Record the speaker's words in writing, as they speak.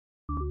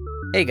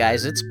Hey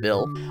guys, it's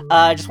Bill.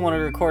 I just want to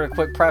record a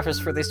quick preface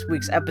for this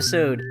week's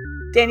episode.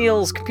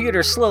 Daniel's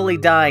computer's slowly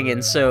dying,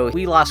 and so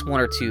we lost one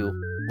or two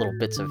little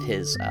bits of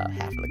his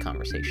half of the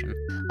conversation.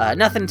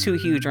 Nothing too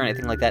huge or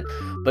anything like that,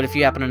 but if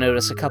you happen to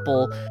notice a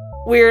couple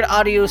weird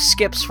audio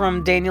skips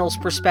from Daniel's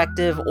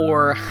perspective,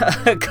 or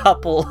a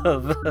couple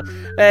of...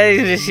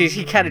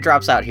 he kind of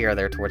drops out here or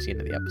there towards the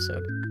end of the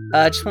episode.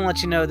 Just want to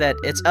let you know that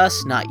it's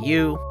us, not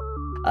you.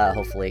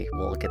 Hopefully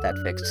we'll get that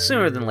fixed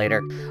sooner than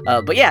later.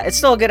 But yeah, it's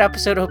still a good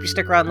episode. I hope you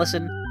stick around and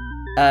listen.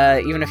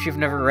 Even if you've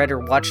never read or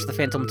watched The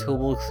Phantom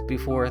Toolbooth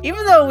before.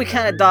 Even though we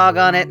kind of dog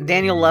on it,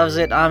 Daniel loves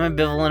it, I'm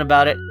ambivalent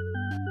about it.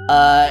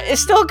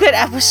 It's still a good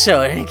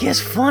episode, and it gets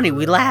funny.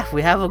 We laugh,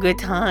 we have a good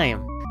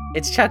time.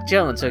 It's Chuck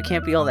Jones, so it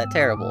can't be all that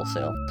terrible.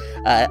 So,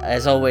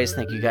 as always,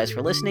 thank you guys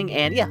for listening,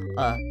 and yeah,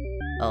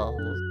 I'll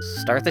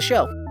start the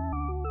show.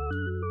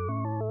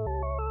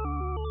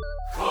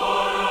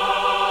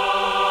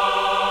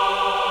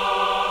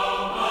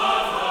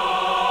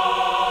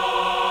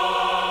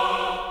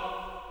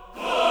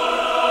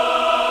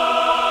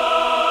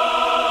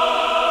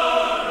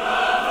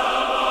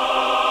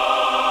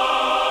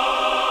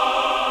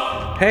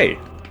 Hey,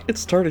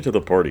 it's Tardy to the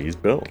Party. He's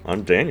Bill.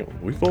 I'm Daniel.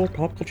 We fill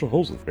pop culture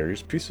holes with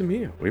various pieces of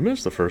media we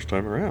missed the first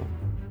time around.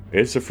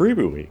 It's a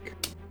freebie week.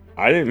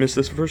 I didn't miss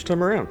this the first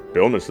time around.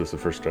 Bill missed this the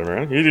first time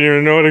around. He didn't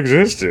even know it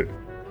existed.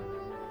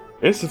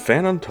 It's the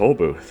Phantom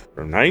Tollbooth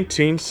from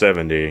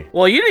 1970.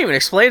 Well, you didn't even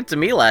explain it to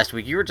me last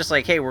week. You were just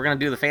like, hey, we're gonna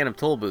do the Phantom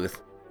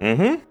Tollbooth.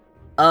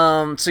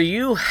 Mm-hmm. So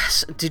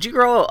did you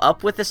grow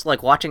up with this,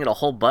 like, watching it a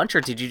whole bunch,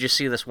 or did you just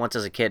see this once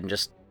as a kid and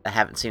just... I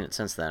haven't seen it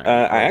since then.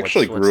 I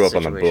actually grew up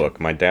on the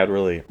book. My dad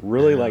really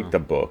liked the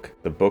book.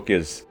 The book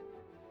is...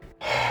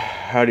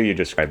 How do you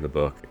describe the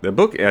book? The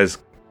book is...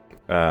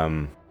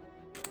 It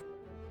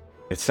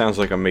sounds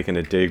like I'm making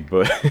a dig,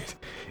 but...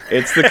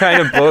 It's the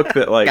kind of book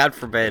that, like... God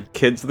forbid.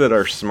 Kids that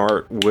are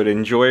smart would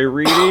enjoy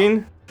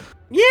reading.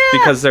 Yeah!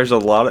 Because there's a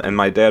lot of... And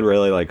my dad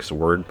really likes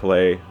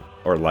wordplay,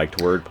 or liked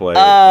wordplay.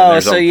 Oh,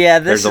 so yeah,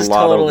 this is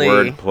totally...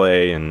 There's a lot of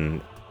wordplay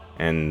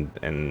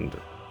and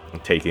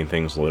taking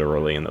things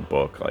literally in the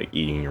book, like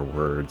eating your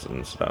words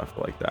and stuff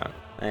like that.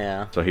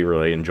 Yeah. So he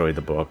really enjoyed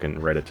the book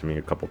and read it to me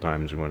a couple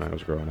times when I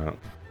was growing up.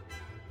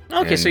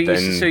 Okay, so you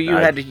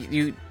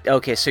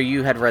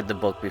had read the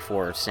book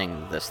before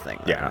seeing this thing.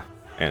 Then. Yeah,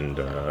 and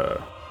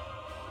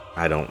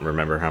I don't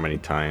remember how many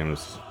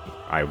times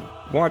I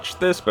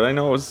watched this, but I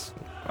know it was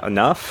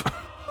enough.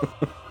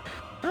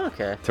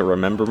 Okay. To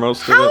remember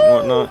most of it and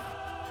whatnot.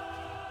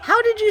 How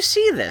did you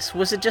see this?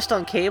 Was it just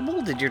on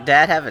cable? Did your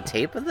dad have a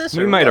tape of this?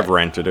 We might have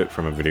rented it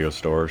from a video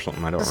store or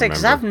something. I don't remember.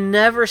 Because I've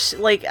never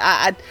like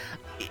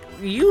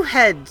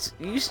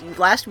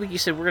last week you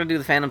said we're gonna do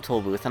the Phantom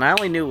Tollbooth, and I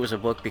only knew it was a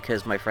book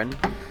because my friend,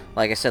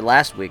 like I said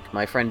last week,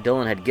 my friend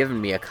Dylan had given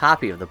me a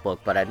copy of the book,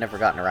 but I'd never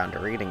gotten around to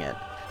reading it,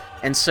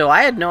 and so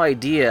I had no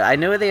idea. I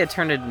knew they had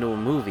turned it into a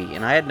movie,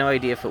 and I had no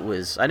idea if it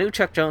was. I knew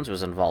Chuck Jones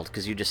was involved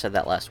because you just said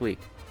that last week.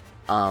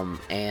 And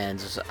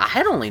I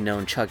had only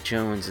known Chuck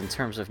Jones in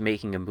terms of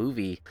making a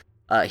movie.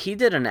 He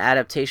did an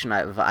adaptation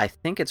of, I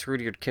think it's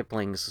Rudyard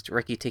Kipling's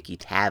Rikki Tikki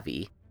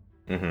Tavi.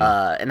 Mm-hmm.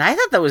 And I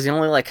thought that was the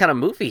only, like, kind of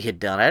movie he'd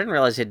done. I didn't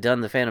realize he'd done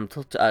the Phantom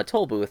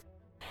Tollbooth.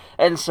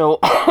 And so,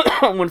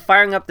 when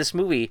firing up this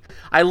movie,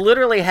 I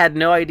literally had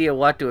no idea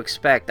what to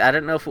expect. I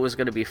didn't know if it was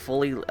going to be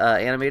fully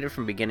animated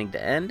from beginning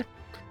to end.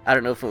 I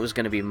don't know if it was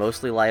going to be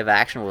mostly live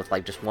action with,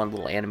 like, just one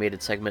little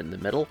animated segment in the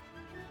middle.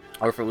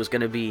 Or if it was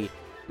going to be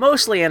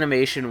mostly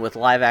animation with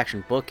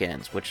live-action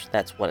bookends, which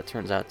that's what it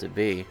turns out to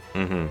be.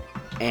 Mm-hmm.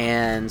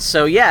 And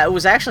so, yeah, it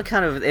was actually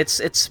kind of...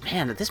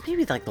 Man, this may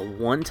be like the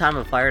one time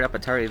I fired up a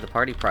Tardy to the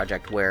Party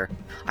project where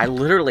I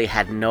literally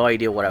had no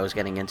idea what I was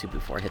getting into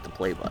before I hit the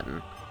play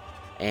button.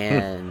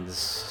 And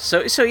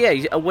so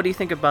yeah, what do you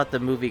think about the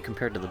movie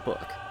compared to the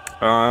book?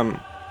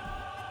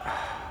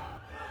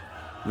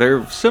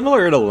 They're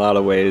similar in a lot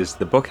of ways.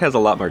 The book has a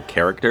lot more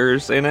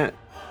characters in it,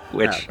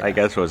 which I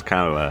guess was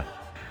kind of a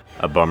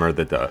bummer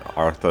that the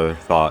author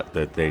thought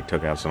that they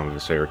took out some of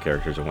his favorite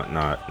characters and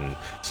whatnot, and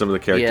some of the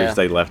characters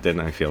they left in,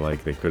 I feel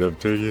like they could have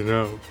taken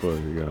out, but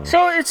you know.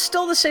 So it's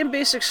still the same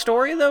basic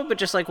story though, but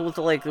just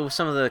with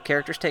some of the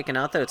characters taken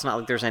out though, it's not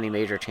like there's any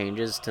major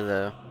changes to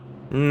the...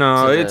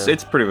 No,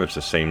 it's pretty much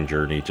the same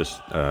journey,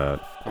 just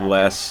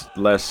less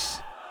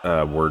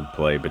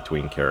wordplay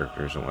between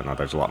characters and whatnot.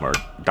 There's a lot more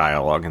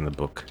dialogue in the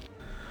book.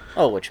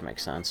 Oh, which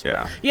makes sense.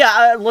 Yeah.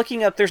 Yeah,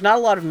 looking up, there's not a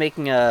lot of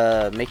making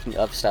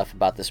of stuff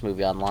about this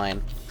movie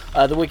online.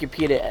 The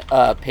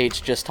Wikipedia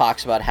page just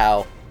talks about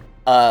how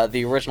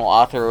the original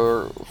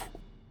author,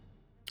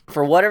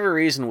 for whatever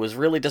reason, was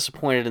really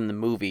disappointed in the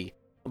movie,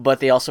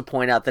 but they also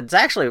point out that it's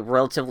actually a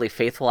relatively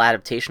faithful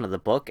adaptation of the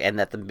book, and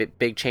that the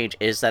big change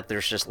is that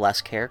there's just less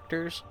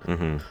characters.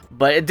 Mm-hmm.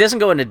 But it doesn't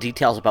go into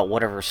details about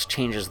whatever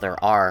changes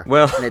there are.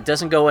 Well, and it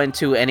doesn't go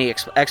into any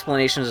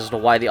explanations as to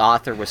why the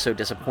author was so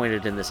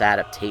disappointed in this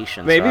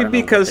adaptation. Maybe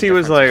because he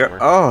was like,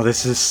 oh,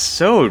 this is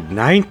so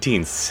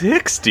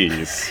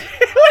 1960s.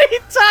 What do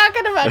you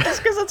talking about,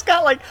 just because it's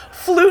got like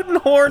flute and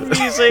horn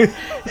music.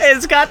 And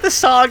it's got the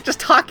song just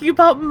talking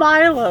about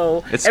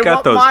Milo It's and got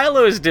what those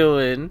Milo's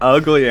doing.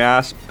 ugly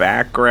ass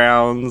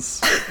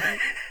backgrounds.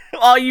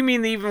 Oh, you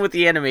mean even with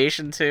the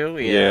animation too?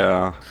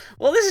 Yeah.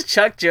 Well, this is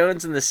Chuck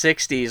Jones in the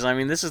 60s. I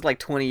mean, this is like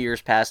 20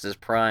 years past his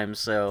prime,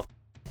 so...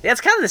 Yeah,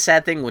 it's kind of the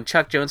sad thing. When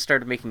Chuck Jones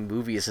started making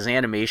movies, his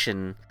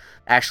animation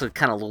actually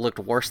kind of looked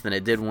worse than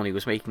it did when he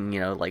was making,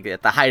 like,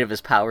 at the height of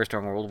his powers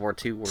during World War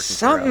II, working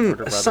for Warner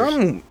Brothers.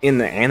 Some in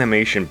the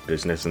animation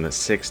business in the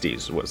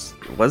 60s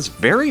was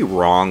very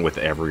wrong with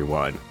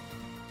everyone.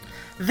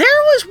 There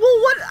was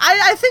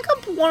I think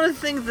one of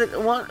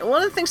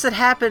the things that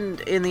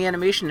happened in the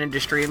animation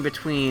industry in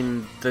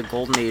between the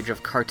golden age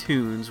of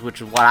cartoons,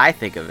 which is what I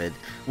think of it,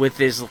 with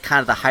is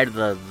kind of the height of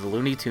the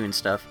Looney Tunes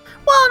stuff.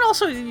 Well, and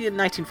also in the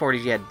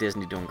 1940s you had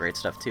Disney doing great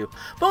stuff too.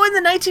 But in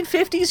the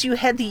 1950s you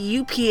had the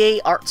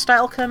UPA art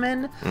style come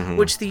in,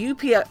 which the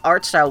UPA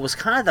art style was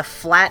kind of the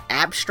flat,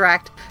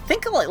 abstract.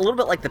 Think of a little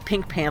bit like the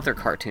Pink Panther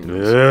cartoons,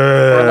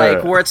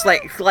 where it's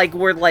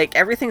like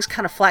everything's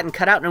kind of flat and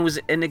cut out, and it was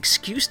an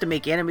excuse to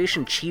make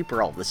animation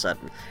cheaper all of a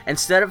sudden.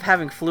 Instead of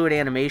having fluid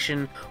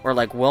animation or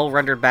like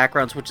well-rendered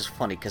backgrounds, which is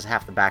funny because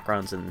half the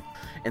backgrounds in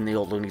the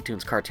old Looney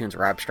Tunes cartoons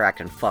are abstract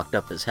and fucked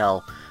up as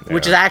hell. Yeah.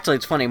 Which is actually,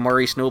 it's funny,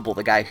 Maurice Noble,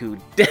 the guy who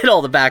did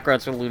all the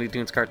backgrounds for Looney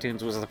Tunes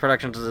cartoons, was the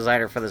production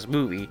designer for this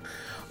movie.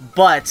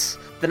 But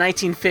the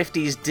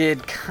 1950s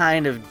did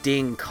kind of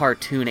ding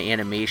cartoon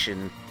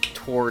animation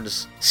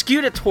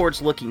skewed it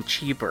towards looking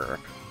cheaper.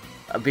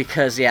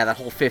 Because, that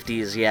whole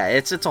 50s,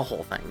 it's a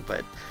whole thing,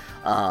 but...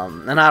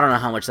 and I don't know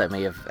how much that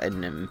may have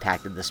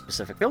impacted this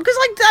specific film, because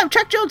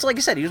Chuck Jones, like I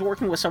said, he was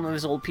working with some of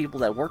his old people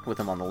that worked with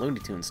him on the Looney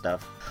Tunes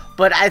stuff.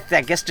 But I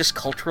guess just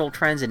cultural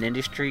trends and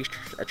industry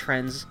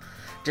trends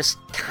just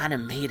kind of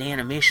made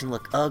animation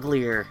look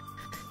uglier.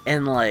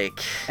 And they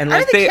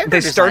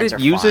started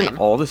using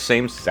all the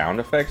same sound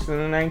effects in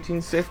the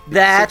 1960s.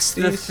 That's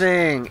the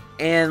thing.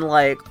 And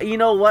you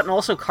know what? And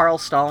also Carl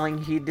Stalling,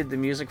 he did the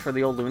music for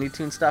the old Looney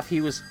Tunes stuff.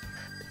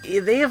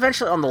 They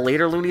eventually, on the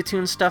later Looney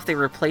Tunes stuff, they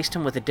replaced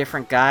him with a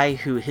different guy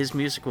who his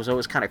music was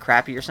always kind of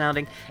crappier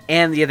sounding.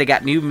 And they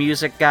got new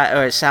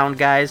sound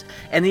guys.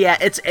 And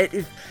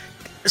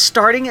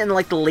starting in the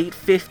late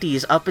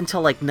 50s up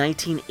until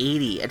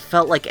 1980, it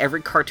felt like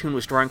every cartoon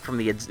was drawing from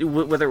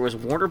whether it was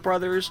Warner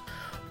Brothers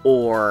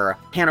or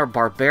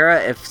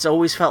Hanna-Barbera, it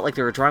always felt like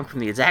they were drawing from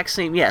the exact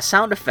same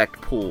sound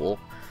effect pool.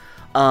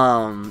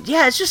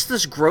 It's just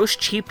this gross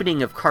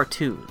cheapening of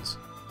cartoons.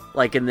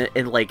 In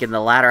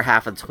the latter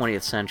half of the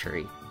 20th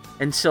century,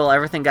 until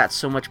everything got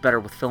so much better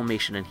with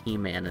Filmation and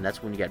He-Man, and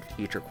that's when you got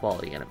feature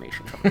quality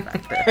animation coming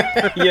back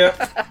there.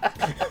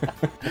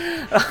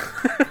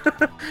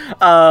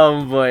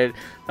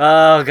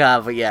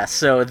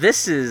 So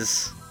this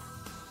is,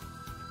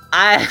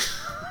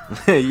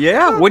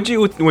 What'd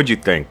you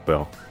think,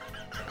 Bill?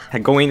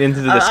 Going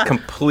into this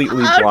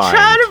completely blind. I'm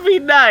trying to be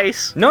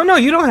nice. No,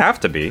 you don't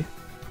have to be.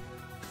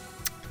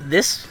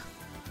 This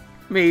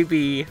may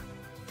be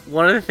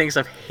one of the things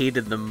I've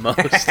hated the most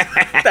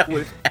that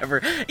we've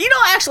ever...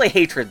 actually,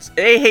 hatred's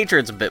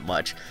a bit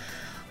much.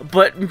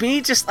 But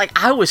me, just,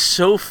 I was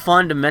so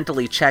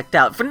fundamentally checked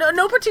out. For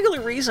no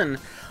particular reason.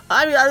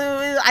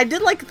 I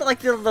did like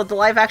the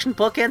live-action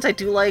bookends.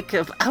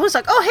 I was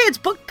like, oh, hey, it's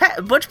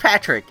Butch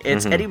Patrick.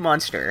 It's Eddie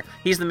Munster.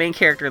 He's the main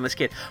character in this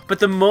kid. But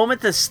the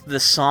moment the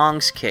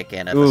songs kick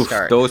in at the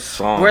start... those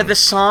songs. Where the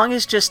song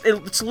is just...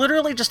 It's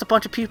literally just a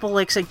bunch of people,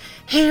 saying,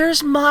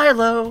 here's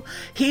Milo.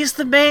 He's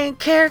the main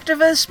character of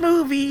this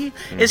movie.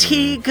 Is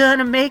he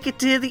gonna make it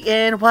to the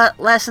end? What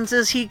lessons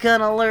is he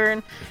gonna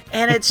learn?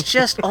 And it's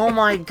just, oh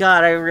my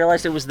god, I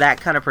realized it was that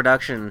kind of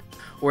production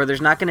where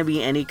there's not gonna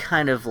be any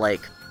kind of,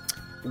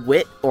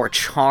 wit or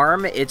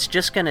charm. It's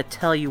just gonna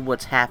tell you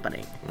what's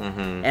happening.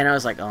 And I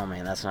was like, oh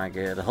man, that's not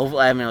good.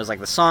 Hopefully, it was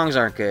the songs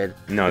aren't good.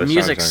 No, the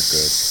music's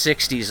songs aren't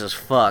good. 60s as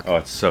fuck. Oh,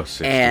 it's so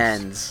 60s.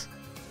 And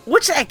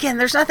which, again,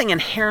 there's nothing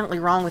inherently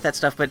wrong with that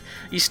stuff, but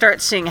you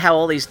start seeing how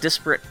all these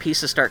disparate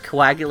pieces start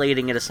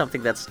coagulating into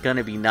something that's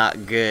gonna be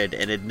not good,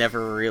 and it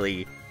never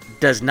really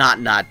does not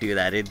do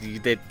that. It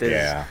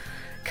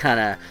kind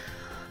of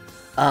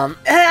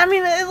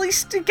at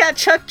least it got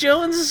Chuck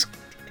Jones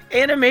the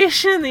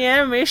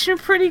animation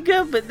pretty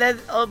good,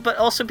 but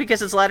also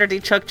because it's latter-day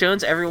Chuck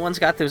Jones, everyone's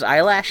got those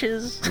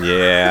eyelashes.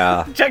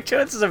 Yeah. Chuck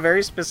Jones is a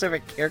very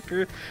specific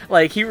character.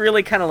 He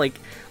really kind of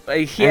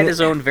he had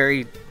his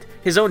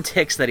own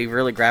ticks that he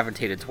really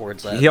gravitated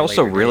towards. He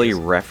also really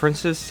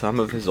references some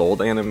of his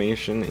old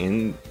animation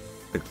in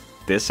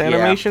this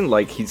animation.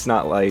 He's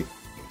not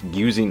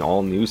using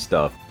all new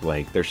stuff.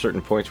 There's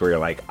certain points where you're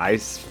like, I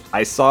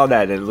saw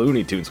that in a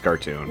Looney Tunes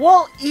cartoon.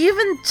 Well,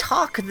 even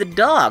Talk the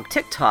dog,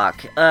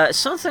 TikTok,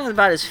 something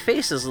about his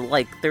face is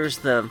there's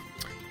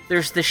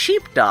the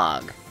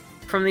sheepdog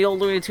from the old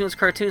Looney Tunes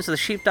cartoons. The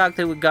sheepdog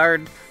that would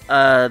guard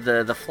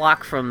the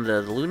flock from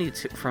the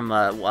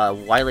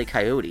Wile E.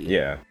 Coyote.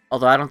 Yeah.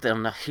 Although I don't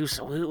know,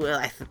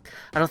 I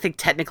don't think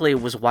technically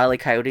it was Wile E.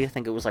 Coyote. I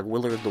think it was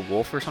Willard the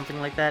Wolf or something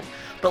like that.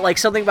 But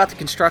something about the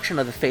construction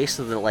of the face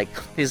of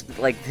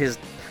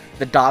the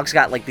the dog's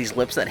got like these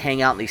lips that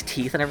hang out and these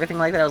teeth and everything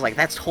like that. I was like,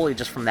 that's totally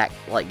just from that.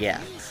 Like, yeah.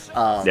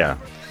 Yeah.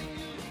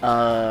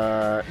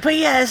 But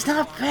yeah, it's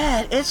not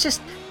bad. It's just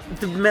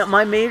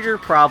my major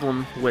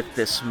problem with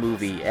this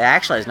movie. It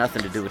actually has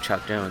nothing to do with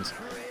Chuck Jones.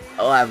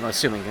 Oh, I'm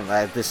assuming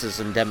that this is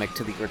endemic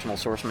to the original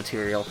source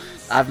material.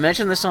 I've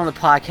mentioned this on the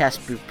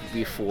podcast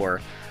before,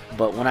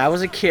 but when I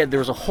was a kid, there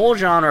was a whole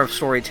genre of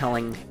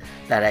storytelling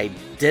that I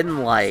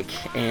didn't like,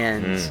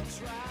 and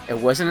it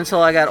wasn't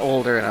until I got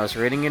older and I was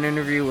reading an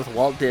interview with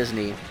Walt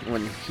Disney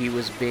when he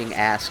was being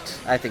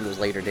asked, I think it was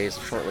later days,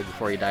 shortly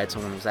before he died,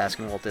 someone was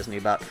asking Walt Disney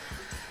about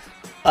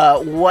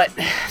what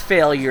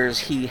failures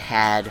he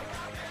had.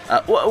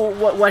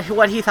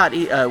 What he thought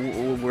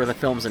were the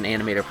films and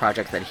animated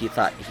projects that he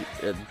thought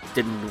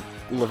didn't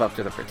live up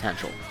to the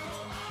potential.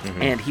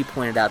 And he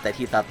pointed out that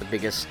he thought the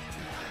biggest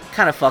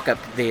kind of fuck up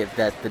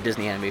that the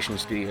Disney Animation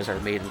Studios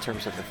ever made in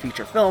terms of the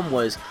feature film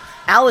was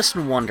Alice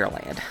in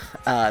Wonderland.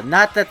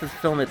 Not that the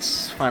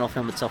final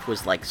film itself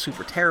was like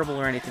super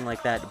terrible or anything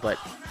like that, but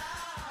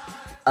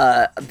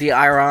the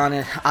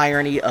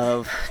irony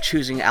of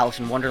choosing Alice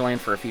in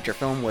Wonderland for a feature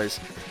film was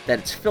that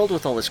it's filled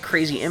with all this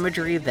crazy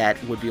imagery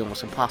that would be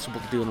almost impossible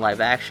to do in live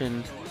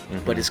action,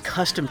 but is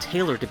custom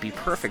tailored to be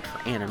perfect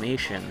for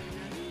animation.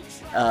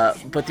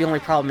 But the only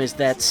problem is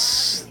that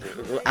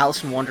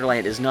Alice in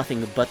Wonderland is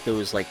nothing but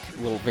those like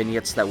little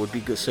vignettes that would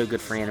be so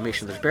good for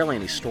animation. There's barely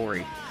any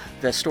story.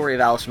 The story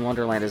of Alice in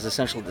Wonderland is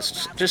essentially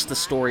just the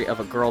story of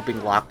a girl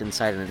being locked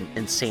inside an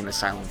insane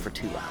asylum for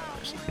 2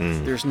 hours.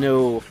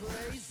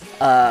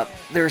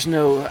 There's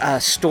no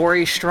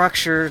story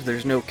structure,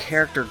 there's no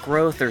character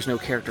growth, there's no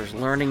characters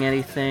learning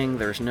anything,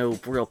 there's no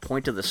real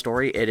point to the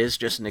story. It is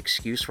just an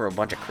excuse for a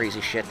bunch of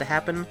crazy shit to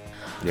happen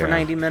for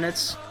 90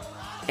 minutes,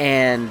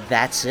 and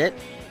that's it.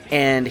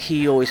 And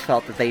he always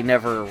felt that they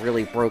never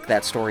really broke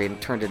that story and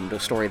turned it into a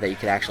story that you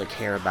could actually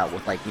care about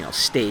with, like, you know,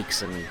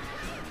 stakes and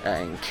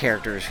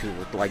characters who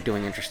were like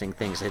doing interesting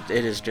things. It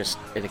is just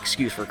an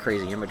excuse for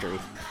crazy imagery.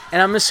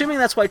 And I'm assuming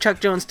that's why Chuck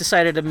Jones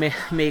decided to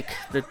make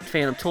the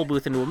Phantom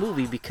Tollbooth into a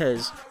movie,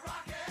 because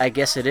I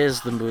guess it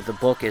is the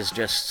book is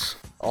just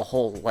a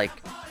whole, like,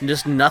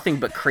 just nothing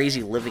but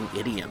crazy living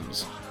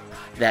idioms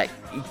that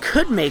you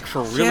could make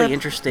for really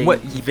interesting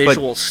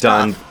visual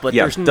stuff. But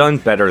there's done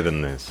better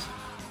than this.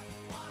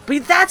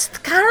 But that's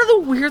kind of the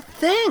weird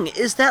thing,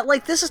 is that,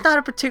 like, this is not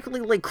a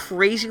particularly, like,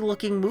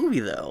 crazy-looking movie,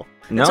 though.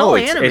 No, it's all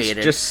animated.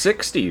 It's just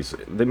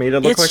 60s. They made it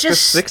look like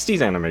just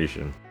 60s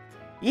animation.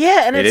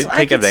 Yeah, and they didn't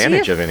take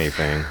advantage of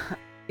anything.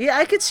 Yeah,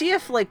 I could see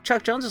if, like,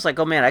 Chuck Jones is like,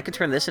 oh man, I could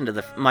turn this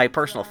into my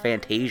personal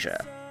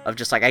Fantasia. Of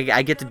just, like,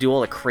 I get to do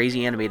all the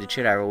crazy animated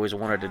shit I always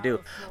wanted to do.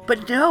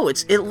 But no,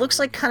 it looks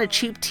like kind of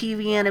cheap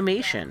TV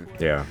animation.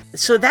 Yeah.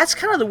 So that's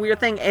kind of the weird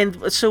thing.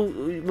 And so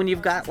when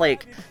you've got,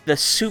 like,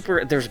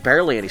 there's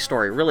barely any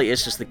story. It really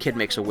is just the kid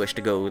makes a wish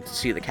to go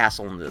see the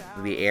castle in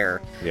the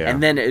air. Yeah.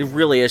 And then it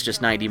really is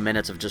just 90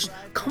 minutes of just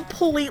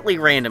completely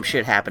random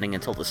shit happening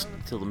until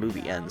the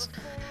movie ends.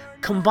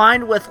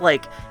 Combined with,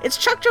 like, it's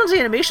Chuck Jones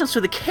animation, so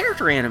the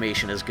character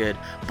animation is good,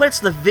 but it's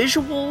the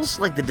visuals,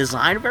 like, the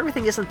design of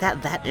everything isn't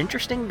that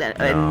interesting,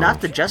 enough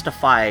to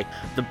justify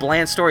the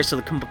bland story. So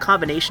the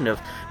combination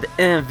of the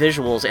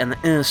visuals and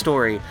the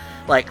story,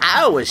 like,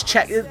 I was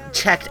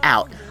checked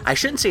out. I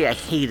shouldn't say I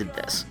hated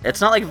this.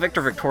 It's not like a Victor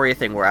Victoria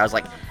thing where I was,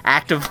 like,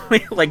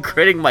 actively, like,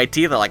 gritting my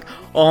teeth, like,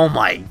 oh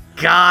my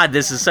god,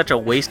 this is such a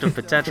waste of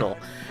potential.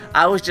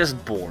 I was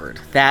just bored.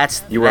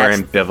 You were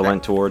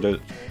ambivalent toward it?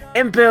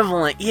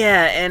 Ambivalent,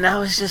 yeah, and I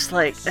was just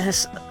like,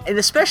 and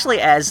especially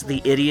as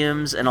the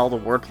idioms and all the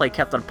wordplay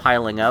kept on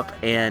piling up,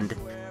 and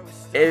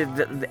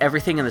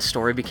everything in the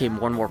story became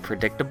more and more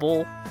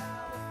predictable.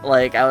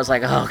 Like, I was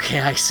like, oh,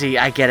 okay,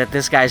 I get it.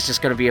 This guy's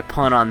just going to be a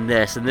pun on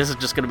this, and this is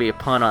just going to be a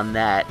pun on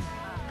that.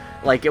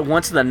 Like,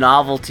 once the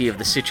novelty of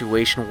the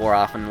situation wore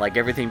off and, like,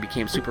 everything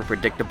became super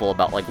predictable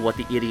about, like, what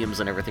the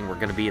idioms and everything were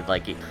going to be,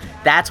 like,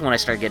 that's when I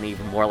started getting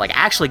even more, like,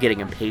 actually getting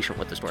impatient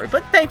with the story.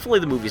 But thankfully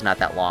the movie's not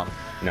that long.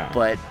 No.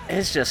 But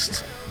it's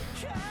just...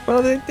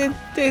 Well, they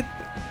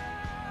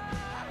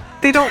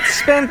don't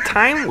spend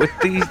time with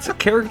these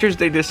characters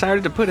they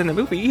decided to put in the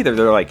movie either.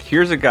 They're like,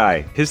 here's a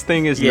guy. His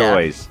thing is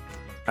noise.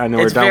 And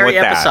we're done with that. It's very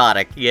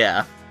episodic,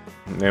 yeah.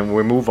 And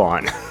we move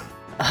on.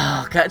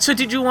 Oh, God. So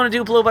did you want to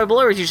do blow by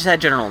blow, or did you just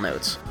had general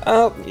notes?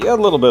 Yeah, a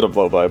little bit of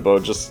blow by blow,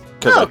 just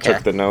because I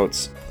took the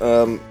notes.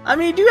 I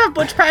mean, you have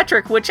Butch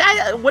Patrick, which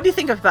what do you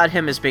think about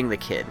him as being the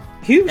kid?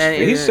 He's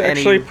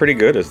actually pretty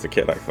good as the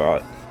kid, I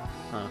thought.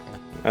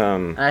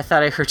 Okay. I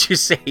thought I heard you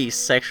say he's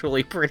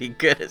sexually pretty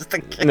good as the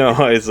kid. No,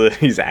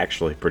 he's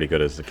actually pretty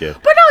good as the kid.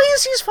 But no,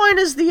 he's fine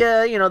as the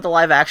the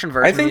live action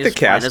version. I think the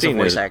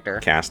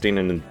casting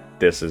in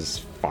this is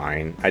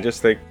fine. I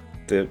just think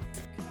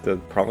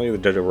probably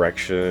the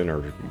direction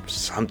or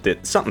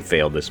something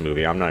failed this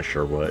movie. I'm not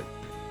sure what.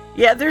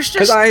 Yeah, there's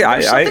just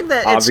something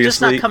that it's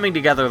just not coming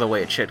together the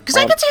way it should. Because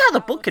I can see how the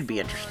book could be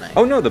interesting.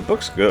 Oh no, the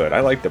book's good. I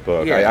like the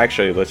book. Yeah. I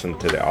actually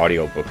listened to the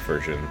audiobook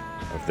version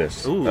of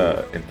this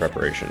in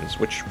preparations,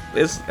 which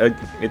is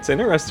it's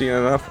interesting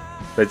enough.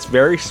 It's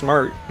very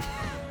smart.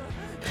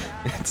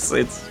 It's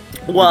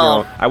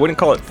Well, I wouldn't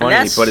call it funny,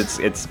 that's- but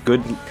it's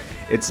good.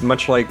 It's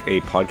much like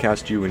a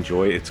podcast you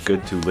enjoy. It's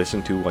good to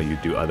listen to while you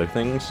do other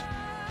things.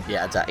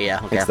 Yeah, okay.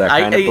 It's that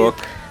kind of book.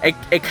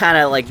 It kind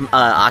of like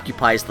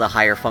occupies the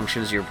higher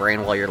functions of your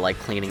brain while you're like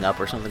cleaning up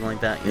or something like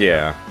that.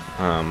 Yeah.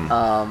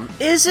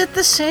 Is it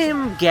the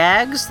same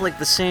gags, like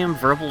the same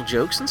verbal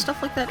jokes and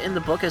stuff like that in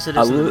the book as it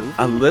is in the movie?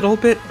 A little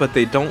bit, but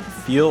they don't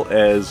feel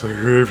as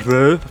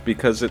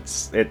because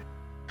it's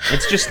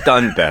just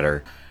done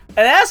better.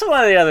 And that's one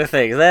of the other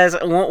things. That's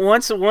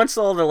once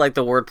all the like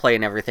the wordplay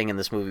and everything in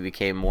this movie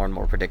became more and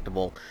more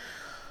predictable.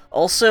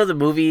 Also, the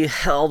movie,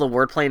 all the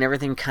wordplay and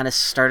everything kind of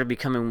started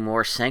becoming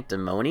more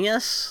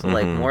sanctimonious,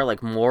 like more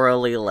like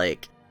morally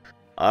like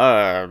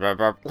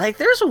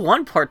there's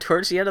one part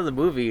towards the end of the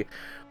movie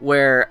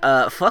where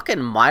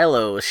fucking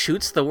Milo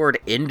shoots the word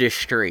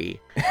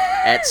industry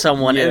at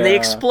someone and they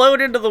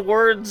explode into the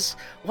words.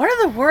 What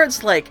are the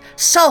words like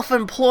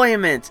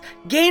self-employment,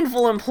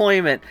 gainful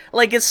employment?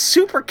 Like it's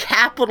super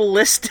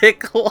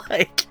capitalistic.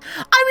 Like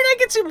I mean, I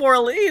can see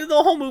morally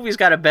the whole movie's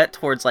got a bet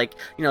towards like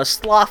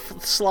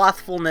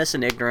slothfulness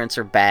and ignorance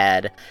are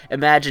bad,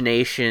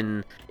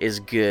 imagination is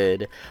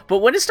good. But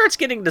when it starts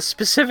getting to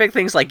specific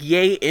things like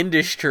yay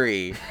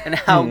industry and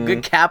how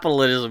good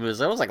capitalism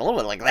is, I was like a little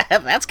bit like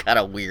that. That's kind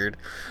of weird.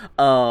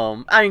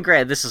 I mean,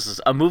 granted, this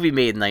is a movie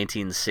made in the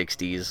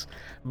 1960s,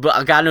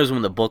 but God knows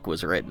when the book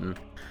was written.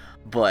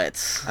 But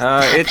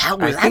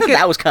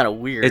that was kind of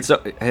weird.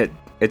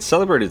 It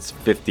celebrated its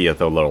 50th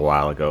a little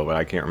while ago, but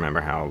I can't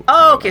remember how.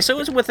 Oh, okay. So it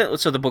was within.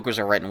 So the book was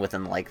written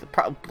within like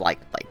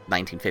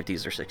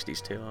 1950s or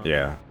 60s too.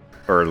 Yeah,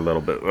 or a little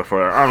bit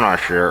before. I'm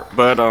not sure,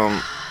 but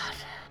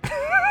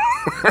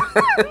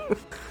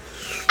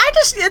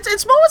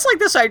it's moments like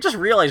this I just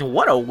realize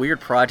what a weird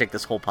project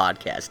this whole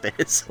podcast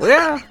is.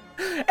 Yeah.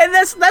 And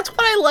that's what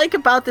I like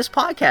about this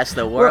podcast,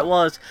 though, where it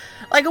was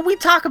like we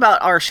talk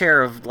about our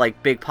share of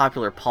like big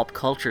popular pulp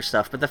culture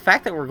stuff, but the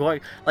fact that we're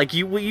going like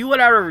you went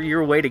out of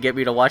your way to get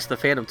me to watch the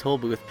Phantom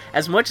Tollbooth.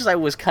 As much as I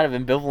was kind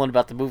of ambivalent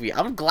about the movie,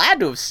 I'm glad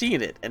to have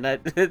seen it, and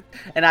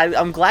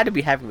I'm glad to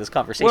be having this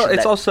conversation. Well,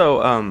 it's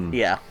also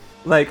yeah,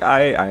 like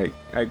I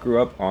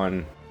grew up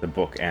on the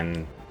book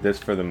and this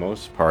for the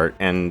most part,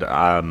 and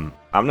I'm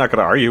not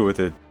gonna argue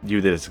with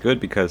you that it's good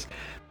because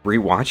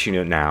rewatching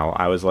it now,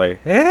 I was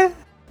like, I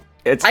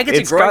could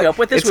see growing up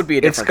with this would be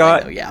a different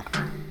thing, though, yeah.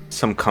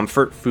 Some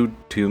comfort food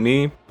to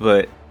me,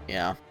 but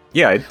yeah,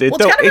 it's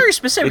got a very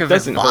specific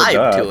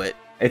vibe to it.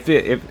 If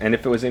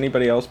it was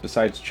anybody else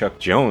besides Chuck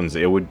Jones,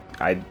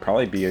 I'd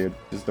probably be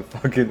just a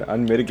fucking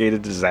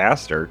unmitigated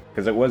disaster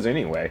because it was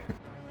anyway.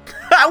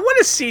 I want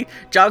to see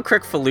John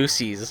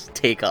Kricfalusi's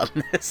take on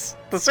this.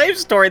 The same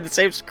story, the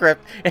same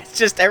script. It's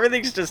just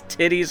everything's just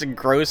titties and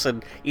gross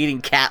and eating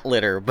cat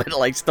litter, but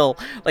like still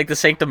like the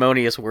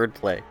sanctimonious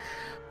wordplay.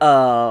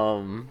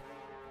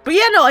 But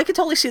yeah, no, I could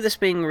totally see this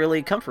being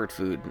really comfort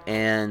food,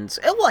 and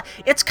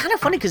it's kind of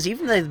funny because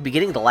even at the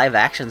beginning of the live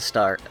action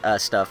stuff,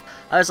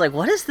 I was like,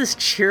 "What is this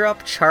Cheer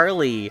Up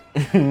Charlie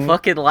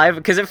fucking live?"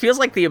 Because it feels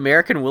like the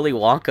American Willy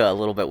Wonka a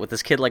little bit with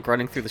this kid like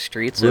running through the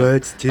streets.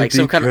 What's to like,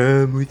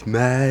 become with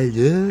my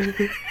love?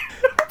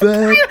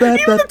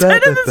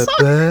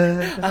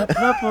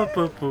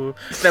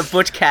 That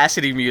Butch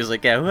Cassidy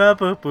music, yeah.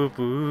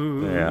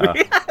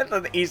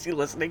 The easy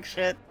listening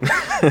shit.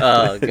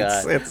 Oh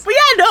god. But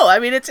yeah, no, I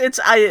mean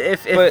I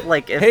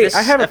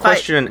have a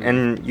question,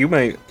 and you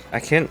might. I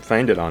can't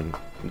find it on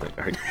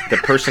the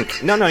person.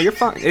 No, you're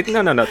fine.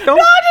 No, don't. No, I'm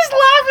just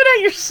laughing at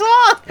your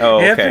song.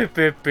 Oh,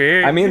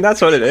 okay. I mean,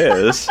 that's what it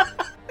is.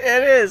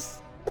 It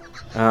is.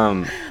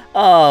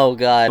 Oh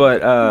god.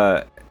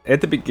 But at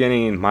the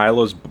beginning,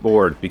 Milo's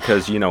bored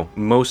because,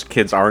 most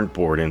kids aren't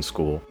bored in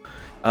school.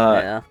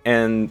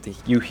 And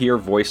you hear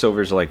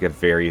voiceovers like of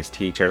various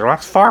teachers,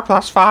 what's 4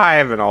 +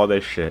 5 and all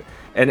this shit.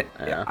 And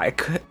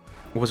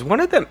was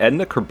one of them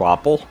Edna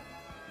Krabappel?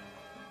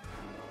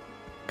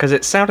 Because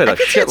it sounded a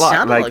shit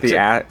lot like the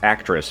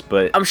actress,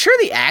 but... I'm sure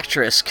the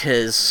actress,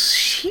 because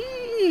she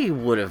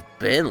would have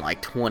been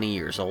like 20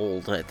 years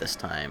old at this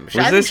time.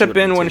 Was this have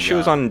been when she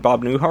was on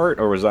Bob Newhart,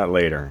 or was that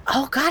later?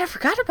 Oh god, I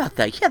forgot about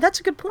that. Yeah, that's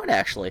a good point,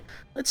 actually.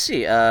 Let's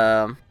see.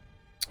 And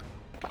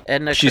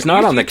she's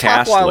not on the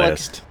cast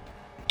list.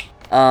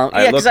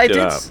 I looked it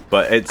up,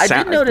 but it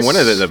sounded one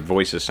of the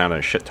voices sounded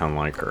a shit ton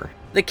like her.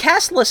 The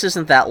cast list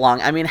isn't that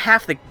long. I mean,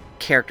 half the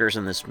characters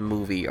in this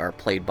movie are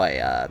played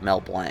by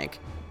Mel Blanc.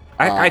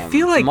 I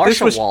feel like Marsha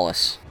this was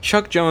Wallace.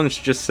 Chuck Jones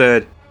just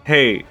said,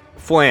 "Hey,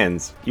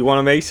 Flans, you want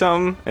to make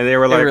something?" And they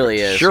were like, really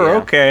is, "Sure,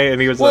 yeah. okay."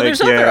 And he was like,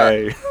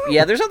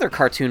 "Yeah." There's other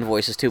cartoon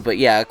voices too, but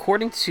yeah,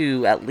 according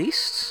to at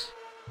least.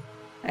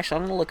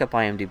 Actually, I'm gonna look up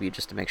IMDb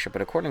just to make sure.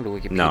 But according to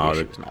Wikipedia,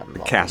 she was not involved. The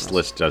cast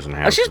list doesn't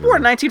have. She's born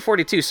in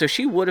 1942, so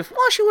she would have.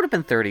 Well, she would have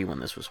been 30 when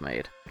this was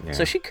made,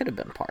 so she could have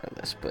been part of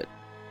this. But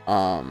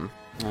I'm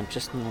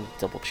just gonna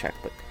double check.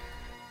 But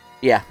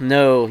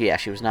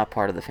She was not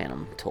part of the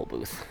Phantom Toll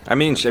Booth. I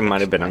mean, she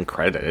might have been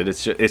uncredited.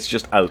 It's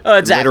just a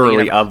Exactly,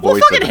 literally a voice. Well,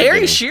 fucking at the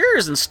Harry beginning.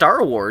 Shearer's in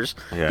Star Wars.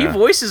 Yeah. He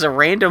voices a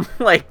random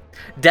like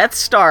Death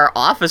Star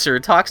officer,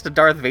 talks to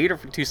Darth Vader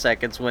for 2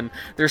 seconds when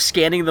they're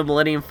scanning the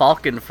Millennium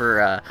Falcon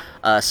for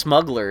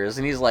smugglers,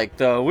 and he's like,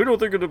 "We don't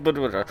think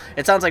it."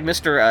 It sounds like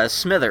Mr.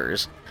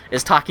 Smithers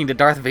is talking to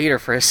Darth Vader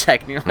for a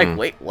second. You're like,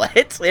 wait, what?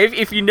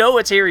 If you know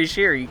it's Harry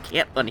Shearer, you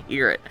can't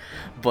unhear it.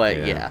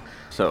 But yeah.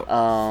 So,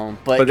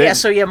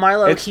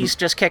 Milo, he's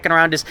just kicking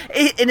around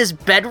in his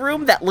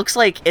bedroom that looks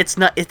like it's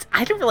not.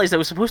 I didn't realize that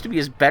was supposed to be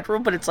his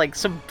bedroom, but it's like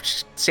some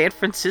San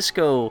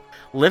Francisco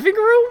living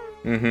room.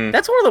 Mm-hmm.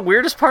 That's one of the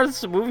weirdest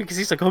parts of the movie because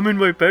he's like, I'm in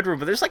my bedroom,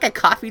 but there's like a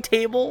coffee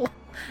table,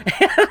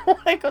 and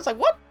I was like,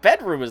 what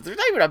bedroom is there? There's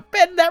not even a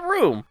bed in that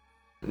room.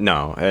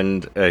 No,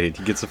 and he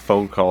gets a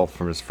phone call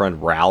from his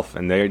friend Ralph,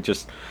 and they're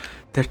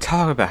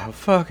talking about how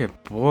fucking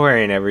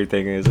boring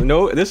everything is.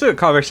 This is a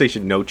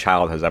conversation no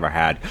child has ever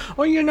had.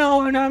 Well,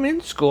 when I'm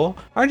in school,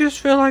 I just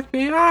feel like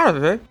being out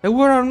of it. And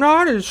when I'm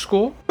not in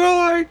school, I feel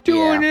like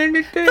doing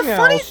anything else. The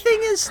funny thing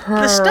is,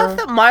 the stuff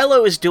that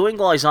Milo is doing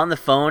while he's on the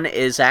phone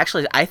is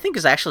actually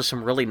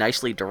some really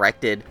nicely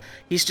directed.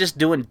 He's just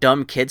doing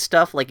dumb kid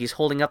stuff, like he's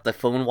holding up the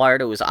phone wire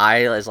to his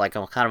eye as like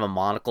a kind of a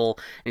monocle.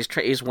 And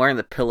he's wearing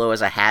the pillow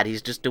as a hat.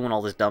 He's just doing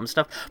all this dumb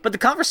stuff. But the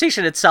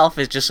conversation itself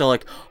is just so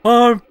like,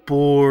 I'm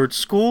bored.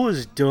 School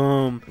is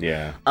dumb.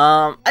 Yeah.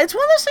 It's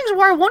one of those things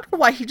where I wonder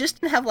why he just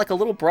didn't have like a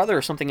little brother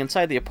or something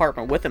inside the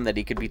apartment with him that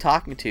he could be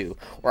talking to,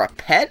 or a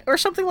pet or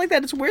something like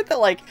that. It's weird that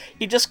like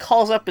he just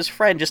calls up his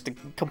friend just to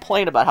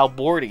complain about how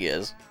bored he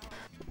is.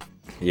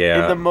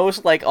 Yeah. In the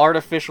most like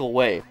artificial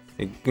way.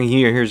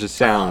 Here's a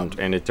sound,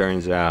 and it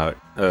turns out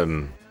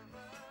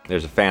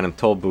there's a Phantom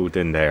Toll Booth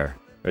in there.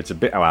 It's a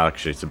bit. Well,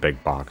 actually, it's a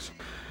big box.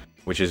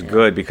 Which is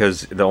good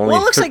because the only.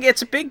 Well, it looks like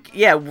it's a big,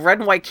 red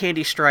and white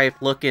candy stripe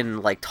looking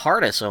like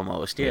TARDIS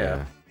almost,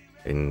 yeah.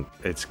 And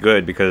it's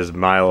good because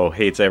Milo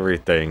hates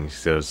everything.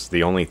 So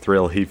the only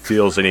thrill he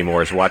feels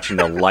anymore is watching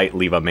the light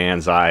leave a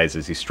man's eyes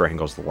as he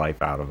strangles the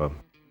life out of him.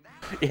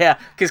 Yeah,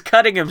 because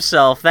cutting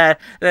himself, all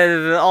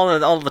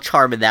the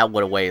charm in that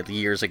went away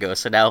years ago.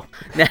 So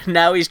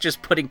now he's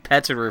just putting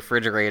pets in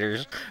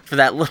refrigerators for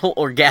that little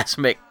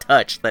orgasmic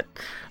touch.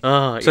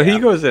 So he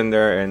goes in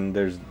there and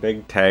there's a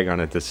big tag on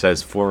it that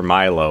says "For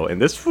Milo,"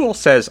 and this fool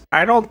says,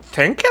 "I don't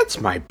think it's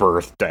my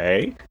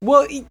birthday."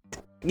 Well,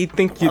 you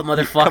think you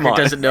motherfucker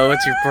doesn't know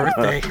it's your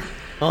birthday.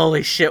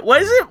 Holy shit.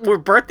 What is it? Were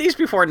birthdays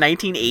before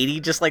 1980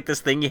 just like this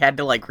thing you had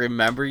to like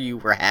remember you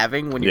were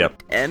having when you were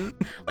 10?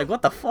 Like,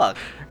 what the fuck?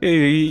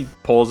 He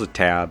pulls a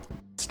tab,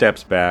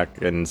 steps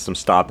back, and some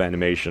stop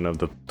animation of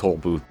the toll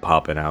booth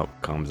popping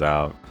out comes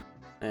out.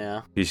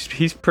 Yeah.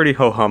 He's pretty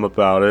ho-hum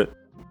about it.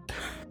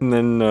 And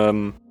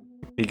then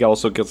he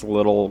also gets a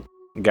little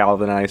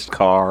galvanized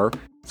car.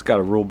 It's got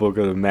a rule book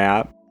of the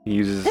map.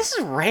 This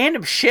is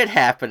random shit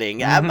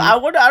happening. I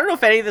don't know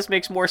if any of this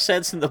makes more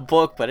sense in the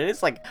book, but it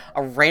is like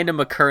a random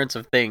occurrence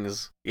of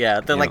things. Yeah,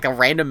 they're like a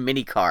random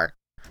mini car.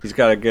 He's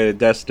got to get a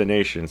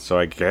destination, so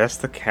I guess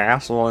the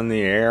castle in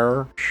the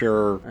air?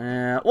 Sure.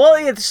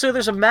 So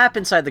there's a map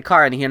inside the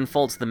car, and he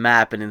unfolds the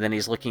map, and then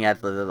he's looking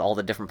at all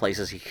the different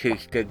places he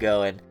could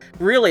go. And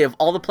really, of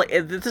all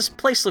the this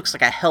place looks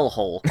like a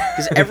hellhole,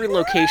 because every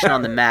location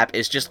on the map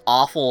is just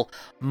awful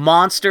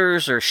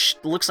monsters, or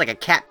looks like a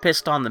cat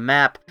pissed on the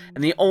map.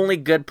 And the only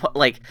good, you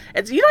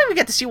don't even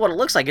get to see what it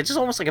looks like. It's just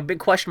almost like a big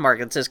question mark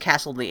that says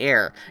castle in the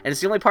air. And it's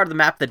the only part of the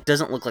map that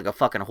doesn't look like a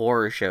fucking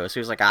horror show. So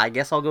he's like, I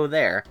guess I'll go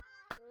there.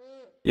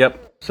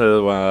 Yep,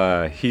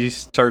 so he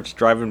starts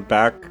driving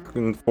back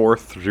and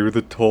forth through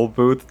the toll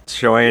booth,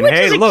 showing,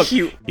 hey, look,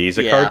 he's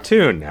a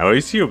cartoon, now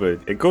he's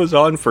human. It goes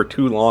on for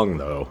too long,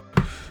 though.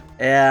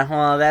 Yeah,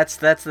 well, that's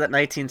the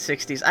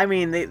 1960s. I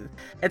mean,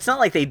 it's not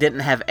like they didn't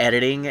have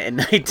editing in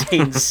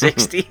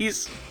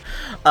 1960s.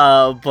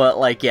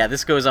 But,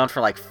 this goes on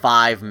for,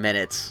 5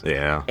 minutes.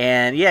 Yeah.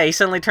 And, he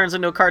suddenly turns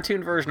into a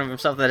cartoon version of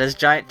himself that has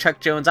giant Chuck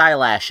Jones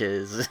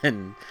eyelashes.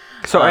 And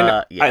so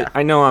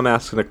I know I'm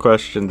asking a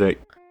question that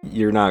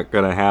you're not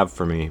gonna have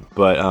for me,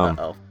 but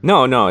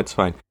no, it's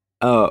fine.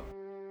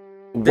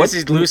 This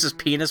is Luce's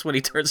penis when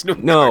he turns into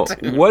a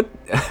cartoon. What?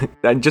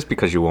 Just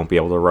because you won't be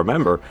able to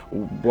remember,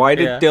 why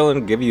did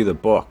Dylan give you the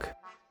book?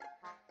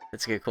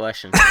 That's a good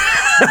question.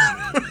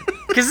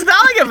 Because it's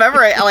not like I've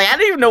ever I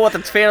didn't even know what the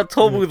Phantom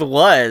Toll Booth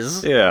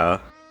was. Yeah.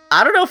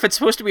 I don't know if it's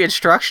supposed to be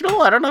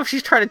instructional. I don't know if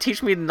she's trying to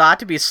teach me not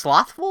to be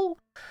slothful.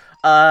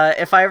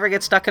 If I ever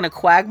get stuck in a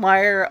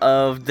quagmire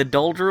of the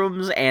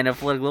doldrums and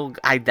if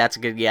that's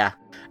good. Yeah.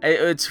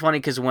 It's funny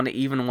because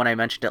even when I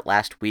mentioned it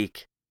last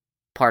week,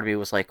 part of me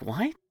was like,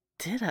 "Why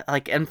did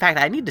I?" In fact,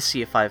 I need to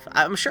see if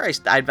I'm sure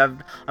I've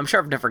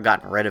never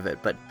gotten rid of it,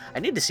 but I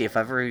need to see if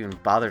I've ever even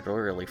bothered to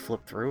really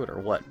flip through it or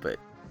what. But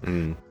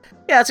yeah,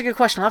 that's a good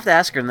question. I'll have to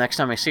ask her the next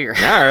time I see her.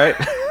 All right.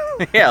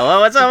 Yeah. Well,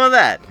 what's up with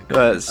that?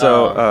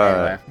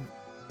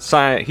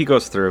 Anyway. He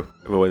goes through,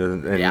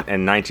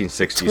 and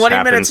 1960s 20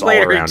 happens minutes all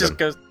later, around it just him.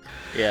 goes.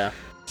 Yeah.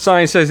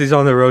 Sign says he's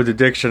on the road to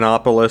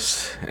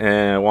Dictionopolis,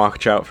 and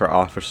watch out for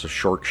Officer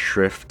Short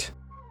Shrift.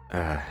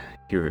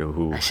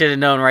 who I should have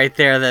known right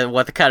there that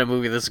what the kind of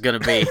movie this is gonna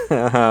be.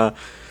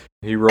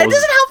 he rolls. It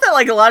doesn't help that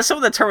like a lot of some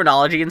of the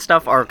terminology and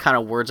stuff are kind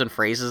of words and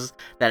phrases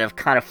that have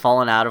kind of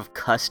fallen out of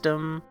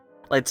custom.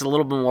 Like it's a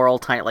little bit more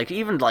old time. Like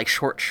even like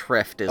short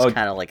shrift is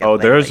kind of like.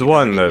 There's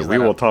one that we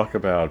will talk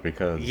about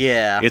because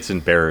it's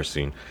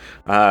embarrassing.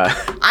 You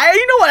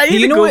know what? I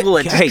need to Google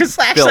it because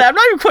actually I'm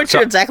not even quite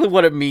sure exactly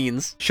what it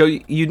means. So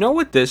you know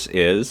what this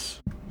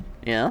is?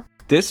 Yeah.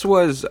 This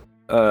was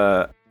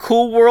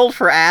Cool World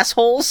for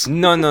assholes?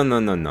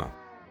 No.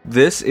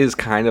 This is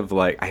kind of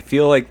like, I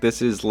feel like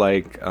this is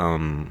like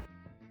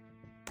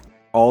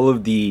all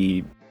of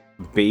the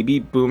baby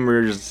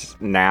boomers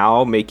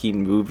now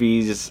making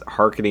movies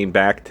harkening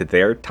back to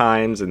their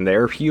times and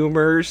their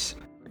humors.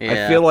 Yeah.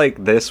 I feel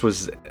like this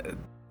was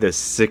the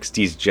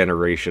 60s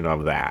generation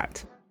of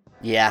that.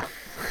 Yeah.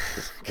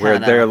 Where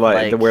they're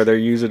like where they're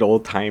using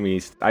old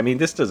timey. I mean,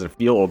 this doesn't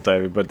feel old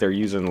timey, but they're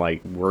using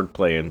like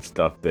wordplay and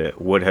stuff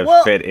that would have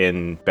fit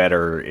in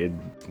better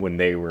when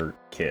they were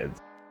kids.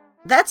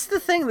 That's the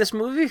thing. This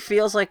movie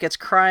feels like it's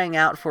crying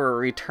out for a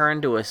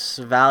return to a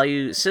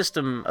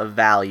system of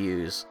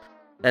values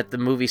that the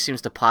movie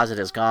seems to posit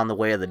has gone the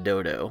way of the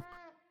dodo.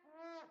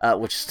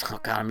 Which is, oh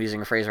god, I'm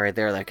using a phrase right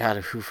there. That god,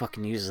 who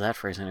fucking uses that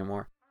phrase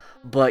anymore?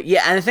 But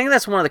yeah, and I think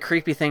that's one of the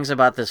creepy things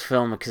about this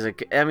film, because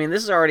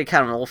this is already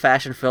kind of an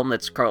old-fashioned film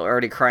that's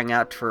already crying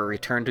out for a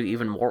return to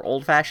even more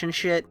old-fashioned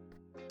shit.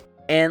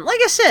 And like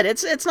I said,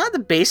 it's not the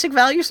basic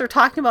values they're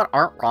talking about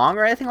aren't wrong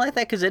or anything like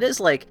that, because it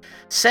is like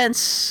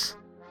sense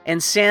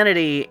and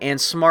sanity and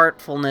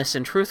smartfulness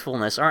and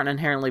truthfulness aren't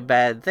inherently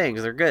bad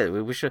things. They're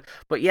good. We should,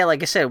 but yeah,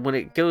 like I said, when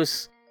it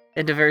goes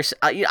into very,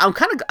 I'm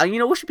kind of,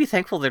 we should be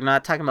thankful they're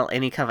not talking about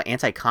any kind of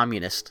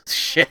anti-communist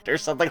shit or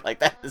something like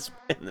that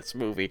in this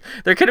movie.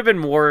 There could have been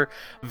more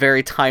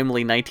very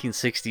timely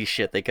 1960s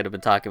shit they could have been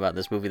talking about in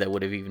this movie that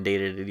would have even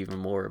dated it even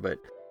more. But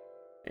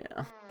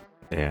yeah.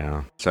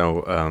 Yeah.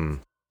 So,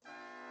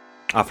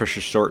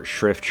 Officer Short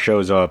Shrift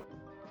shows up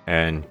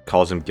and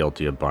calls him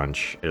guilty a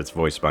bunch. It's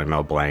voiced by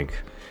Mel Blanc.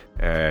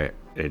 How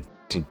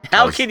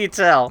can you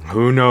tell?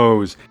 Who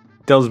knows?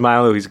 Tells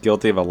Milo he's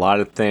guilty of a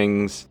lot of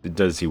things.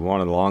 Does he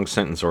want a long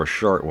sentence or a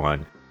short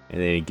one? And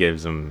then he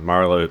gives him,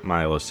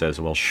 Milo says,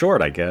 well,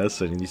 short, I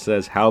guess. And he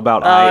says, how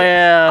about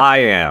I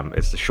am?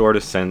 It's the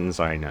shortest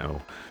sentence I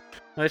know.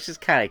 Which is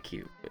kind of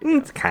cute.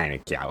 It's kind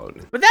of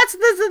cute. But that's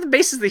the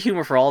basis of the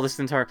humor for all this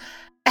entire...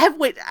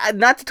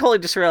 not to totally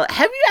disrail it,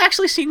 have you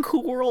actually seen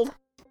Cool World?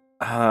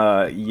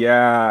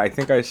 Yeah, I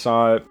think I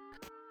saw it.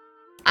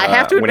 I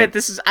have to admit,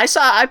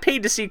 I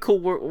paid to see Cool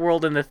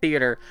World in the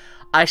theater.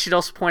 I should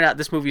also point out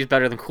this movie is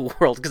better than Cool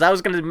World, because I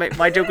was gonna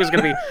my joke was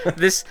gonna be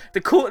this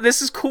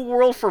is Cool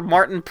World for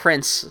Martin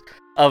Prince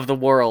of the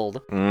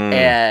world,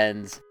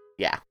 and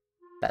yeah,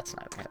 that's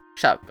not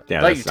shut up.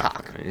 Yeah, let you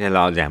talk.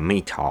 Let me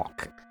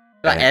talk.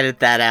 Edit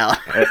that out.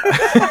 As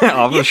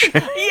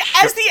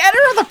the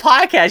editor of the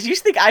podcast, you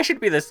think I should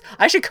be this?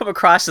 I should come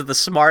across as the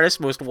smartest,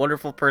 most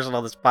wonderful person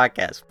on this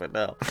podcast, but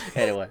no.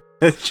 Anyway.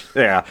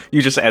 Yeah,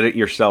 you just edit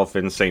yourself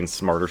in saying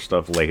smarter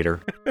stuff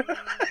later.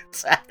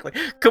 Exactly.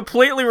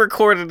 Completely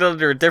recorded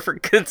under a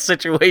different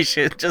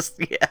situation. Just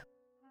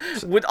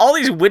with all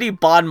these witty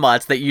bon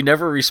mots that you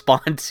never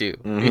respond to.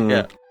 Mm-hmm.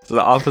 Yeah. So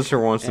the officer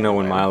wants to know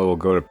when Milo will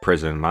go to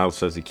prison. Milo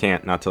says he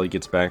can't, not till he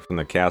gets back from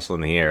the castle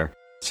in the air.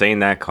 Saying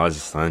that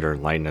causes thunder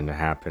and lightning to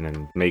happen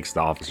and makes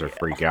the officer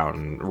freak out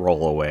and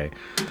roll away.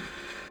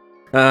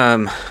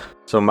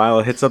 So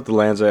Milo hits up the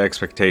Lanza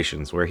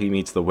Expectations, where he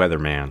meets the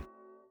weatherman.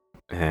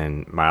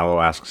 And Milo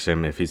asks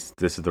him if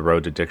this is the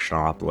road to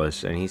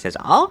Dictionopolis, and he says,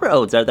 all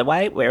roads are the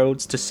white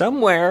roads to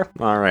somewhere.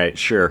 Alright,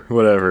 sure,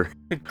 whatever.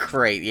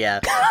 Great, yeah.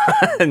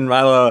 And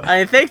Milo...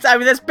 I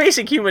mean, that's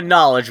basic human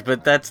knowledge,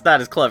 but that's not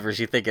as clever as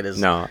you think it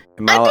is. No.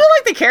 I do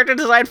like the character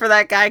design for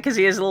that guy, because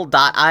he has little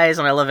dot eyes,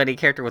 and I love any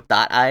character with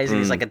dot eyes, and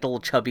he's like a little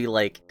chubby, he's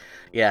kind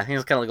of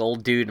like an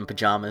old dude in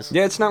pajamas.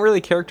 Yeah, it's not really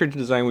character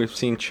design we've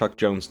seen Chuck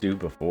Jones do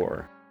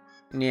before.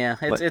 Yeah,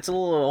 it's a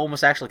little,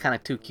 almost actually kind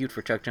of too cute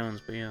for Chuck Jones,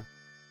 but yeah.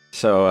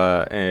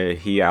 So,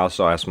 he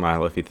also asked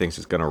Milo if he thinks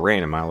it's gonna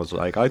rain, and Milo's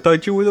like, I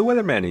thought you were the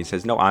weatherman. And he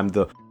says, no, I'm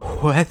the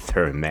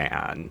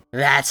weatherman.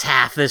 That's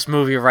half this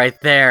movie right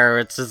there.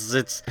 It's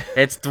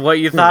what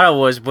you thought it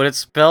was, but it's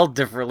spelled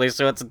differently,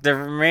 so it's a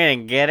different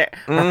meaning. Get it?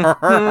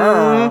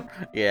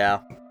 Mm-hmm.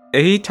 Yeah.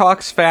 He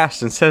talks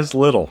fast and says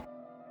little.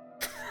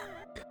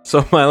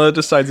 So Milo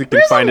decides he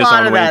can find his own way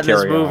to carry on. There's a lot of that in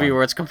this movie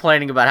where it's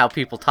complaining about how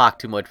people talk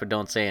too much but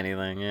don't say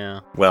anything, yeah.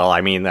 Well,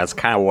 I mean, that's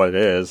kind of what it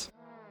is.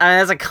 I mean,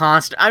 that's a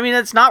constant. I mean,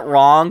 it's not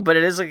wrong, but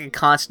it is like a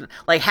constant.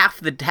 Like half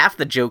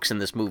the jokes in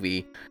this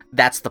movie,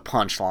 that's the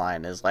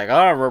punchline. Is like,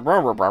 yeah.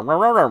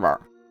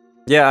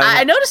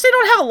 I noticed they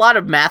don't have a lot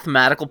of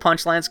mathematical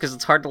punchlines because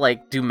it's hard to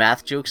like do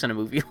math jokes in a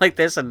movie like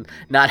this and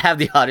not have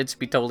the audience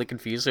be totally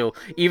confused. So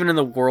even in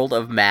the world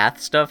of math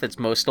stuff, it's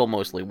still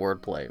mostly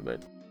wordplay.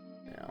 But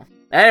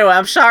anyway,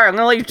 I'm sorry. I'm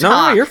gonna let you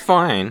talk. No, you're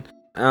fine.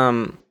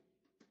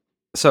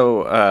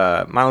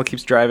 So Milo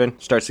keeps driving,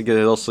 starts to get a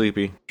little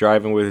sleepy,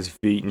 driving with his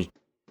feet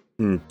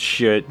and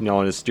shit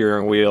on his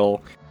steering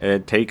wheel, and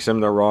it takes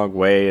him the wrong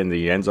way, and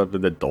he ends up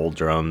in the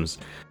doldrums.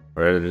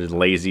 Or the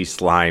lazy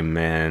slime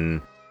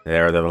men.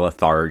 They're the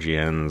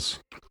Lethargians.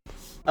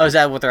 Oh, is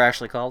that what they're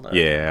actually called?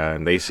 Yeah,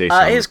 and they say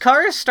his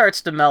car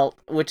starts to melt,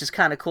 which is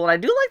kind of cool. And I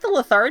do like the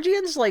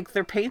Lethargians. Like,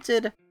 they're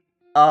painted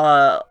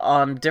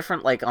on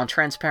different, like, on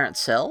transparent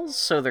cells.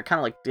 So they're kind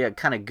of like, yeah,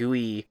 kind of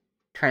gooey,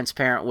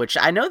 transparent, which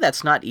I know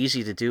that's not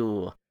easy to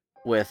do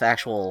with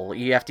actual...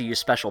 You have to use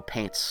special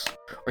paints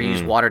or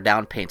use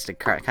watered-down paints to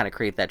kind of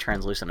create that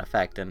translucent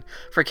effect. And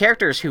for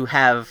characters who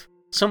have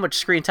so much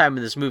screen time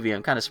in this movie,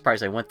 I'm kind of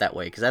surprised they went that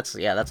way, because that's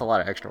a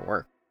lot of extra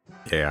work.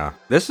 Yeah,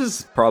 this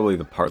is probably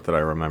the part that I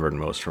remembered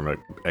most from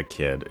a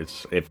kid.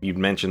 It's if you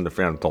mentioned the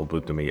Phantom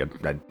Tollbooth to me,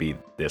 that'd be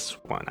this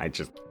one.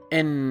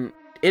 In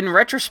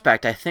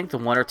retrospect, I think the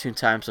one or two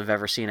times I've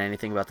ever seen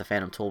anything about the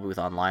Phantom Tollbooth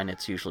online,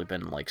 it's usually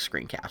been like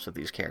screencasts of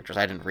these characters.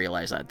 I didn't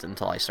realize that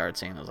until I started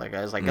seeing it.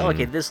 I was like, oh,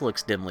 okay, this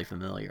looks dimly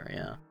familiar.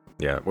 Yeah.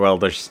 Yeah. Well,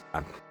 there's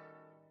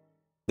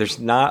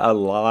not a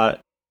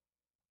lot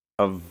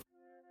of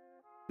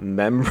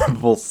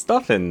memorable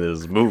stuff in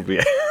this movie.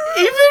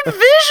 Even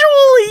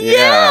visually,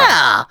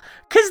 yeah!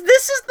 Because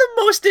this is the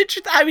most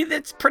interesting... I mean,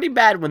 it's pretty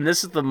bad when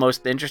this is the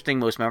most interesting,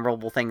 most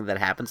memorable thing that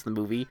happens in the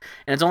movie,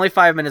 and it's only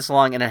 5 minutes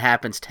long, and it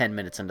happens 10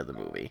 minutes into the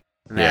movie.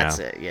 And that's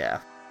it,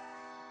 yeah.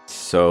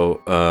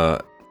 So,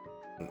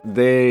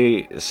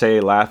 they say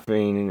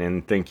laughing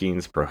and thinking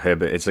is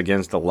prohibited. It's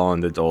against the law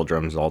and the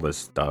doldrums, all this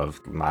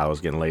stuff.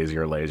 Milo's getting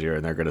lazier and lazier,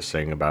 and they're going to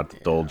sing about the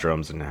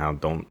doldrums and how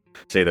don't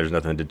say there's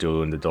nothing to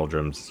do in the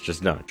doldrums. It's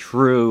just not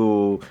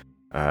true.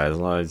 As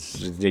long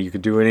as you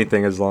could do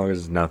anything, as long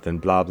as nothing,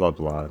 blah blah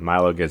blah.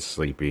 Milo gets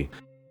sleepy,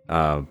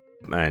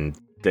 and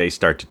they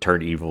start to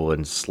turn evil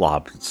and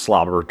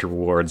slobber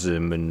towards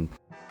him.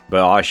 But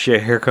oh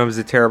shit, here comes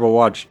the terrible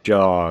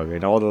watchdog,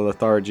 and all the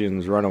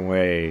Lethargians run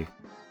away.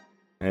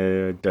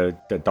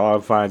 The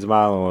dog finds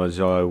Milo and is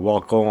like,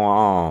 "What's going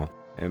on?"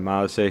 And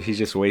Milo says he's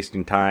just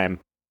wasting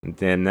time. And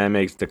then that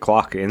makes the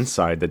clock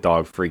inside the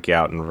dog freak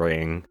out and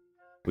ring,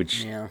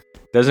 which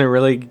doesn't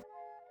really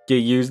get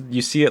used.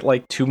 You see it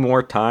like 2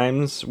 more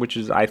times, which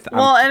is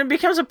and it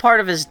becomes a part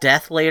of his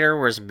death later,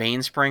 where his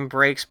mainspring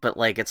breaks. But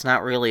like, it's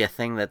not really a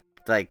thing that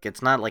like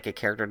it's not like a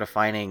character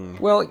defining.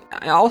 Well,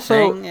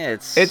 also thing.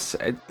 It's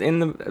in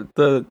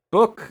the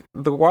book,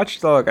 the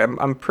watchdog.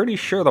 I'm pretty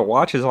sure the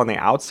watch is on the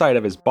outside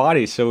of his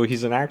body, so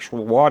he's an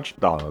actual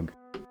watchdog.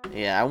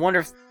 Yeah, I wonder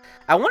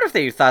if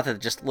they thought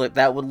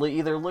that would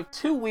either look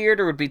too weird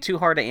or would be too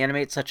hard to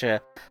animate such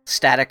a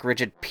static,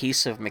 rigid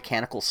piece of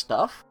mechanical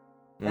stuff.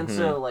 And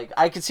so, like,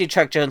 I could see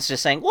Chuck Jones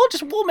just saying,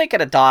 we'll make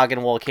it a dog,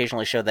 and we'll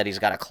occasionally show that he's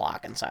got a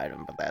clock inside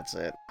him, but that's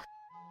it.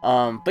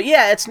 But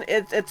yeah,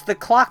 it's the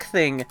clock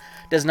thing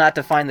does not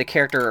define the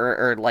character,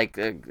 or like,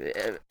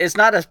 it's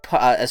not as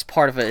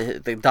part of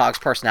the dog's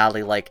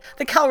personality. Like,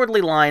 the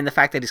cowardly line, the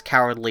fact that he's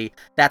cowardly,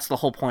 that's the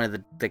whole point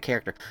of the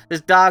character. This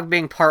dog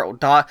being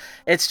part dog,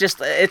 it's just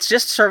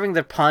serving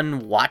the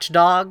pun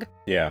watchdog.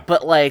 Yeah.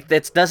 But, like,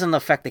 that doesn't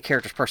affect the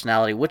character's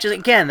personality, which is,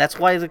 again, that's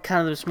why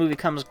this movie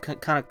comes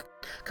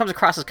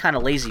across as kind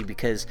of lazy,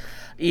 because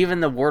even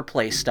the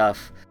wordplay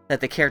stuff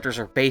that the characters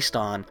are based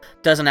on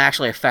doesn't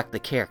actually affect the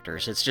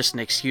characters. It's just an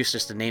excuse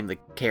just to name the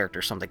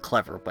character something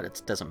clever, but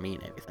it doesn't mean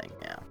anything.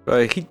 Yeah.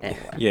 But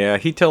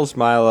he tells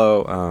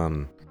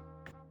Milo,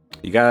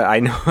 you got.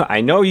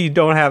 I know you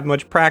don't have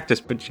much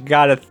practice, but you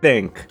gotta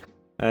think.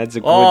 That's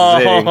a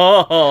good thing.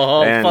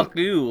 Fuck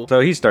you. So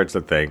he starts to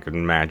think and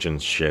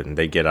imagines shit, and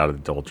they get out of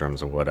the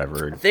doldrums or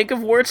whatever. Think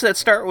of words that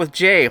start with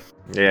J.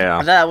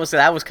 Yeah. That was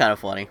kind of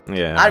funny.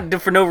 Yeah.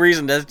 For no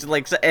reason. That's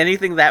like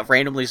anything that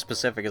randomly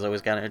specific is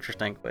always kind of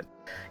interesting, but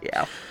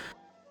yeah.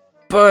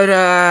 But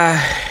and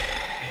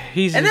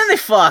then they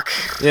fuck.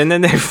 And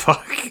then they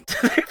fuck.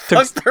 They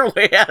fuck their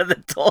way out of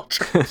the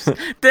doldrums.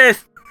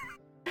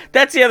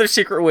 That's the other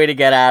secret way to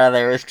get out of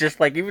there. It's just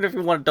like, even if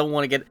you don't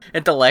want to get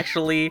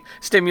intellectually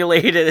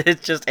stimulated,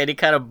 it's just any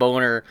kind of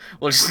boner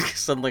will just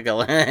suddenly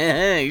go,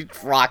 he's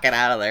rocking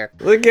out of there.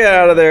 Let's get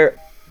out of there.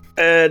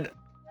 And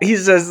he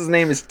says his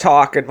name is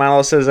Talk, and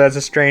Milo says that's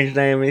a strange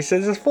name. And he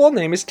says his full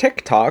name is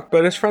TikTok,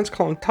 but his friends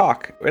call him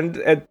Talk.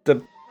 And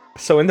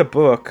so in the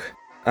book,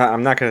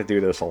 I'm not going to do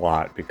this a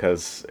lot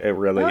because it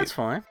really... that's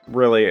fine.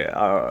 Really,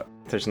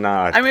 there's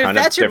not a ton if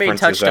that's of your main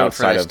differences touchstone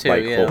outside for this of too,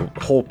 like yeah.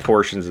 whole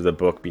portions of the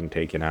book being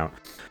taken out.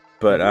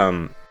 But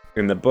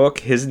in the book,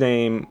 his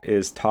name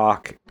is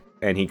Talk,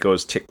 and he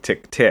goes tick,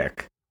 tick,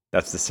 tick.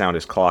 That's the sound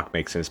his clock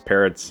makes, and his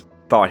parents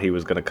thought he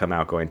was going to come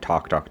out going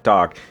talk, talk,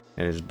 talk.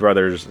 And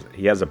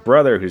he has a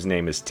brother whose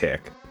name is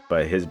Tick,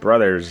 but his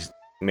brother's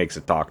makes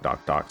a talk,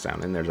 talk, talk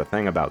sound, and there's a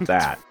thing about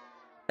that.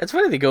 That's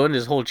funny they go into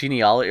his whole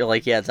genealogy,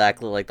 like, yeah,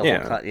 exactly, like the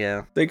whole,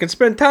 yeah. They can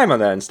spend time on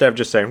that instead of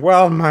just saying,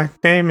 well, my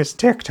name is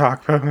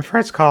TikTok, but my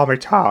friends call me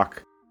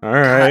Talk. All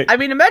right. I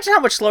mean, imagine how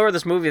much slower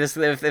this movie is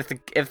if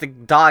the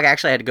dog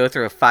actually had to go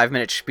through a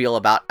 5-minute spiel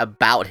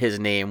about his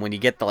name when you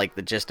get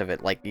the gist of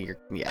it, like,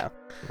 yeah.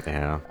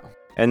 Yeah.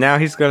 And now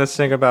he's gonna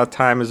sing about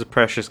time as a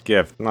precious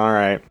gift. All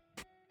right.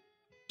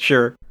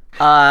 Sure.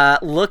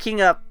 Looking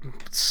up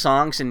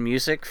songs and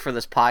music for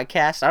this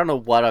podcast, I don't know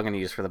what I'm going to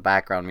use for the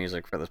background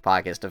music for this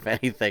podcast, if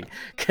anything,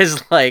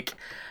 because, like,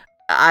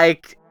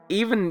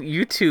 even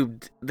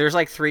YouTube, there's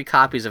like 3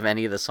 copies of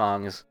any of the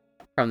songs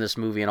from this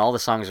movie, and all the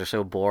songs are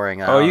so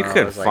boring. Oh, you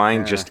could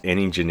find just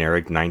any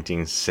generic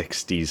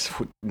 1960s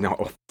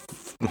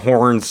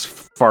horns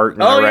farting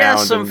around. Oh yeah,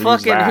 some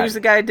fucking that. who's the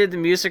guy who did the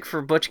music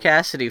for Butch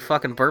Cassidy?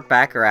 Fucking Burt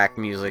Bacharach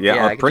music.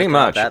 Yeah, I could pretty just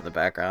throw much. that in the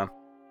background.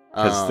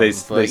 Because they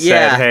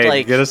said, hey,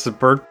 like, get us a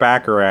Burt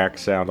Bacharach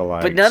sound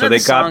alike. But none so of they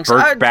the got songs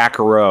Burt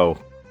Bacharach.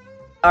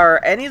 Are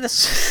any of the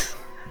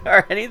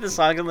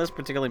songs on this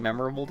particularly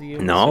memorable to you?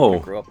 No. You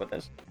grew up with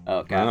this. Oh,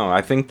 okay. No,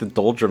 I think the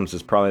Doldrums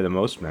is probably the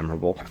most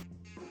memorable.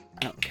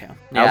 Okay.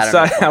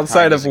 Yeah,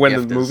 outside of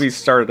when the movie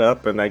started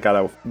up and I got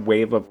a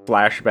wave of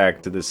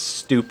flashback to this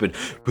stupid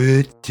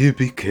 "What to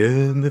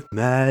become of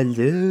my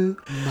love?"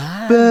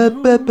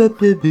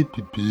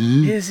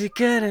 Is he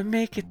gonna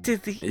make it to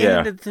the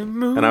end of the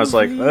movie? And I was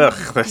like,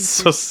 ugh, that's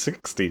so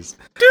 60s.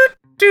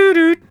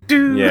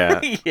 Yeah.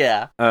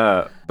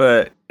 Yeah.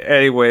 But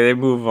anyway, they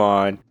move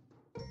on,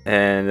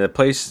 and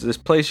this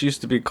place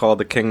used to be called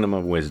the Kingdom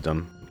of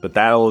Wisdom, but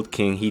that old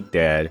king, he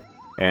dead.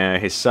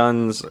 And his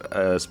sons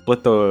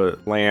split the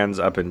lands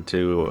up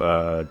into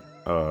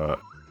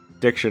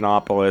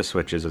Dictionopolis,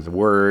 which is the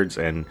words,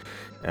 and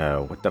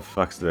what the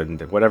fuck's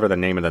whatever the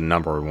name of the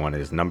number one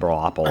is,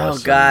 Numberopolis. Oh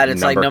god,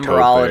 it's like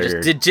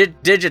Numberologist.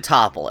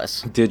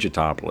 Digitopolis.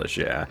 Digitopolis,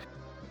 yeah.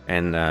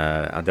 And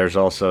there's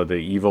also the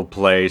evil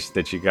place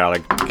that you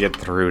gotta get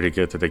through to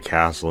get to the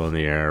castle in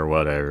the air or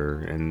whatever.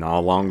 And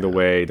along the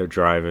way, they're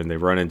driving, they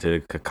run into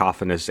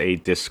Cacophonous A.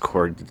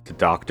 Discord, the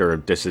Doctor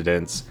of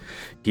Dissidents.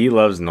 He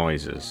loves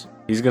noises.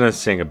 He's gonna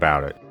sing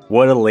about it.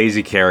 What a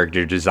lazy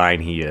character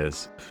design he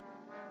is.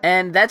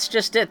 And that's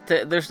just it.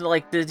 There's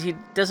like, he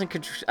doesn't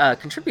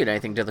contribute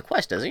anything to the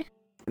quest, does he?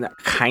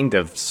 Kind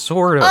of,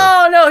 sort of.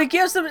 Oh no, he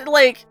gives them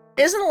like...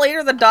 Isn't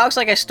later the dog's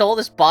like, I stole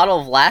this bottle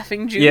of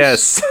laughing juice?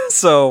 Yes,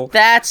 so...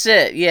 That's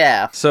it,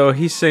 yeah. So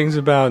he sings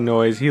about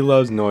noise. He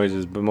loves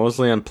noises, but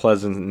mostly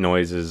unpleasant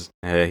noises.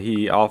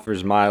 He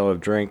offers Milo a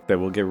drink that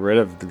will get rid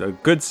of the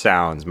good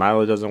sounds.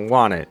 Milo doesn't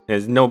want it.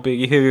 There's no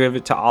big... He'll give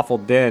it to Awful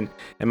Den,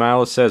 and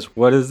Milo says,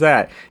 what is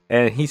that?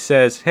 And he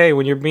says, hey,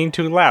 when you're being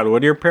too loud,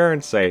 what do your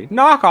parents say?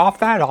 Knock off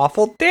that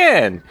Awful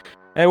Den!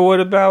 And what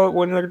about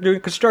when they're doing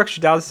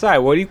construction outside?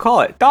 What do you call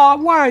it?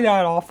 Why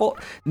not awful?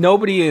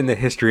 Nobody in the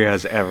history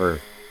has ever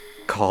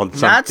called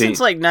something... Not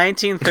since, like,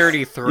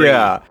 1933.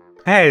 Yeah.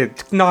 Hey,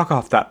 knock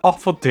off that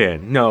awful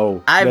den.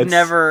 No. I've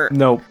never...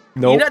 Nope.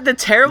 You know, the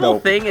terrible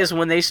thing is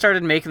when they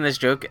started making this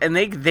joke, and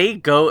they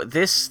go...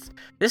 This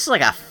is like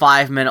a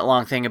 5-minute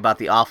long thing about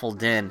the awful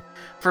din.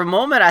 For a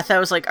moment, I thought it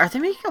was like, are they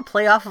making a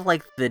play off of,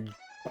 like, the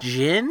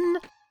djinn?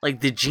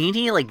 Like, the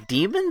genie, like,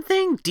 demon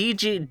thing?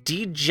 D-J-I-N-N?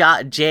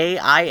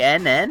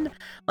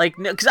 Like,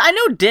 no, because I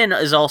know din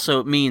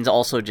means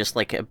also just,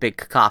 like, a big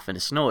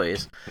cacophonous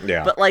noise.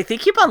 Yeah. But, like, they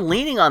keep on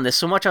leaning on this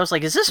so much, I was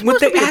like, is this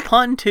supposed to be a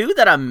pun, too,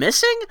 that I'm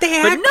missing? They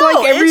act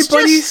like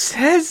everybody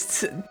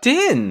says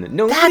din.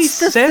 Nobody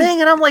says... That's the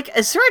thing, and I'm like,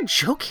 is there a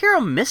joke here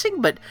I'm missing?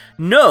 But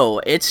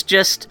no, it's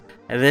just...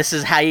 This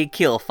is how you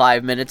kill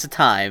 5 minutes of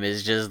time,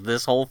 is just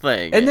this whole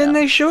thing. And then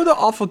they show the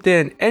awful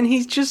din, and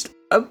he's just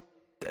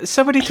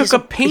took a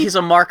paint... He's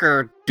a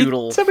marker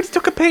doodle. Somebody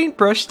took a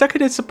paintbrush, stuck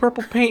it in some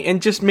purple paint,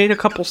 and just made a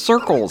couple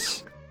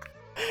circles.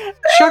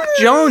 Chuck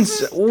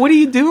Jones, what are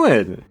you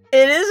doing?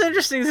 It is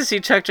interesting to see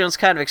Chuck Jones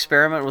kind of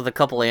experiment with a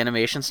couple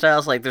animation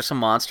styles. Like, there's some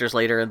monsters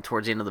later and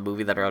towards the end of the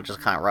movie that are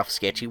just kind of rough,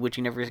 sketchy, which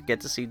you never get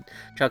to see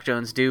Chuck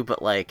Jones do.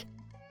 But, like,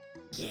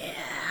 yeah...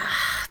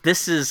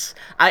 This is...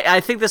 I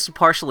think this is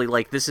partially,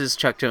 like, this is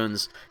Chuck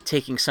Jones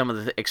taking some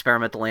of the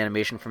experimental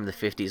animation from the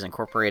 50s,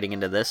 incorporating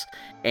into this,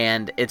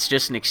 and it's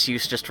just an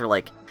excuse just for,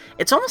 like...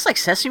 It's almost like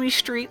Sesame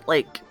Street,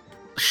 like,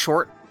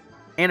 short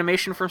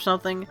animation from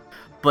something,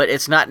 but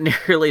it's not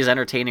nearly as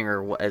entertaining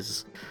or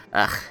as...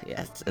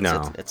 it's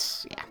not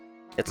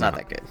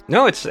that good.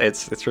 No,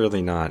 it's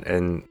really not.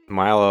 And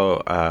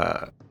Milo,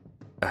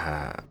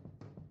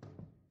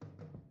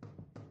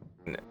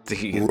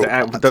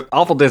 the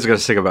awful din's gonna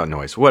sing about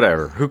noise.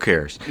 Whatever. Who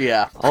cares?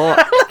 Yeah.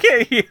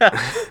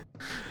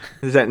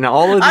 Is that now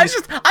all of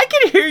these? I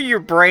can hear your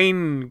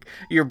brain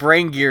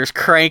gears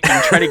cranking,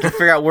 trying to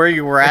figure out where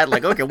you were at.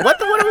 Like, okay, what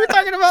are we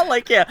talking about?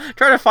 Like, yeah,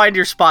 trying to find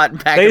your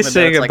spot back. They in the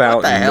sing notes. about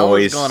like, what the hell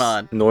noise, is going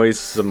on? Noise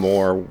some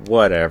more,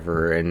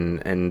 whatever,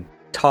 and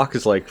Talk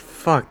is like,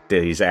 fuck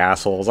these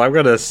assholes. I'm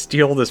gonna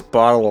steal this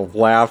bottle of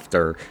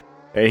laughter,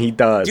 and he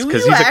does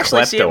because he's a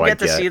klepto. I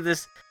guess. See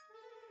this?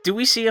 Do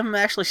we see him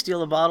actually steal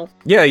the bottle?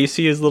 Yeah, you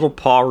see his little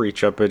paw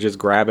reach up and just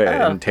grab it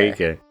and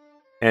take it.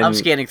 And I'm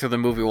scanning through the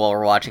movie while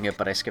we're watching it,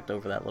 but I skipped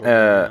over that little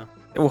bit.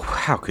 Well,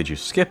 how could you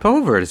skip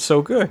over it? It's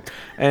so good.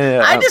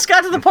 I just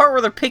got to the part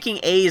where they're picking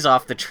A's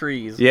off the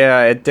trees. Yeah,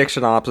 at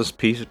Dictionopolis,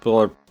 people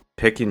are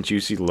picking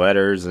juicy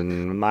letters,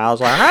 and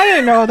Miles like, I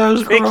didn't know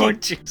those growing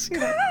juicy.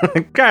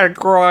 gotta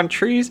grow on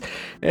trees.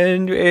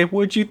 And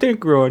what'd you think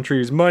grow on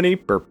trees? Money.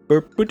 Burp,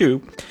 burp,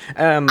 ba-doo.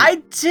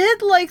 I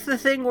did like the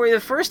thing where the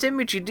first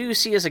image you do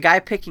see is a guy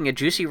picking a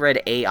juicy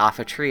red A off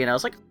a tree, and I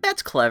was like,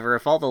 that's clever.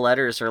 If all the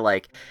letters are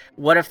like,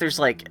 what if there's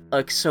like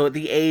so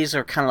the A's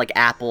are kind of like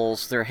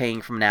apples, they're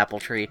hanging from an apple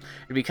tree.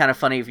 It'd be kind of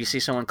funny if you see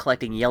someone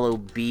collecting yellow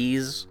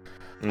B's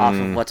off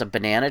of what's a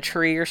banana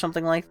tree or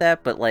something like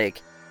that, but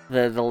like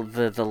the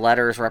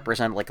letters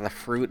represent like the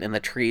fruit and the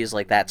trees,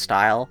 like that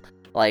style.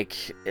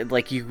 Like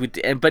you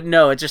would, but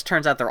no, it just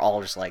turns out they're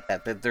all just like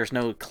that. There's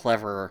no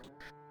clever.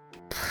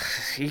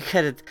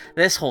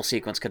 This whole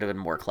sequence could have been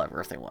more clever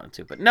if they wanted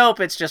to, but nope,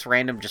 it's just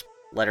random, just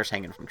letters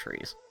hanging from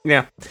trees.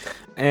 Yeah,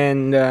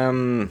 and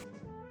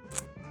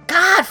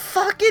God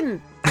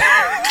fucking.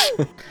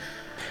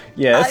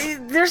 Yes.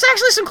 There's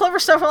actually some clever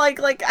stuff,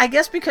 like I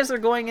guess because they're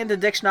going into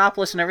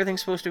Dictionopolis and everything's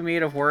supposed to be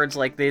made of words,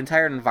 like the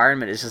entire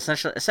environment is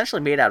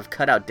essentially made out of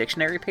cut-out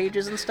dictionary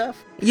pages and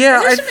stuff.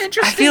 Yeah, and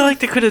I feel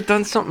like they could have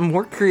done something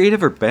more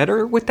creative or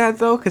better with that,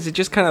 though, because it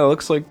just kind of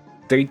looks like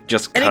they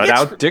just cut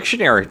out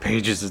dictionary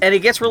pages. And it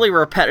gets really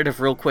repetitive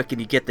real quick,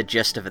 and you get the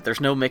gist of it. There's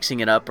no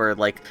mixing it up, or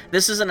like,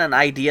 this isn't an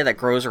idea that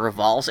grows or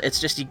evolves,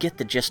 it's just you get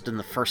the gist in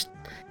the first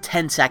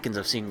 10 seconds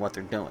of seeing what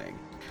they're doing.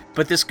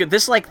 But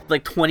this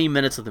like 20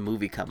 minutes of the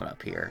movie coming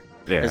up here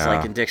is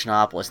like in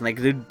Dictionopolis, and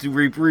they do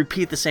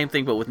repeat the same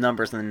thing but with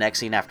numbers in the next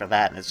scene after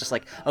that, and it's just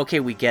like, okay,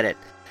 we get it.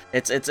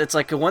 It's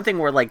like one thing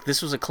where like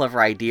this was a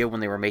clever idea when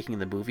they were making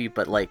the movie,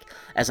 but like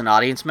as an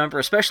audience member,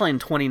 especially in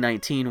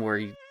 2019 where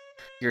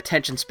your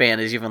attention span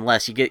is even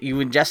less, you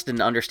ingest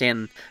and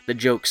understand the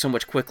joke so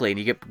much quickly, and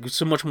you get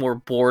so much more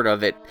bored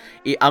of it.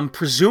 I'm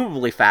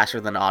presumably faster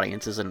than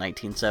audiences in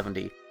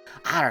 1970.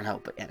 I don't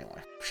know, but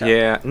anyway.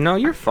 No,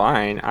 you're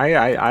fine. I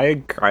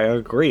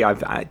agree.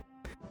 But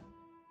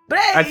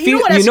I feel,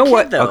 you know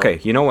what? As a kid, though, okay,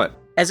 you know what?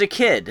 As a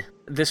kid,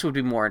 this would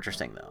be more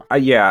interesting, though.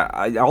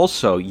 I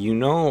also, you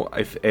know,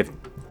 if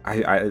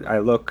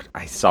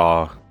I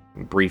saw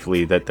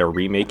briefly that they're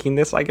remaking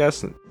this, I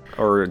guess,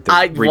 or just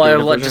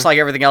like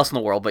everything else in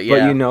the world, but yeah.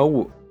 But you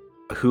know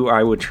who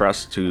I would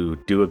trust to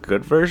do a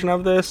good version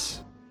of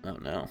this? Oh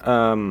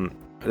no.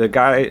 The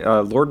guy,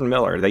 Lord and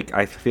Miller,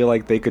 I feel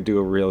like they could do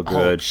a real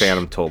good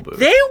Phantom Tollbooth.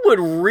 They would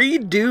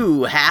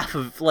redo half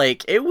of,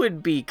 like, it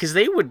would be, because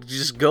they would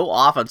just go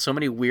off on so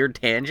many weird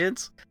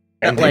tangents.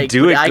 And they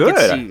do it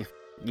good.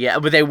 Yeah,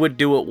 but they would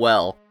do it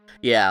well.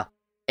 Yeah.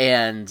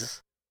 And,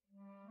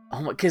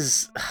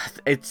 because,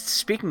 it's,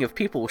 speaking of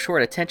people with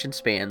short attention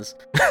spans,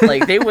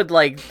 like, they would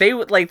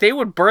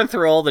burn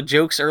through all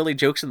the early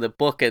jokes in the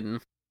book,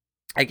 and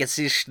I can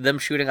see them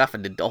shooting off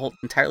into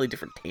entirely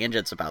different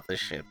tangents about this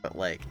shit, but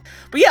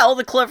yeah, all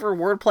the clever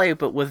wordplay,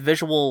 but with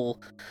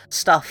visual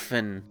stuff,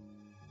 and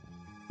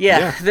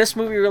yeah, this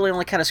movie really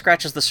only kind of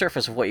scratches the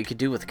surface of what you could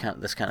do with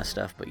this kind of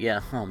stuff, but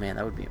yeah, oh man,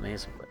 that would be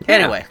amazing. But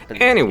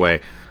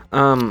anyway,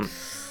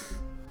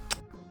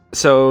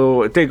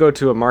 so they go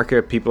to a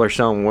market, people are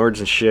selling words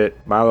and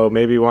shit. Milo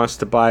maybe wants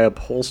to buy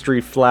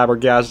upholstery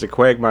flabbergasted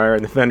Quagmire,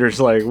 and the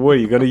vendor's like, what, are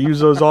you gonna use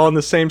those all in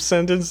the same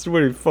sentence?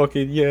 What are you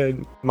fucking, yeah.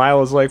 And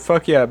Milo's like,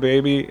 fuck yeah,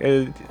 baby.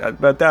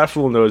 But that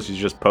fool knows he's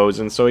just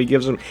posing, so he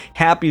gives him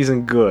happies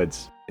and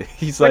goods.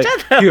 He's Which like,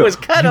 I thought was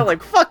kind of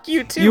like, fuck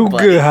you too, you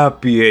buddy. get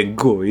happy and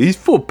good. He's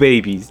for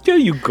babies. There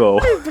you go.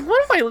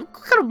 What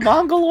kind of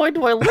mongoloid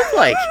do I look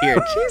like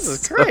here?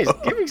 Jesus Christ,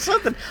 give me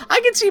something.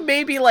 I can see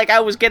maybe like I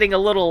was getting a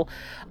little,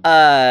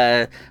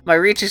 my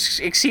reach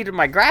exceeded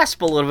my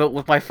grasp a little bit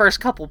with my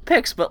first couple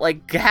picks, but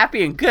like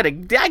happy and good,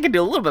 I can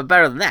do a little bit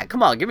better than that.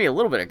 Come on, give me a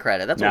little bit of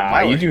credit. That's what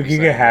my you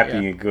get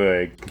happy and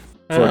good.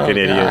 Fucking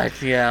idiot. God,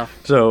 yeah.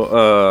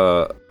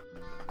 So,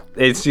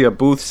 they see a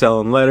booth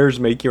selling letters,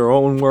 make your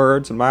own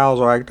words, and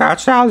Miles are like, that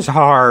sounds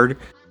hard.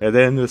 And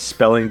then the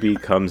spelling bee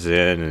comes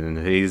in, and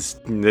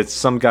it's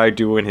some guy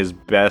doing his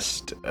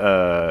best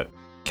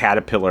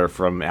caterpillar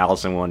from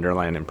Alice in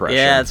Wonderland impression.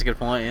 Yeah, that's a good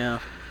point, yeah.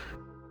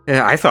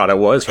 Yeah, I thought it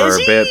was for a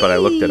bit, but I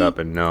looked it up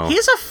and no.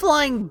 He's a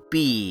flying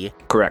bee.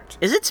 Correct.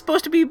 Is it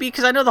supposed to be a bee?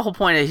 Because I know the whole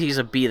point is he's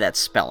a bee that's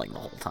spelling the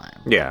whole time.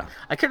 Yeah.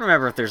 I couldn't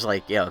remember if there's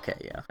like,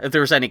 if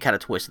there was any kind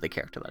of twist to the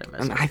character that I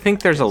missed. And I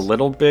think there's a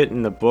little bit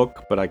in the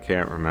book, but I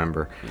can't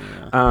remember.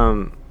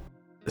 Yeah.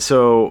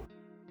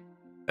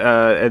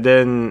 And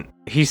then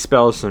he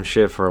spells some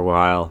shit for a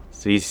while,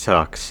 so he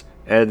sucks.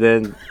 And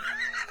then...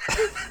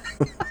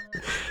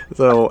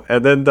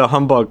 and then the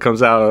humbug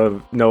comes out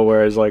of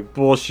nowhere. Is like,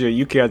 bullshit,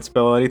 you can't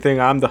spell anything.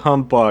 I'm the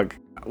humbug.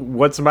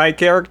 What's my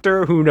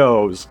character? Who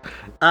knows?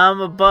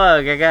 I'm a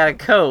bug. I got a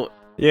coat.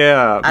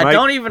 Yeah. I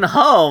don't even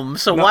hum,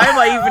 so why am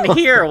I even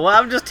here? Well,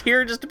 I'm just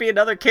here just to be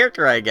another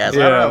character, I guess.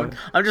 Yeah. I don't know.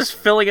 I'm just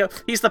filling up.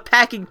 He's the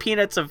packing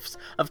peanuts of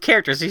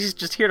characters. He's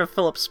just here to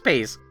fill up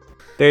space.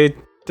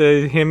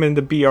 Him and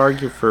the bee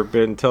argue for a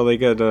bit until they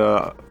get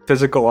a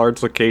physical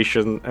arts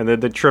location, and then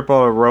they trip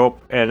on a rope,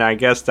 and I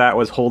guess that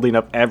was holding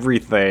up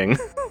everything.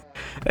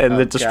 and Oh,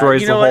 it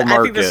destroys God. the whole market.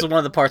 I think this is one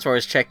of the parts where I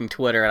was checking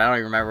Twitter, and I don't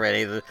even remember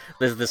any of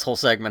this whole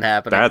segment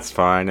happening. That's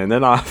fine. And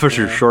then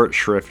Officer Short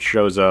Shrift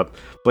shows up,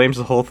 blames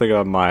the whole thing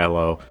on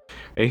Milo,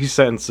 and he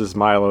sentences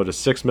Milo to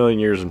 6 million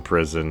years in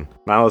prison.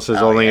 Milo says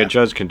only a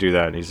judge can do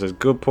that, and he says,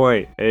 good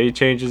point. And he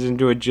changes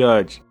into a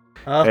judge.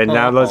 And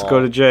now let's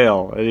go to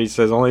jail. And he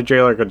says only a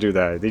jailer can do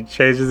that. He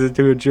changes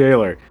into a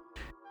jailer.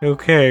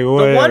 Okay,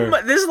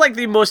 whatever. This is like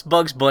the most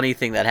Bugs Bunny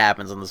thing that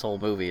happens in this whole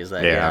movie, is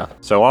that, Yeah.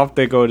 So off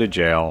they go to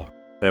jail,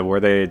 where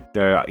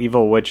the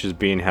evil witch is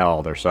being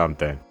held or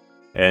something.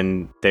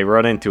 And they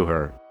run into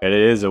her, and it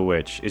is a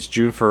witch. It's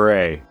June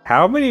Foray.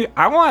 I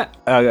want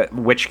a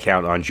witch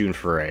count on June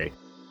Foray.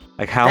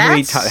 Like,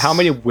 how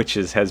many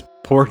witches has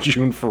poor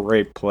June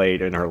Foray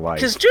played in her life?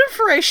 Because June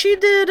Foray, she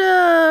did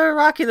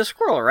Rocky the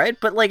Squirrel, right?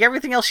 But like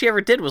everything else she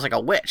ever did was like a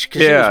witch.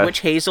 Because she was Witch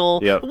Hazel.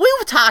 Yep.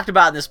 We've talked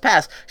about in this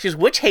past. She was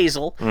Witch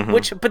Hazel,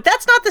 but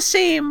that's not the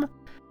same.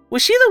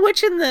 Was she the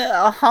witch in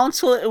the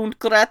Hansel und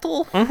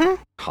Gretel?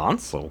 Mm-hmm.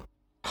 Hansel.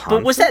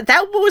 But was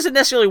that wasn't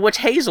necessarily Witch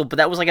Hazel, but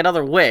that was like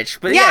another witch.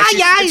 But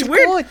it's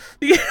weird.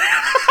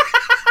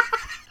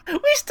 We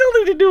still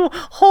need to do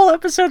whole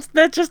episodes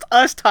that's just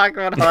us talking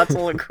about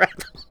Hansel and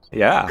Gretel.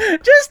 Yeah.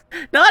 Just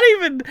not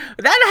even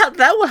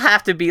that will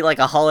have to be like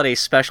a holiday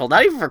special,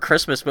 not even for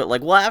Christmas, but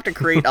like we'll have to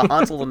create a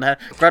Hansel and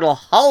Gretel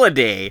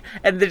holiday,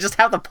 and then just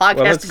have the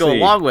podcast to go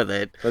along with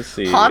it. Let's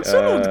see.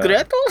 Hansel and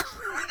Gretel.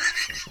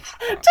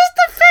 Just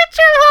a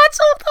picture of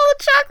Hansel with all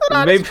the chocolate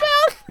on his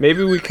mouth.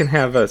 Maybe we can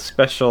have a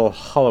special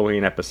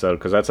Halloween episode,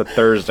 because that's a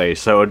Thursday,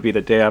 so it would be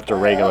the day after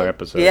regular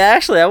episode. Yeah,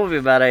 actually, that would be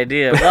a bad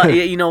idea. Well,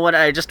 you know what?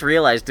 I just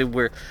realized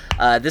that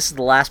this is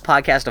the last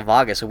podcast of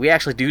August, so we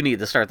actually do need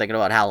to start thinking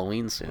about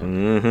Halloween soon.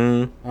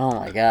 Mm-hmm. Oh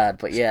my god!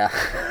 But yeah,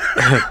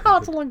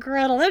 Hansel and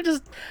Gretel. They're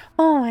just.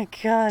 Oh my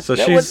god! So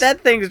that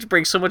thing just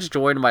brings so much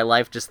joy into my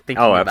life just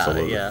thinking about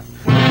it. Yeah.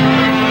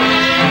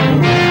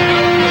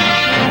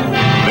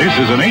 This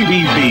is an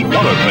ABC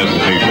color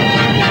presentation.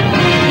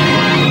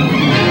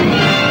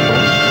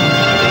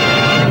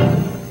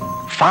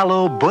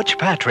 Follow Butch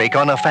Patrick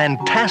on a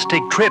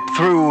fantastic trip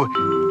through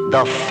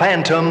the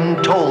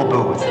Phantom Toll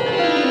Booth,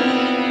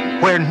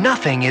 where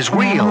nothing is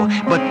real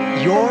but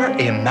your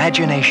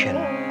imagination.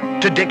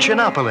 To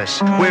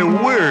Dictionopolis, where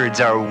words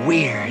are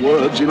weird.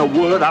 Words in a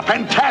word are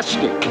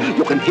fantastic.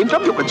 You can hint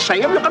them, you can say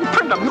them, you can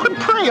print them, you can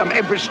pray them,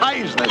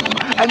 emphasize them,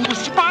 and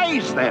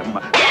despise them.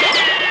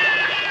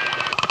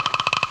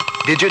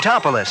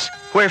 Digitopolis,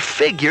 where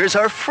figures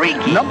are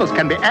freaky. Numbers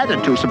can be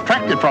added to,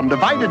 subtracted from,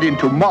 divided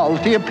into,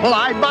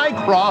 multiplied by,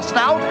 crossed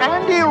out,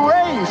 and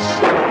erased.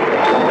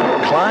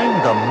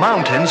 Climb the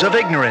mountains of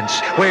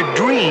ignorance, where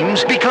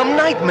dreams become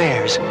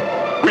nightmares.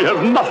 We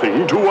have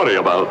nothing to worry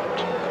about.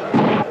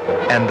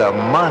 And the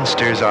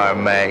monsters are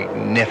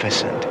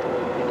magnificent.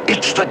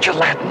 It's the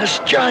gelatinous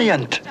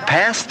giant.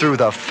 Pass through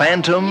the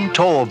Phantom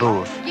Toll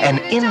Booth and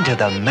into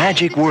the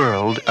magic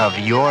world of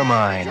your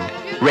mind.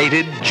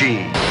 Rated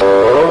G.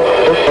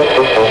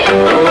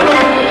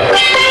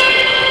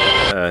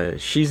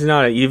 She's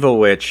not an evil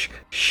witch.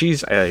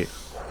 She's a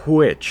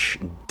witch.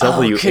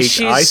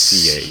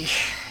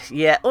 W-H-I-C-H.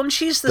 Yeah, and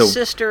she's the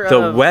sister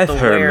the of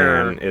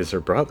Weatherman is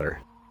her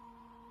brother.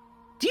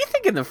 Do you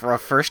think in the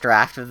first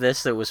draft of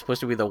this that was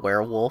supposed to be the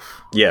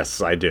werewolf?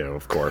 Yes, I do,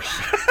 of course.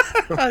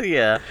 Oh,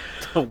 yeah,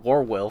 the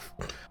werewolf.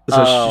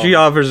 So she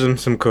offers him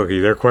some cookie.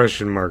 They're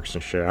question marks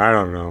and shit. I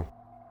don't know.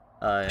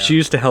 Yeah. She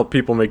used to help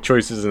people make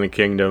choices in the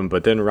kingdom,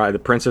 but then the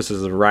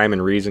princesses of Rhyme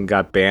and Reason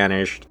got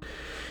banished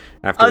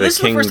after the king died. This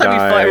is the first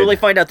time you really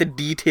find out the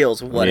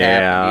details of what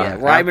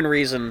happened. Yeah, Rhyme and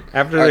Reason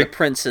after are the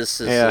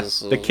princesses. Yeah,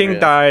 the king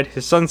died.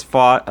 His sons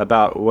fought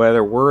about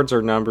whether words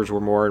or numbers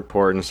were more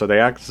important, so they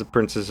acted as the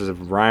princesses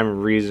of Rhyme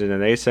and Reason,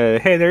 and they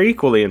said, hey, they're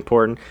equally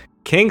important.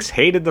 Kings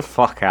hated the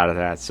fuck out of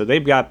that, so they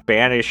got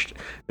banished.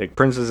 The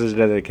princesses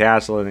to the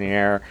castle in the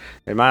air,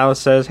 and Milo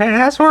says, hey,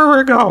 that's where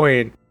we're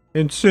going.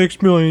 In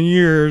 6 million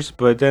years,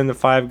 but then the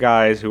 5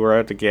 guys who are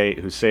at the gate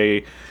who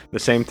say the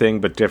same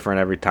thing but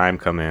different every time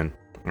come in.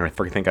 I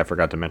think I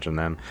forgot to mention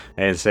them.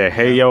 And say,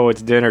 hey, yo,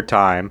 it's dinner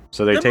time.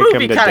 So they take him to dinner.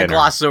 The movie kind of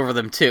glosses over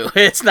them, too.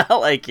 It's not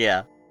like,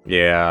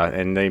 Yeah,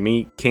 and they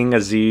meet King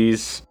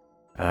Aziz,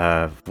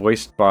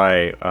 voiced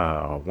by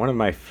one of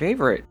my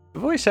favorite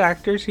voice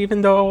actors,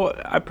 even though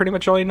I pretty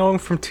much only know him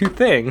from 2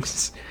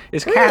 things.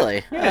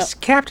 Really? Yes,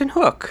 Captain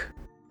Hook.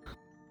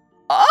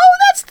 Oh,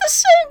 that's the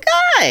same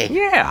guy!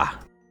 Yeah.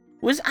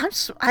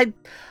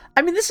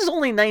 I mean, this is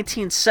only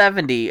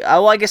 1970.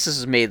 Well, I guess this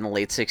was made in the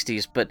late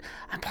 60s, but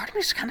part of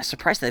me is kind of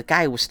surprised that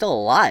guy was still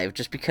alive,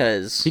 just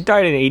because... He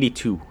died in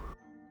 82.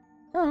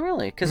 Oh,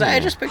 really? Because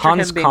I just pictured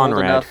him being old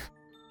enough.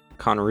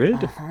 Conrad?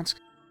 Hans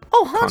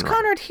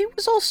Conrad. He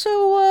was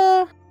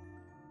also,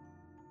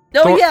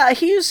 yeah,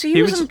 he was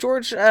in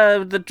George,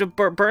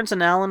 the Burns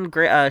and Allen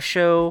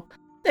show.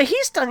 Yeah,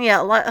 he's done,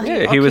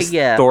 he was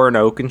Thor and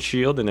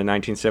Oakenshield in the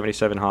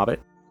 1977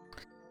 Hobbit.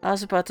 I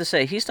was about to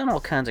say, he's done all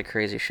kinds of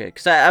crazy shit.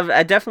 Because I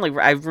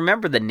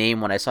remember the name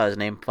when I saw his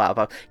name pop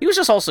up. He was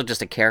also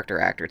just a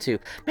character actor, too.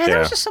 Man, there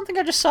was just something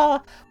I just saw.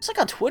 It was like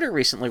on Twitter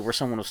recently where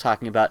someone was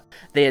talking about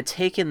they had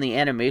taken the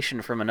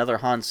animation from another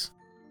Hans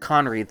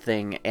Connery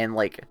thing and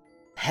like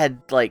had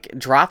like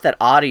dropped that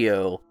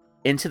audio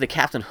into the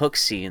Captain Hook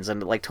scenes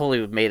and like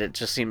totally made it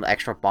just seem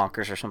extra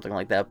bonkers or something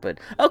like that. But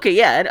okay,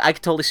 yeah, I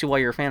could totally see why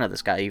you're a fan of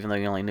this guy, even though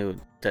you only knew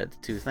the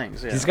two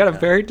things. Yeah, He's got a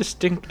very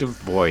distinctive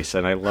voice,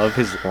 and I love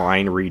his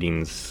line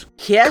readings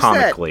he has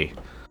comically.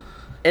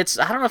 It's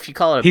I don't know if you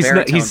call it a He's not-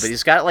 baritone, he's- but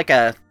he's got like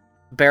a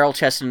barrel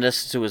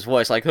chestedness to his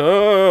voice, like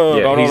oh,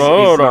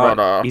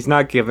 Yeah, he's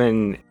not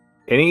given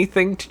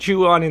anything to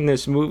chew on in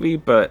this movie,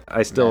 but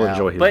I still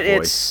enjoy his but voice.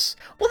 it's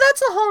that's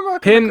the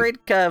hallmark Him- of a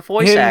great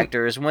voice him-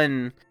 actors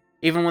when.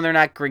 Even when they're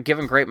not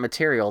given great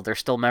material, they're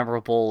still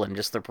memorable, and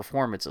just their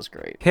performance is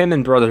great. Him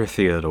and Brother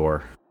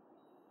Theodore.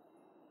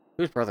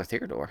 Who's Brother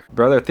Theodore?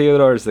 Brother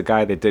Theodore is the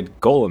guy that did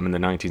Golem in the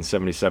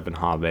 1977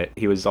 Hobbit.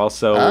 He was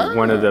also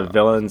one of the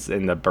villains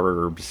in The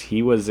Burbs.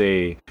 He was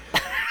a...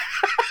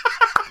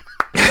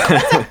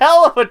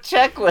 Hell of a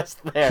checklist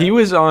there. He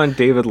was on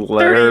David 30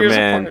 years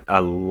Letterman apart.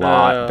 a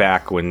lot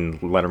back when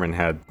Letterman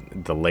had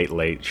the Late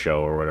Late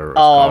Show or whatever it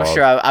was I'm called.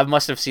 sure I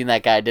must have seen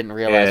that guy. I didn't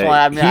realize. Well,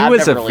 I mean, he I've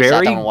was never a really sat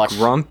very down and watched.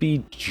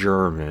 grumpy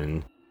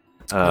German.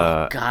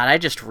 Oh God, I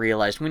just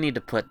realized we need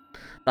to put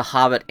The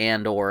Hobbit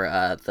and or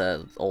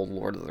the old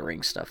Lord of the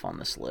Rings stuff on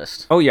this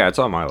list. Oh yeah, it's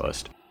on my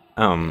list.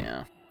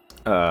 Yeah.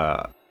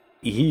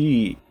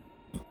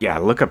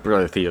 Look up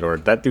Brother Theodore.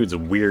 That dude's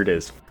weird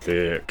as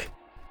fuck.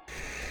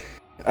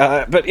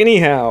 But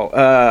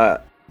anyhow,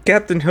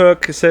 Captain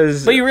Hook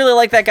says... But you really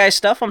like that guy's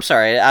stuff? I'm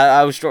sorry.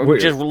 I was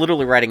Wait. just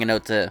literally writing a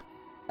note to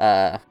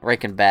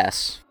Rankin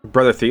Bass.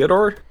 Brother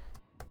Theodore?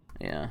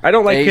 Yeah. I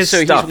don't like his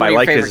so stuff. He's one I of your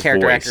like favorite his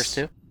character voice. actors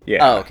too?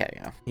 Yeah. Oh, okay,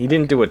 yeah. He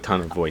didn't do a ton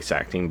of voice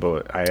acting,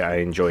 but I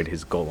enjoyed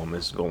his Golem.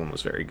 His Golem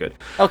was very good.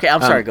 Okay, I'm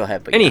sorry, go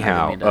ahead. But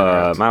Anyhow, I didn't mean to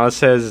interrupt. Miles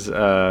says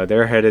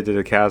they're headed to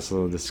the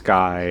castle of the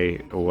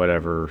sky or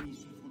whatever.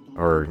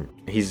 Or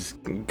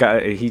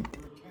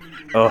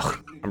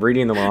I'm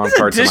reading the wrong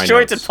parts of my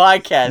disjointed notes.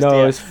 podcast.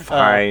 No, yeah. it's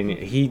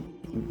fine.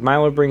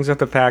 Milo brings up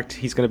the fact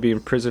he's going to be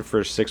in prison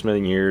for 6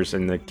 million years,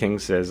 and the king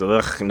says,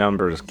 "Ugh,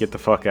 numbers, get the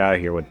fuck out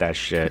of here with that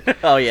shit."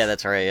 Oh yeah,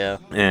 that's right. Yeah.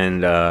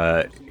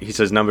 And he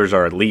says numbers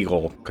are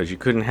illegal because you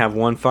couldn't have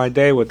one fine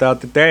day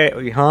without the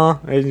day, huh?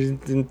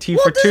 And T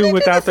Well, for doesn't he 2 do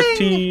without the the thing-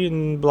 T,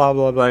 and blah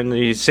blah blah. And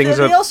he sings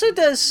And he a also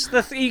does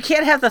you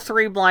can't have the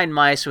 3 blind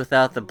mice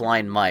without the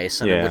blind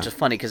mice, Yeah. which is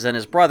funny because then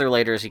his brother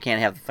later is you can't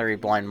have the 3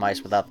 blind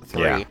mice without the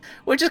 3, Yeah.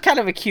 which is kind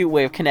of a cute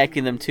way of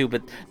connecting them too.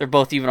 But they're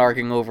both even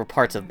arguing over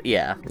parts of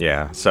yeah.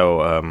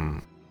 So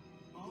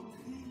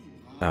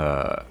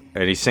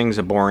and he sings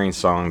a boring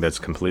song that's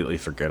completely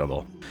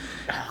forgettable.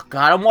 Oh,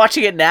 God, I'm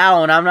watching it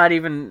now and I'm not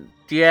even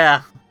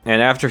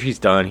And after he's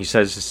done, he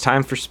says, "It's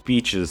time for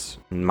speeches."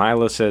 And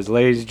Milo says,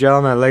 "Ladies and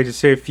gentlemen, I'd like to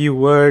say a few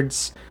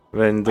words."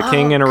 And the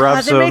king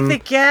interrupts God, they him.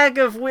 make the gag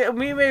of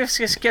we may have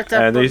skipped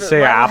that. They but say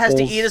Milo has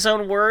to apples. eat his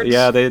own words.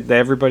 Yeah,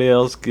 everybody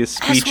else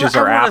gets I swear, speeches I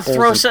or wanted apples to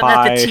throw and something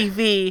pie. at the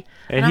TV,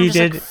 And I'm he just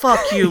did. like,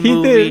 "Fuck you, he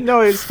movie! Did.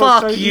 No, he's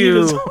supposed Fuck to eat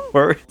his you! own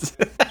words.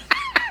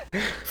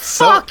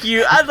 Fuck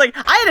you!"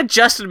 I had a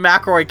Justin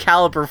McElroy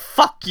caliber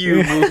 "fuck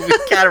you" movie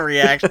kind of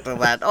reaction to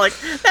that. Like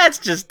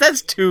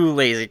that's too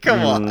lazy.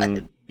 Come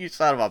on, you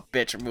son of a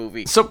bitch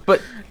movie.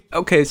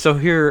 So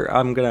here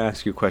I'm gonna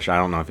ask you a question. I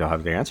don't know if you'll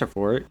have the answer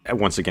for it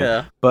once again.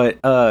 Yeah.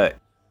 But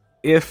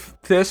if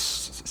this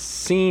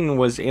scene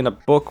was in a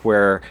book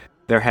where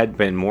there had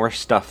been more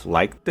stuff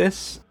like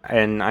this,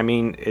 and I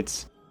mean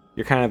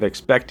you're kind of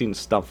expecting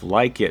stuff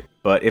like it,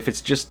 but if it's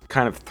just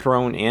kind of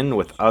thrown in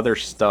with other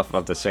stuff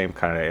of the same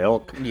kind of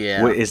ilk,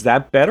 Yeah. is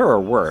that better or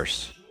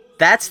worse?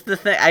 That's the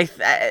thing.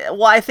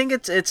 I think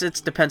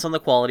it's depends on the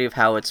quality of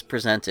how it's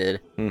presented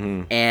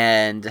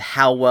and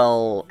how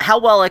well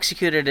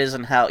executed it is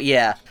and how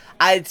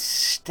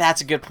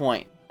that's a good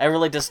point. It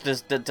really does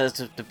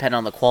depend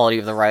on the quality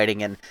of the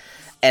writing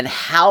and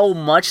how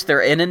much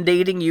they're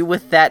inundating you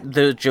with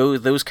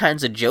those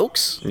kinds of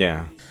jokes.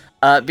 Yeah.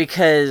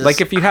 Because Like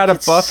if you had a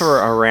buffer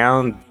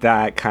around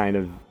that kind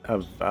of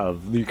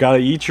you gotta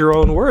eat your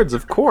own words,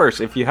 of course.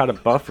 If you had a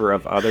buffer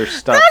of other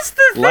stuff That's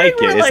the thing like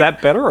where, it, is like-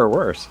 that better or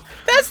worse?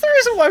 That's the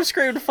reason why I'm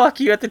screaming "fuck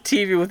you" at the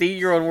TV with "eat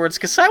your own words,"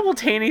 because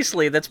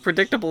simultaneously that's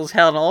predictable as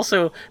hell, and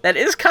also that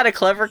is kind of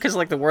clever because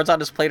like the words on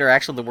his plate are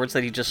actually the words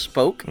that he just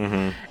spoke,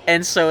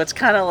 and so it's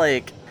kind of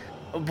like,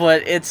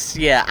 but it's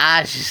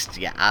I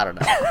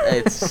don't know,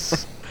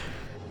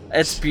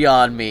 it's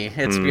beyond me,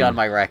 it's beyond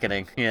my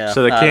reckoning. Yeah.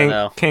 So the I don't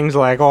know. king's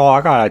like, "Oh, I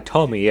got a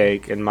tummy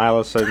ache," and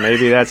Milo says,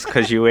 "Maybe that's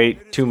because you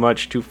ate too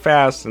much too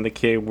fast." And the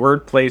king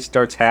wordplay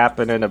starts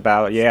happening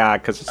about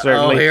because it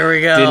certainly here we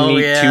go, didn't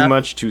eat yeah. too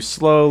much too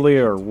slowly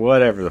or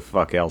whatever the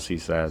fuck else he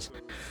says.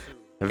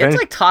 It's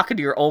like talking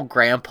to your old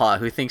grandpa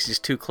who thinks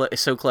he's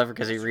so clever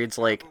because he reads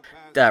like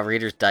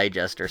Reader's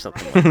Digest or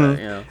something like that.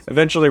 Yeah.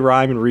 Eventually,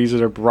 rhyme and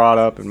reason are brought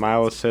up, and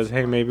Milo says,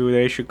 "Hey, maybe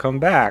they should come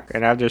back."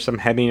 And after some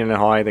hemming and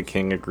hawing, the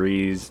king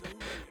agrees,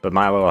 but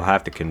Milo will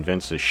have to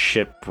convince his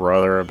shit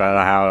brother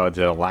about how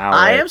to allow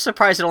I it. am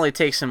surprised it only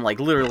takes him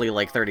literally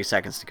 30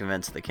 seconds to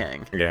convince the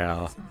king.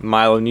 Yeah,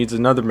 Milo needs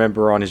another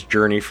member on his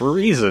journey for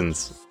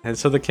reasons. And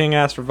so the king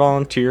asks for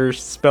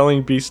volunteers.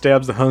 Spelling Bee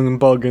stabs the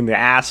humbug in the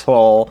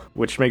asshole,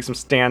 which makes him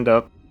stand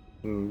up.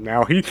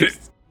 Now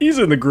he's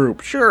in the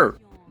group, sure.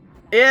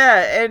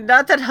 Yeah, and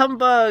not that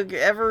Humbug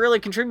ever really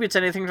contributes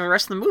anything to the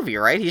rest of the movie,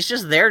 right? He's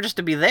just there just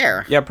to be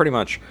there. Yeah, pretty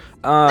much.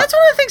 That's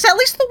one of the things, at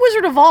least The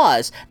Wizard of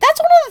Oz. That's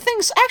one of the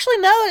things, actually,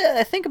 now that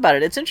I think about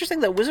it, it's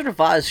interesting that Wizard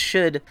of Oz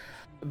should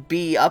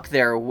be up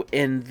there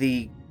in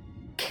the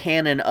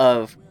canon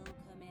of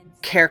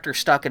character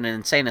stuck in an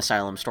insane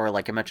asylum story,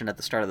 like I mentioned at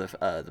the start of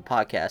the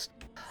podcast.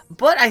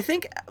 But I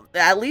think,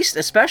 at least,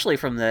 especially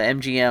from the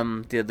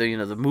MGM,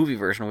 the movie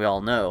version we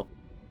all know,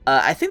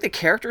 I think the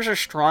characters are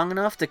strong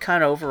enough to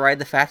kind of override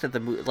the fact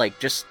that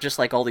just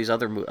like all these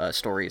other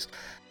stories,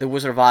 the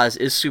Wizard of Oz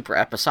is super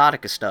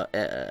episodic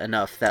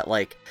enough that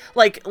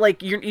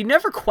you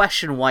never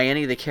question why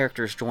any of the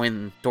characters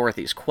join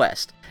Dorothy's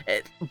quest.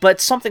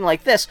 But something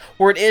like this,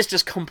 where it is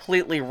just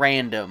completely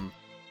random,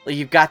 like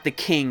you've got the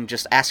king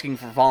just asking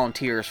for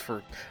volunteers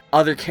for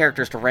other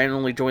characters to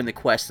randomly join the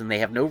quest, and they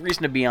have no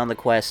reason to be on the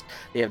quest.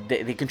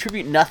 They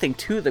contribute nothing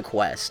to the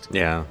quest.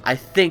 Yeah, I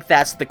think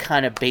that's the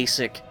kind of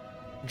basic,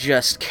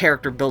 just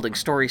character-building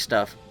story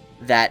stuff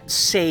that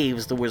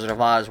saves The Wizard of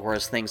Oz,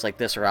 whereas things like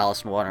this or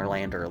Alice in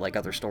Wonderland or like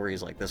other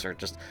stories like this are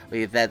just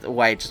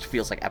why it just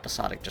feels like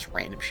episodic, just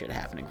random shit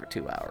happening for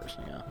 2 hours.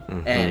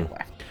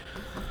 Anyway,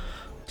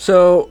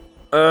 so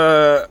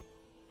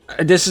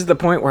this is the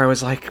point where I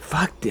was like,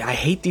 fuck, I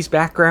hate these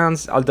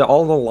backgrounds. All the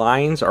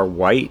lines are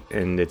white,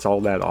 and it's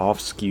all that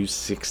off-skew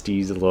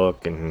 60s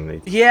look.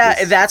 And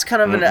that's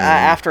kind of an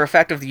after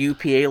effect of the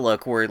UPA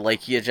look, where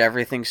like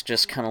everything's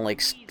just kind of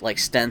like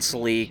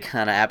stencily,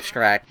 kind of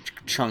abstract,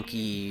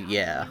 chunky,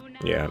 yeah.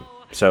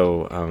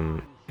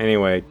 So,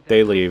 anyway,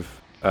 they leave,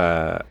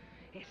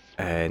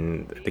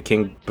 and the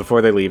king,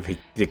 before they leave,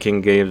 the king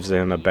gives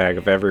them a bag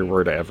of every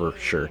word ever,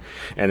 sure,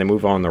 and they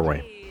move on their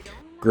way.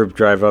 Group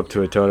drive up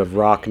to a town of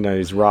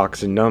these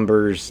rocks and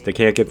numbers. They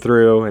can't get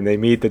through, and they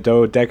meet the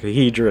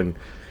dodecahedron,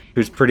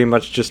 who's pretty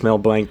much just Mel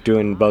Blanc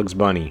doing Bugs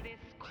Bunny.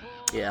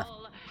 Yeah.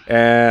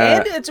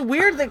 And it's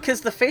weird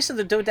because the face of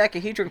the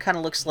dodecahedron kind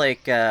of looks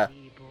like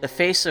the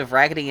face of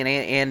Raggedy and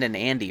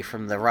Andy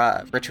from the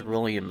Richard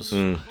Williams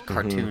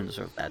cartoons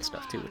of that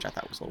stuff too, which I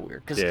thought was a little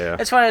weird. Because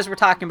it's funny, as we're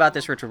talking about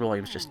this, Richard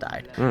Williams just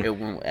died.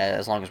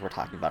 As long as we're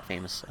talking about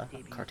famous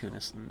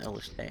cartoonists and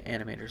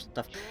animators and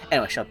stuff.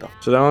 Anyway, shut up, Bill.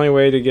 So the only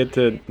way to get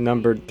to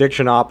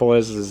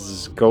Dictionopolis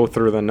is go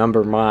through the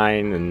number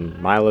mine,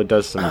 and Milo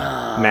does some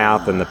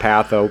math, and the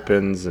path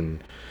opens,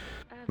 and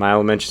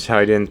Milo mentions how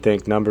he didn't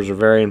think numbers were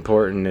very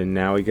important, and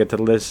now we get to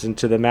listen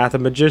to the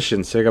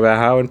Mathemagician sing about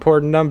how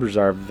important numbers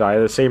are by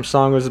the same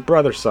song as his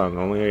brother sung,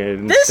 only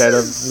instead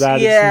of that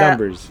it's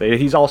numbers.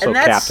 He's also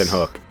Captain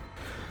Hook.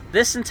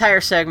 This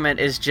entire segment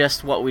is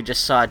just what we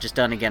just saw, just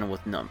done again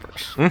with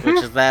numbers,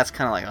 that's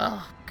kind of like,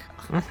 oh,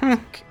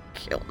 God,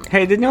 kill me.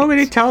 Hey, did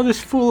nobody tell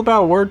this fool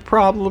about word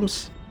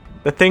problems?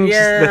 The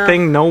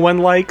thing no one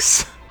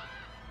likes?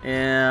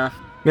 Yeah.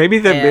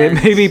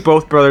 Maybe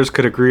both brothers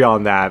could agree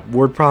on that.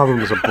 Word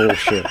problems are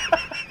bullshit.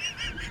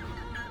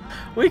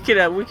 We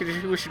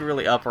should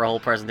really up our whole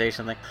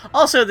presentation thing.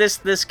 Also,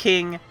 this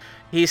king,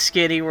 he's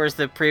skinny, whereas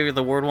the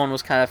word one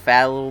was kind of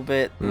fat a little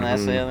bit, and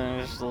that's the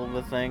other just a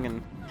little bit thing.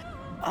 And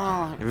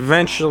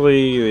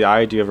eventually, the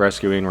idea of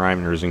rescuing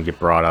Ryman doesn't get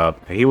brought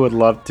up. He would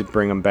love to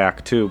bring him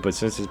back too, but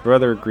since his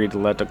brother agreed to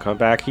let them come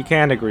back, he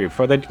can't agree.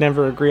 For they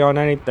never agree on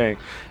anything.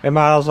 And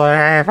Miles like,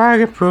 hey, if I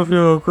can prove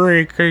you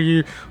agree, can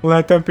you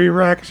let them be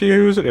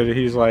rescued? And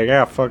he's like,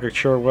 yeah, fuck it,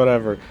 sure,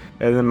 whatever.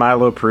 And then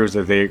Milo proves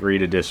that they agree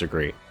to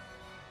disagree.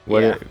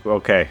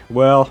 Okay,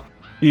 well,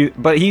 he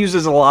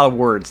uses a lot of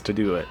words to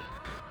do it.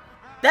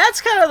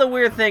 That's kind of the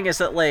weird thing, is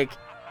that like,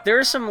 there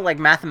are some like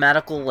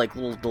mathematical but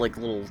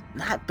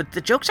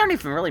the jokes aren't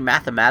even really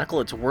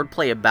mathematical. It's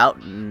wordplay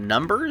about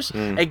numbers.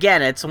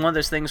 Again, it's one of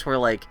those things where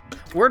like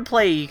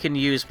wordplay you can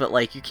use, but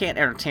like you can't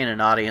entertain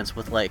an audience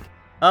with like,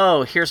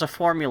 oh, here's a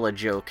formula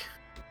joke,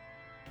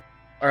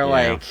 or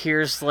like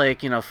here's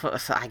like,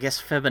 I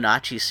guess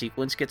Fibonacci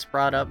sequence gets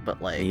brought up,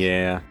 but like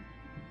yeah.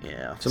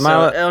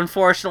 So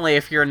unfortunately,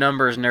 if you're a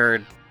numbers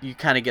nerd, you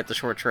kind of get the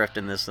short shrift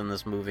in this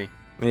movie.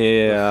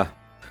 Yeah.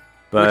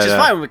 But, which is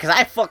fine, because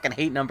I fucking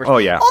hate numbers. Oh,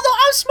 yeah. Although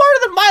I'm smarter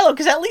than Milo,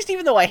 because at least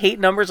even though I hate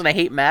numbers and I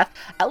hate math,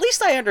 at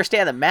least I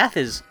understand that math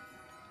is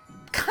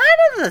kind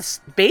of the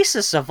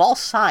basis of all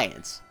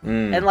science.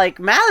 And, like,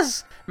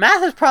 math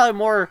is probably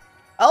more...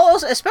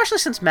 especially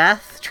since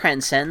math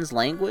transcends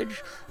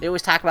language. They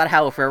always talk about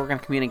how if we're ever going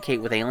to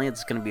communicate with aliens,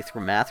 it's going to be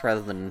through math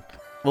rather than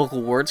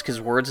local words,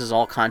 because words is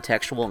all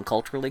contextual and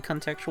culturally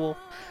contextual,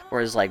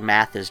 whereas like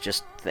math is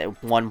just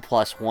 1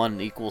 +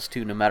 1 =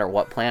 2 no matter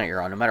what planet you're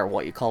on, no matter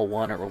what you call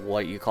 1 or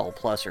what you call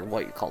plus or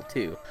what you call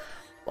 2.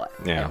 But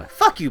anyway,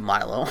 fuck you,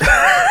 Milo.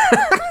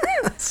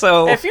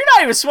 So if you're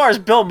not even as smart as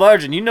Bill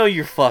Margin, you know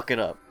you're fucking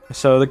up.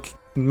 So the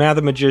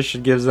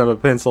Mathemagician gives them a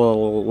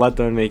pencil, let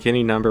them make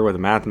any number with a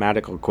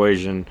mathematical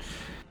equation,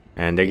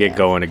 and they get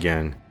going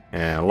again.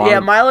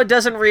 Milo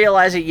doesn't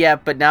realize it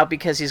yet, but now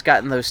because he's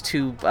gotten those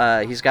two,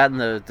 he's gotten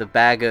the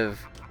bag of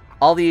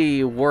all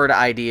the word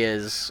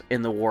ideas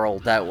in the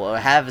world that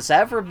has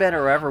ever been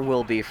or ever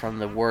will be from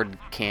the Word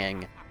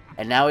King,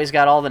 and now he's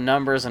got all the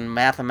numbers and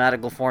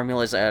mathematical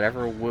formulas that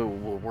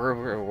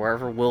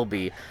wherever will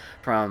be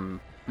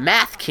from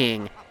Math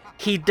King.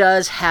 He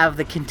does have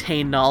the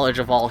contained knowledge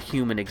of all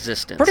human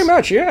existence. Pretty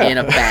much, yeah. In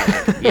a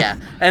bag, yeah.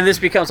 And this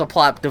becomes a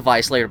plot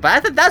device later. But I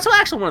think that's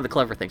actually one of the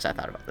clever things I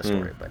thought about the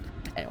story. But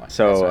anyway.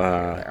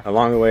 So,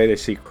 along the way, they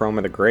see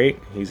Chroma the Great.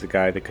 He's the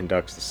guy that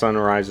conducts the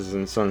sunrises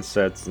and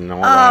sunsets and all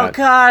Oh, that.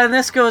 God, and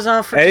this goes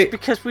on for just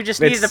because we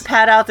just needed to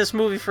pad out this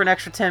movie for an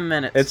extra 10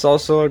 minutes. It's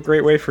also a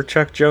great way for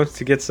Chuck Jones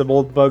to get some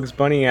old Bugs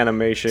Bunny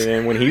animation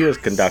in when he was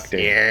conducting.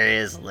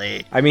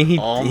 Seriously. I mean, he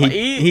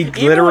even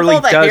literally with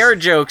all the does hair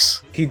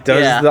jokes. He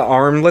does the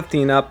arm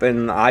lifting up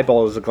and the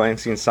eyeballs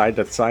glancing side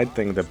to side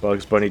thing that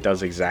Bugs Bunny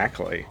does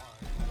exactly.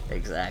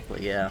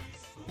 Exactly, yeah.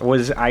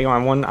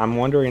 I'm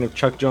wondering if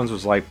Chuck Jones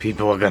was like,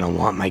 people are gonna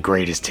want my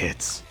greatest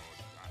hits.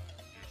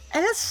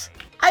 And it's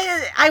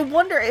I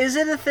wonder, is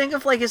it a thing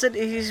of like, is it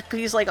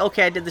he's like,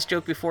 okay, I did this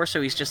joke before,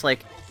 so he's just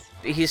like,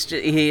 he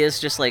is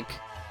just like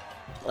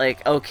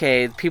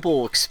okay, people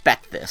will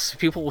expect this.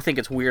 People will think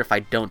it's weird if I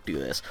don't do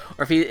this,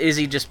 or if is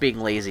he just being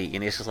lazy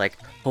and he's just like,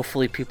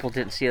 hopefully people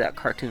didn't see that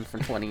cartoon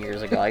from 20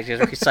 years ago. I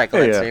just recycle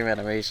that same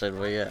animation,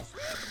 but yeah.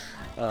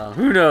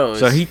 Who knows?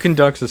 So he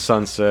conducts the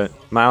sunset.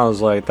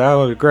 Milo's like, that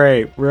was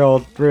great,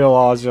 real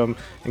awesome.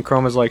 And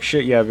Chroma's like,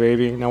 shit yeah,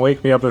 baby. Now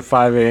wake me up at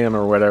 5 a.m.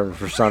 or whatever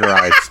for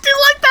sunrise. I do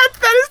like that.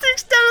 That is the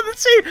extent of the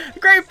scene.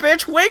 Great,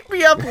 bitch. Wake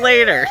me up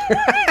later.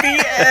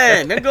 The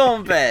end. I'm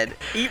going to bed.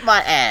 Eat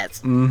my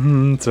ass.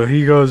 So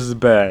he goes to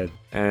bed,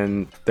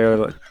 and they're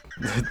like,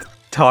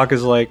 Talk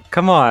is like,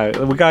 come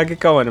on, we gotta get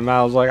going. And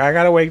Milo's like, I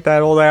gotta wake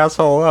that old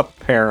asshole up,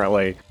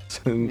 apparently.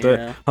 And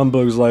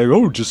Humbug's like,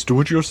 oh, just do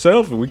it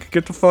yourself and we can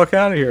get the fuck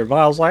out of here.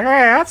 Miles like,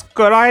 hey, that's a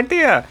good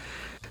idea.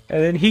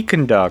 And then he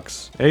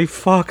conducts. And he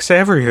fucks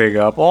everything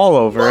up all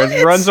over and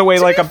runs away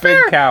like a big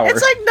coward.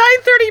 It's like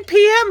 9:30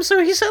 p.m.,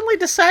 so he suddenly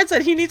decides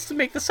that he needs to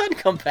make the sun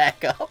come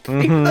back up,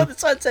 even though the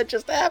sunset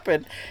just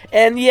happened.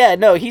 And he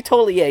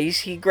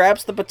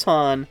grabs the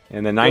baton.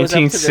 And the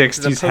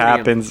 1960s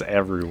happens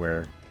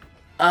everywhere.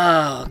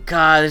 Oh,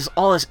 God, there's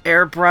all this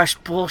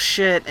airbrushed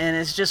bullshit, and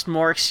it's just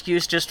more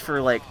excuse just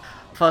for, like,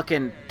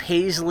 fucking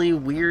paisley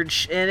weird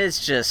shit, and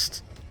it's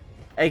just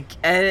it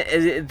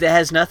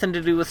has nothing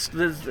to do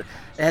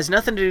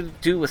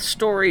with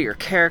story or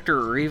character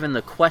or even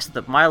the quest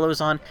that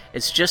Milo's on.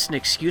 It's just an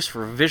excuse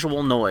for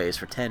visual noise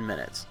for 10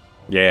 minutes.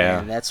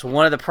 Yeah, and that's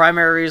one of the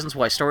primary reasons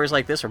why stories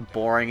like this are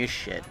boring as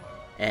shit.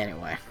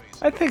 Anyway,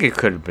 I think it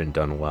could have been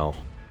done well.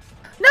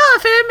 No,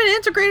 if it had been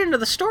integrated into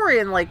the story,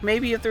 and like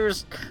maybe if there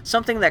was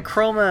something that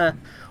Chroma,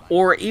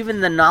 or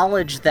even the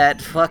knowledge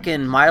that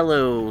fucking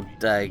Milo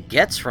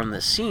gets from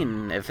this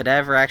scene, if it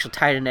ever actually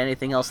tied into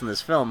anything else in this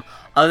film,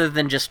 other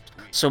than just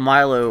so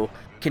Milo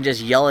can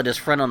just yell at his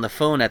friend on the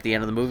phone at the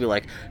end of the movie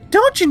like,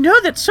 don't you know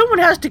that someone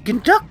has to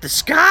conduct the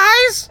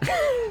skies?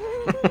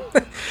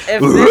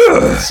 If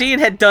this scene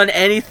had done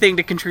anything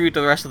to contribute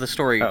to the rest of the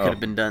story, it could have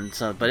been done.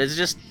 So, but it's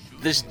just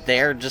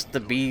there just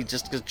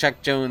because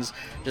Chuck Jones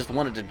just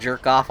wanted to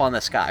jerk off on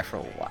the sky for a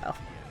while.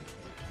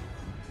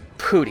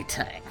 Pootie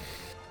tang.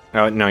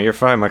 Oh, no, you're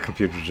fine. My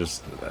computer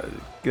just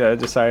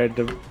decided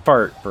to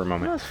fart for a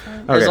moment.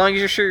 Okay. As long as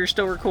you're sure you're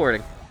still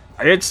recording.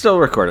 It's still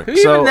recording.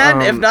 Even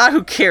then, if not,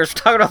 who cares?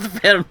 We're talking about the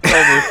Phantom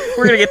Tollbooth.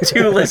 We're going to get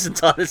 2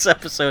 listens on this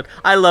episode.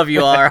 I love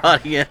you, our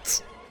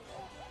audience.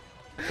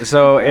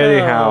 So,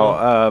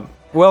 anyhow,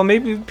 well,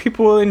 maybe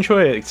people will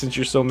enjoy it since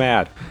you're so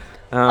mad.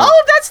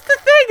 That's the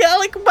thing.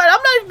 But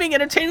I'm not even being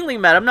entertainingly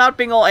mad. I'm not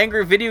being all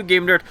angry video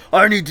game nerd.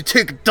 I need to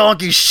take a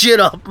donkey shit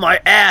up my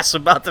ass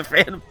about the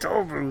Phantom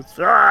Tollbooth.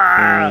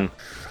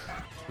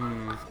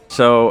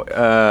 So,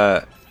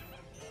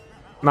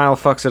 Milo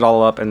fucks it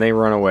all up, and they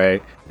run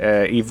away.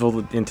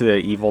 Into the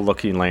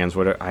evil-looking lands,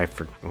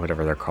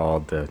 whatever they're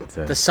called.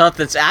 The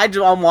something.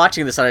 I'm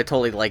watching this, and I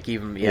totally I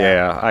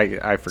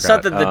forgot.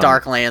 Something the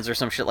Dark Lands or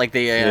some shit like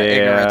the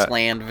Ignorance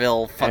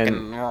Landville.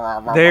 Fucking.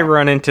 And they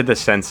run into the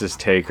census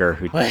taker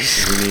who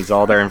needs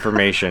all their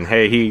information.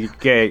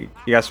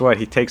 Guess what?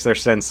 He takes their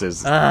senses.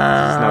 He's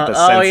not the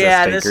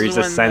census taker. He's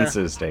a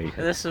census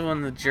taker. This is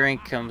when the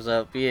drink comes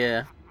up.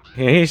 Yeah.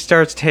 He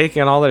starts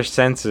taking all their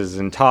senses,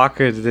 and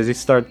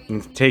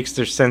takes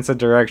their sense of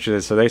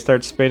direction, so they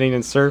start spinning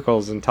in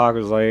circles, and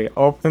Taco's like,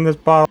 open this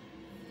bottle.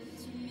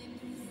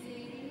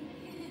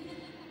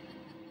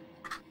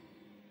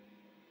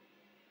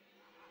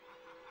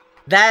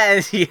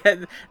 That's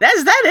that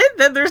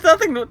it? There's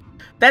nothing,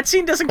 that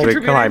scene doesn't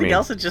contribute to anything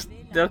else, it's just,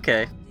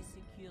 okay.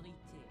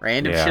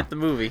 Random shit the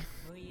movie.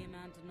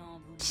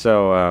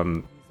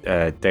 So,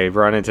 they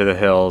run into the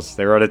hills.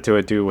 They run into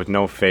a dude with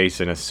no face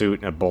and a suit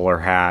and a bowler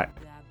hat.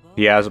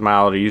 He asks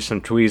Milo to use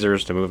some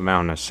tweezers to move a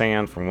mountain of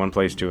sand from one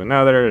place to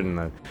another,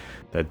 and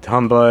the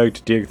humbug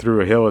to dig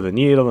through a hill with a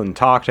needle, and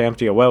Talk to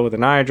empty a well with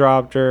an eye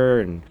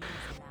dropper. And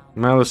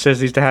Milo says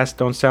these tasks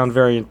don't sound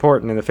very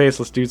important, and the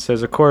faceless dude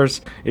says, of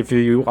course, if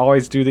you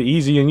always do the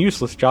easy and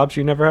useless jobs,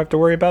 you never have to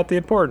worry about the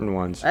important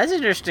ones. That's an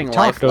interesting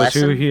life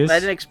lesson. I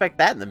didn't expect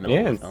that in the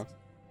middle of the film.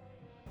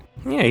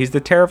 Yeah, he's the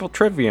terrible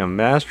trivium,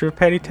 master of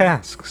petty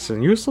tasks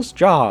and useless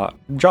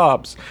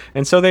jobs.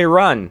 And so they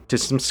run to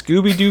some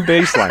Scooby-Doo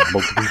bassline.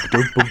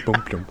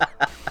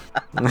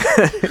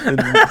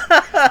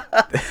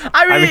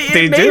 I mean,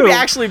 they it may do.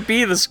 actually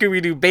be the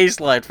Scooby-Doo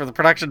baseline for the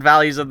production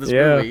values of this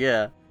movie,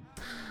 yeah.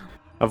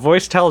 A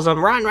voice tells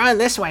them, run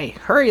this way,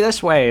 hurry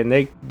this way. And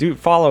they do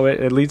follow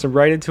it. It leads them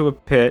right into a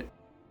pit.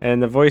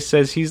 And the voice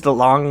says he's the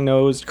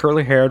long-nosed,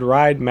 curly-haired,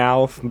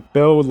 wide-mouthed,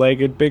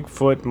 bow-legged,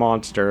 Bigfoot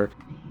monster.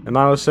 And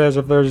Milo says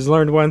if there's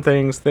learned one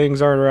thing,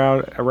 things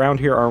around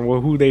here are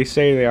who they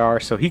say they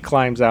are. So he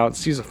climbs out,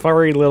 sees a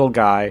furry little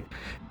guy.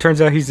 Turns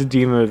out he's a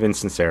demon of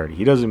insincerity.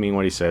 He doesn't mean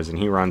what he says, and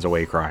he runs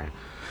away crying.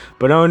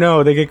 But oh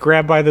no, they get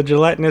grabbed by the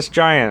gelatinous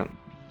giant,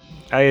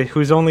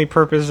 whose only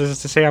purpose is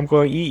to say, I'm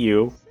going to eat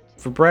you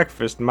for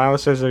breakfast. And Milo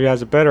says that he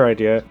has a better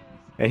idea,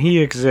 and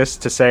he exists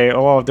to say,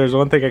 oh, if there's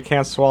one thing I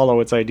can't swallow,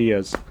 it's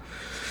ideas.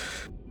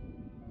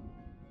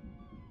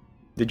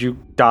 Did you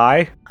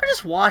die? I'm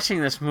just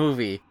watching this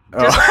movie.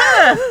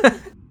 Oh.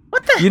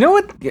 What the? You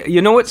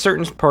know what?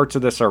 Certain parts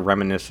of this are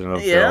reminiscent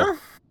of. Yeah.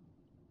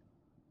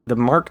 The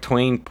Mark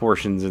Twain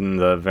portions in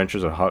the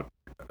Adventures of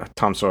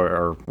Tom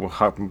Sawyer,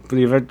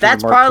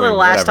 that's probably the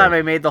last time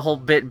I made the whole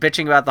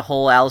bitching about the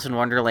whole Alice in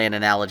Wonderland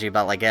analogy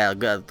about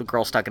the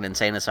girl stuck in an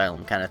insane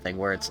asylum kind of thing,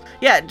 where it's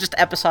just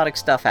episodic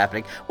stuff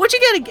happening, which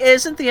again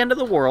isn't the end of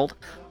the world,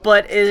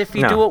 but if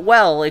you do it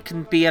well, it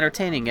can be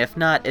entertaining. If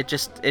not, it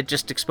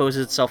just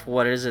exposes itself for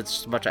what it is. It's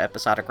just a bunch of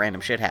episodic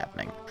random shit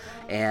happening.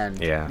 And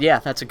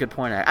that's a good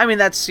point. I mean,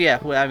 this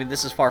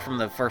is far from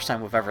the first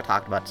time we've ever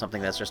talked about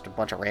something that's just a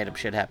bunch of random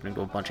shit happening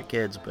to a bunch of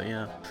kids. But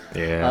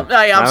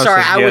I'm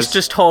sorry. I was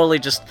just totally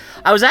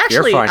I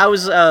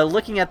was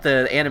looking at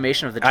the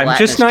animation of the gelatinous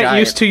I'm just not giant.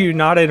 used to you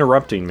not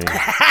interrupting me.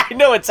 I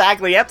know,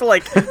 exactly. You have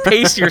to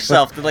pace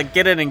yourself to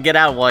get in and get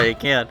out while you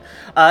can.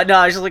 No,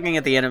 I was just looking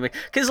at the anime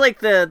because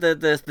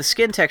the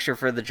skin texture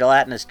for the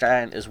gelatinous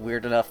giant is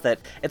weird enough that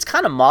it's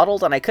kind of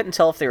modeled, and I couldn't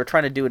tell if they were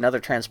trying to do another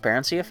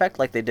transparency effect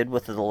like they did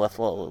with the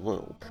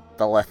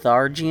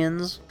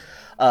Lethargians.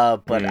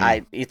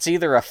 But it's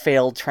either a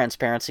failed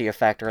transparency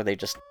effect or they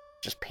just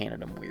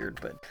painted them weird.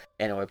 But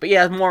anyway,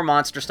 more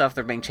monster stuff.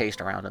 They're being chased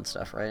around and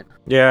stuff, right?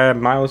 Yeah,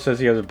 Milo says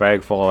he has a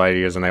bag full of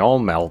ideas, and they all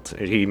melt.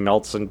 He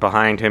melts, and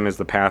behind him is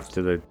the path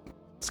to the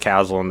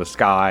castle in the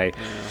sky.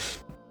 Yeah.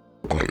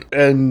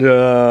 And,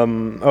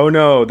 oh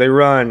no, they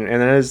run.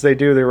 And as they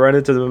do, they run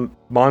into the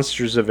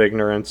monsters of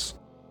ignorance.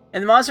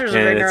 And the monsters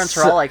of ignorance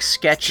are all,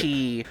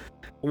 sketchy.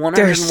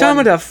 They're some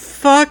of the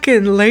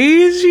fucking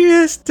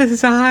laziest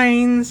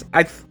designs.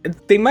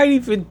 They might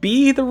even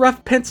be the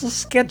rough pencil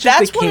sketches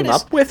they came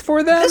up with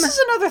for them. This is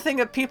another thing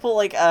that people,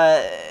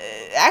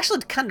 actually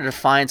kind of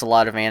defines a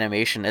lot of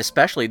animation,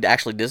 especially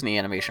Disney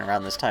animation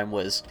around this time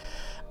was...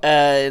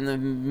 in the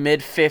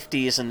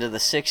mid-50s into the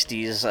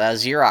 60s,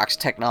 Xerox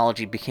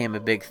technology became a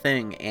big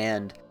thing,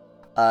 and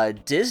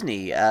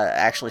Disney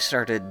actually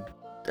started...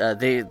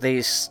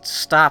 They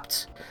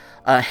stopped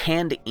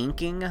hand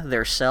inking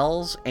their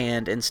cells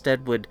and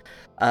instead would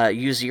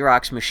use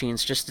Xerox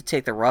machines just to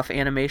take the rough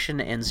animation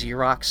and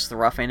Xerox the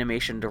rough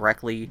animation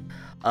directly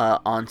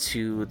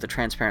onto the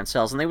transparent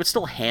cells. And they would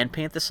still hand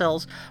paint the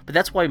cells, but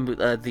that's why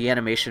the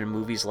animation in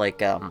movies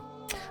like...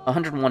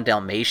 101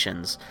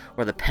 Dalmatians,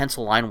 where the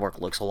pencil line work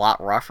looks a lot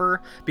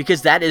rougher,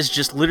 because that is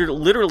just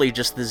literally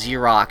just the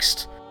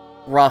Xeroxed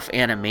rough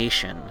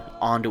animation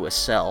onto a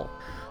cell.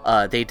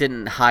 They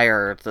didn't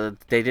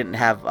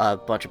have a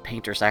bunch of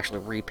painters actually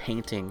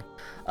repainting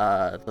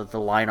the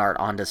line art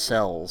onto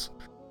cells.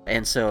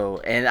 And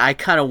I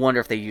kind of wonder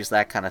if they use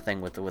that kind of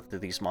thing with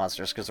these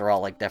monsters, because they're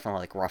all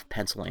definitely rough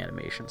pencil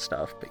animation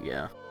stuff. But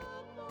yeah.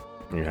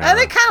 And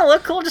they kind of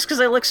look cool just because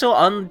they look so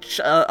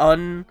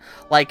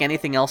unlike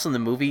anything else in the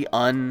movie,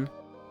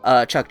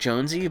 Chuck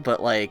Jonesy, but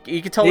you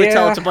can totally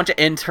tell it's a bunch of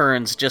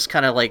interns just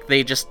kind of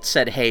they just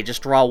said, hey,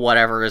 just draw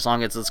whatever as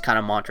long as it's kind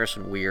of monstrous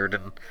and weird,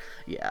 and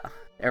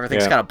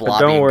everything's kind of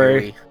blobby. Don't worry.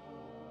 And gooey.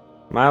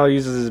 Milo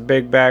uses his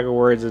big bag of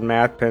words and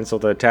math pencil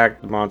to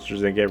attack the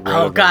monsters and get rid of them.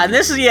 Oh god,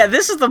 this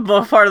is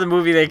the part of the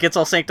movie that gets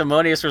all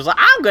sanctimonious, where it's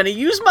I'm gonna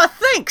use my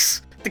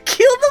thinks to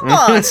kill the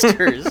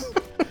monsters.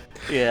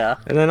 Yeah.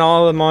 And then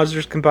all the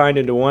monsters combined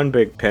into one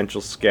big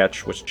pencil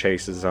sketch, which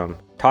chases them.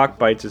 Talk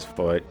bites his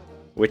foot,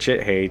 which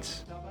it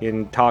hates,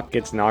 and Talk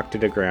gets knocked to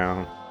the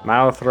ground.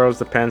 Milo throws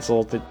the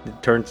pencil, it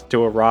turns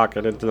to a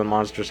rocket into the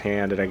monster's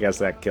hand, and I guess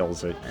that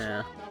kills it.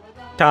 Yeah.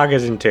 Talk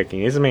isn't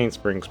ticking. His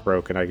mainspring's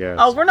broken, I guess.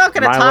 Oh, we're not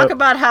going to talk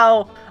about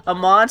how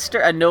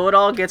a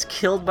know-it-all, gets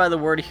killed by the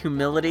word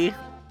humility?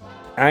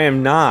 I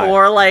am not.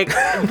 Or,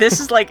 this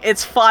is,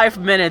 it's 5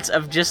 minutes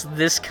of just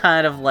this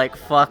kind of,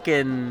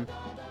 fucking...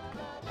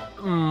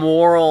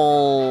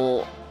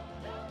 moral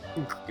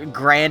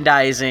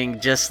grandizing,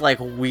 just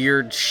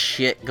weird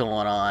shit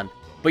going on.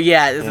 But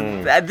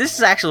this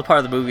is actually the part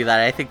of the movie that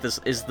I think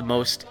this is the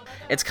most...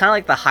 It's kind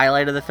of the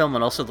highlight of the film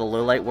and also the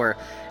low light, where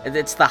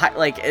it's the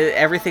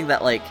everything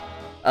that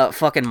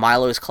fucking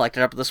Milo is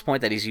collected up at this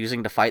point that he's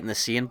using to fight in the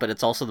scene, but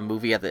it's also the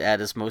movie at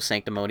its most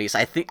sanctimonious.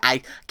 I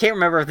can't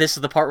remember if this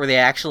is the part where they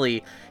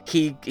actually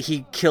he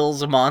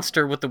kills a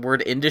monster with the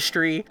word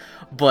industry,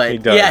 but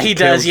he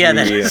does. Yeah,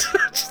 that is.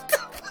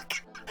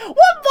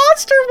 What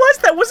monster was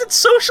that? Was it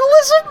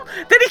socialism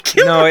that he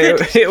killed? No,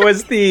 it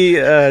was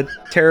the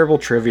terrible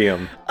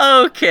Trivium.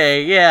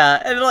 Okay,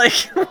 yeah, and like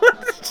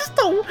just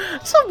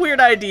some weird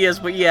ideas,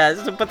 but yeah,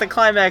 but the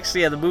climax,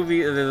 yeah, the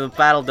movie, the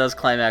battle does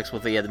climax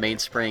with the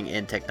mainspring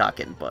in TikTok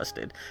getting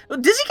busted.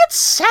 Does he get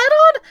sat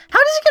on? How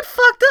does he get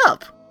fucked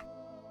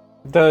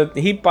up?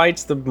 He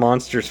bites the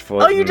monster's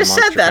foot. Oh, you just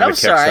said that. I'm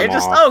sorry.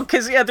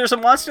 Because there's a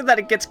monster that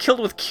it gets killed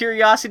with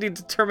curiosity,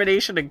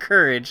 determination, and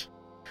courage.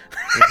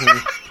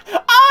 Mm-hmm.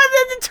 Oh, and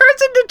then it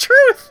turns into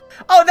truth.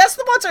 Oh, that's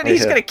the monster, and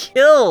he's gonna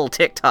kill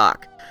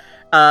TikTok.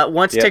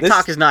 Once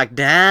TikTok is knocked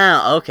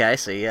down. Okay, I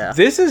see. Yeah.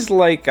 This is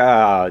like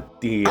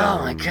the. Oh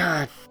my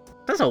god,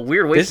 that's a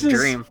weird way to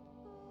dream.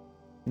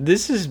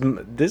 This is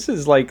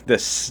like the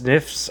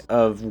sniffs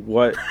of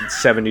what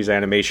 70s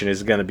animation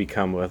is going to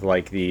become with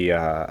like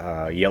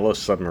the Yellow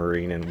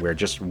Submarine, and where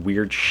just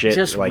weird shit,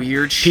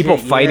 people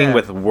fighting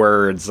with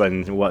words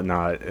and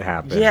whatnot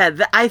happen. Yeah,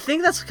 I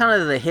think that's kind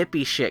of the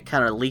hippie shit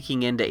kind of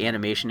leaking into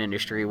animation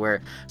industry,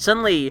 where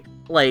suddenly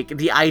like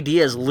the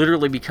ideas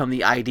literally become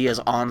the ideas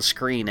on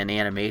screen in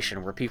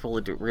animation, where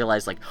people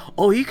realize like,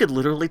 oh, you could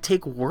literally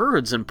take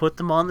words and put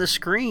them on the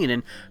screen,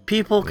 and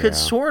people could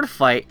sword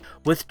fight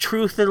with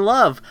truth and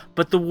love,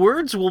 but the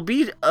words will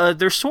be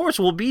their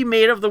swords will be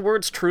made of the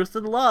words truth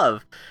and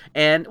love,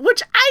 and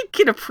which I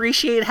can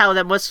appreciate how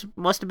that must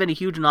have been a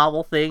huge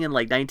novel thing in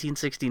like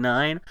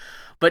 1969,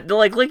 but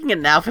like looking at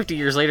it now 50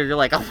 years later, you're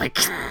like, oh my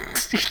god,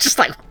 you're just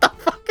like, what the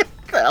fuck,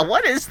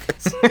 what is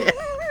this?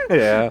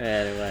 Yeah.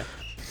 Anyway.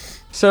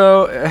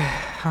 So,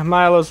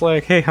 Milo's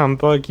like, hey,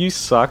 humbug, you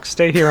suck.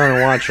 Stay here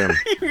and watch him.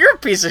 You're a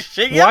piece of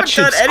shit. You haven't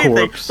done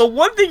anything. Corpse. The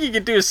one thing you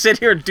can do is sit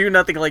here and do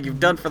nothing like you've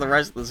done for the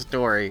rest of the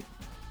story.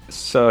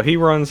 So he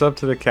runs up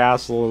to the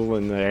castle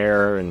in the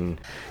air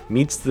and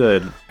meets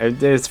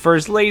for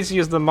as lazy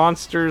as the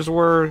monsters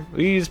were,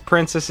 these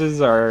princesses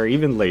are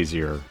even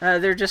lazier.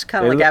 They're just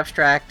kind of like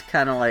abstract,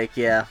 kind of like,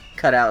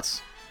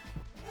 cutouts.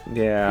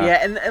 Yeah.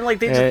 Yeah, and like,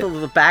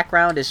 the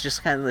background is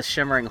just kind of the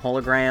shimmering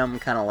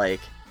hologram, kind of like...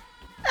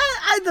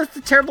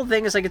 the terrible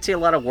thing is I could see a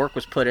lot of work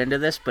was put into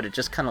this, but it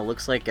just kind of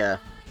looks like a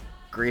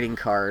greeting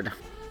card.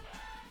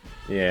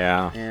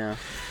 Yeah. Yeah.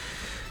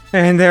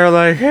 And they're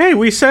like, hey,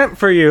 we sent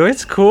for you.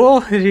 It's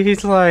cool. And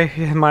he's like,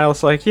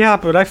 Miles like, yeah,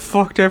 but I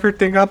fucked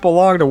everything up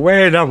along the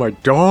way. Now my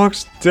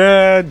dog's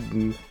dead.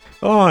 And,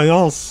 oh, it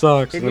all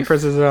sucks. And the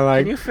princesses are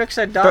like, can you fix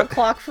that dog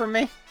clock for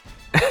me?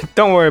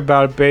 Don't worry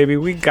about it, baby.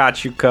 We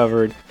got you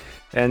covered.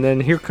 And then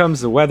here comes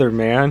the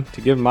weatherman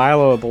to give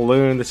Milo a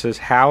balloon that says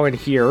how and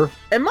here.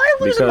 Am I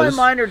losing my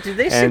mind, or do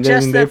they suggest that... And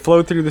then they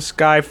float through the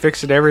sky,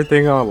 fixing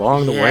everything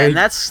along the way. And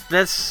this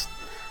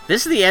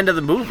is the end of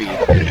the movie.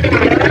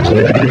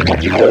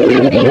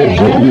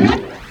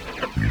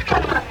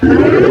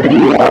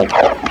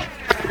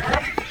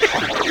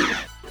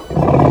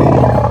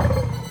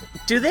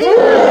 Do they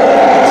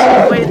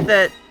insinuate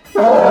that...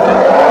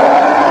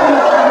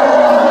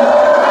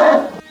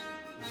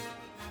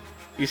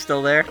 You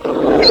still there?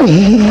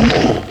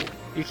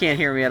 You can't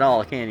hear me at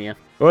all, can you?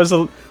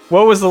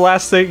 What was the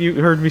last thing you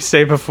heard me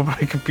say before my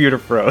computer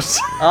froze?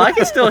 Oh, I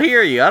can still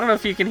hear you. I don't know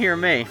if you can hear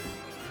me.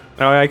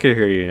 Oh, I can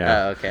hear you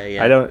now. Oh, okay,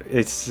 yeah. I don't.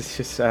 It's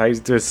just I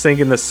was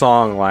singing the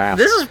song last.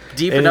 This is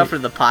deep enough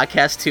in the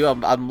podcast too.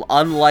 I'm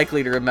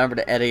unlikely to remember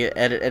to edit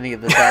any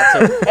of this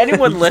out. So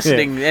anyone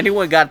listening,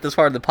 anyone got this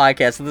far in the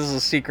podcast, and this is a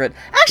secret.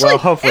 Actually,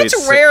 hopefully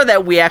it's rare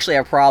that we actually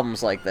have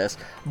problems like this.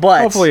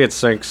 But hopefully it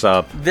syncs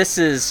up. This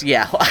is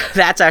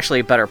that's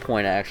actually a better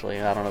point. Actually,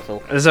 I don't know if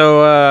it'll.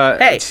 So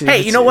hey,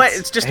 you know what?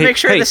 It's just make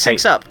sure this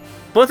syncs up.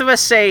 Both of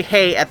us say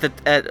hey at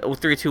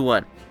 3, 2,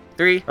 1.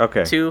 3,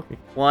 2,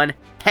 1.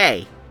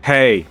 Hey.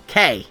 Hey.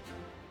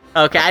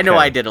 Okay, I know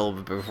I did a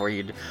little bit before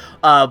you did.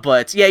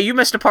 But yeah, you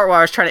missed a part where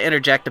I was trying to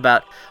interject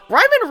about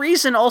Rhyme and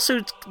Reason. Also,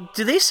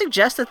 do they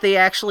suggest that they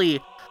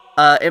actually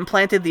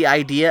implanted the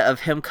idea of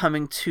him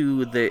coming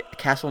to the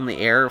castle in the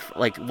air,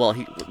 like,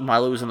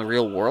 Milo was in the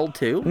real world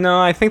too?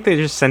 No, I think they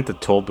just sent the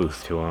toll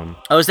booth to him.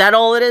 Oh, is that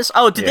all it is?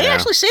 Oh, did they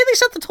actually say they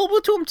sent the toll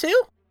booth to him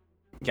too?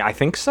 Yeah, I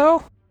think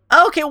so.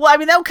 Okay, well, I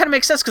mean, that would kind of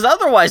make sense, because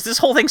otherwise this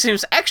whole thing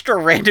seems extra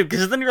random,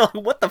 because then you're like,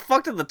 what the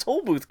fuck did the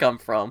toll booth come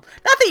from?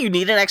 Not that you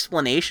need an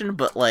explanation,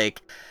 but, like,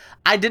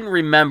 I didn't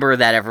remember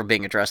that ever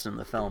being addressed in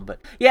the film,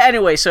 but... Yeah,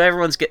 anyway, so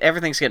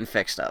everything's getting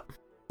fixed up.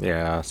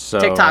 Yeah, so...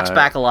 TikTok's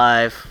back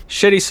alive.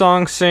 Shitty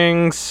song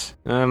sings.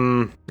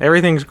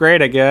 Everything's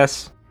great, I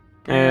guess.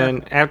 Yeah.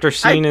 And after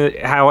seeing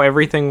how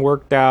everything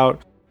worked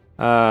out,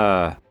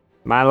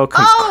 Milo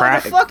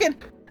comes fucking...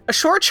 A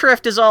short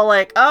shrift is all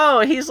like, oh,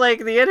 he's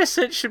like, the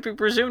innocent should be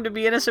presumed to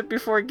be innocent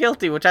before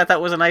guilty, which I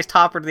thought was a nice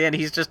topper to the end.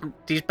 He's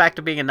back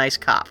to being a nice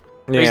cop.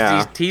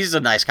 Yeah. He's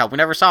a nice cop. We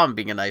never saw him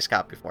being a nice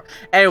cop before.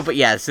 Anyway, but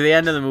yeah, it's the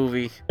end of the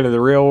movie. Into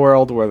the real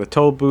world where the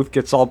toll booth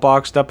gets all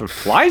boxed up and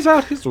flies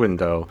out his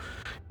window.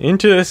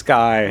 into the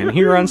sky, and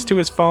he runs to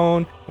his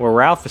phone where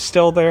Ralph is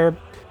still there,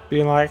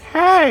 being like,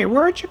 "Hey,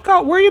 where'd you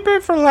go? Where you been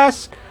for the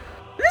last?"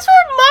 This is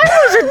where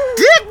Milo's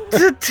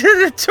a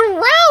dick to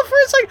Ralph,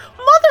 where it's like,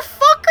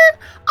 motherfucker,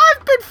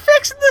 I've been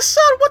fixing the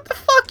sun. What the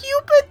fuck you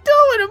been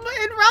doing?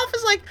 And Ralph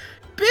is like,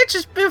 bitch,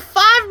 it's been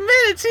 5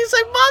 minutes. He's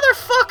like,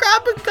 motherfucker,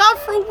 I've been gone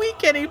for a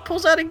weekend. He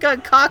pulls out a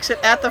gun, cocks it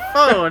at the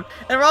phone.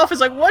 And Ralph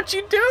is like, what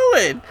you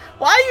doing?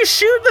 Why are you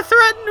shooting the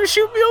threatening to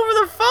shoot me over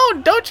the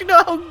phone? Don't you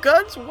know how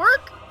guns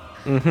work?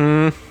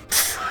 Mm-hmm.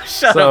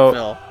 Shut up,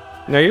 Bill.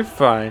 No, you're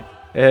fine.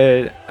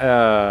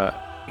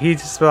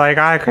 He's just like,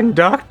 I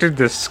conducted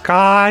the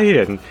sky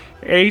and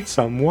ate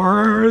some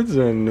words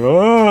and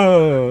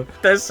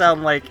Does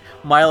sound like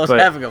Milo's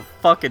having a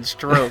fucking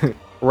stroke.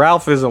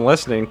 Ralph isn't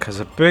listening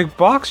because a big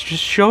box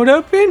just showed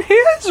up in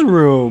his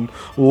room.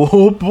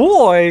 Oh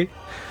boy!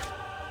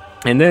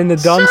 And then the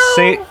dumb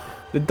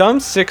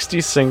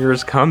 60s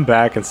singers come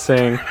back and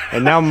sing,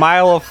 and now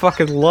Milo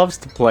fucking loves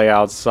to play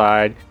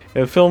outside.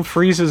 And the film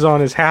freezes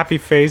on his happy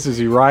face as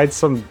he rides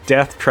some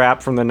death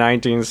trap from the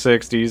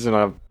 1960s in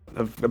a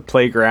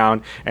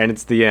playground, and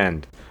it's the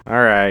end.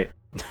 All right.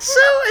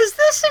 So, is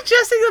this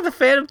suggesting that the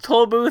Phantom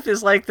Tollbooth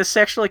is like the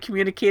sexually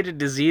communicated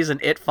disease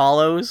and It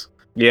Follows?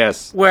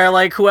 Yes. Where,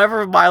 like,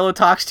 whoever Milo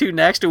talks to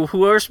next, or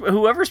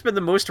whoever's been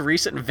the most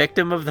recent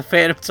victim of the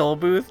Phantom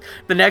Tollbooth,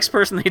 the next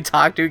person they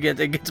talk to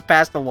gets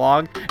passed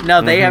along.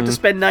 Now they have to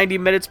spend 90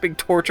 minutes being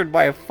tortured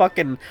by a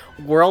fucking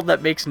world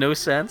that makes no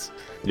sense.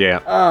 Yeah.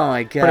 Oh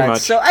my god. Pretty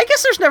much. So I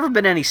guess there's never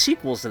been any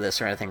sequels to this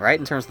or anything, right?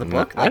 In terms of the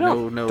book? I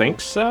don't think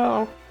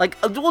so. Like,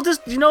 well, do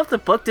you know if the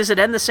book, does it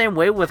end the same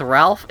way with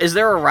Ralph? Is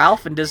there a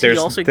Ralph, and does he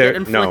also get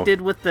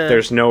inflicted with the...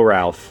 There's no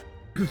Ralph.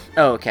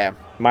 Oh, okay.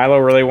 Milo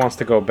really wants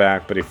to go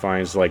back, but he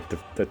finds, like,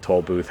 the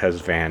toll booth has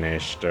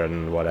vanished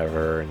and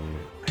whatever. And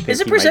is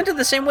it presented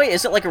the same way?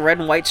 Is it like a red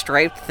and white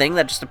striped thing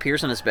that just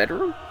appears in his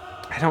bedroom?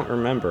 I don't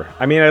remember.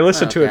 I mean, I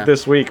listened to it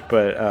this week,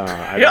 but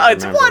I don't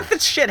remember. What the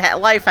shit?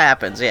 Life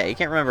happens. Yeah, you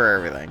can't remember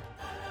everything.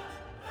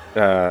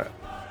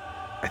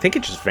 I think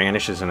it just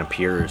vanishes and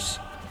appears.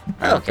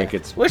 I don't think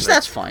it's... Which,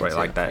 that's fine, quite too.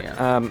 like that.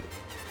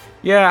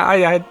 Yeah.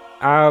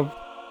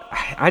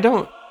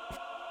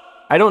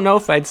 I don't know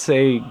if I'd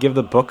say give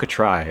the book a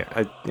try.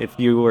 If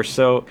you were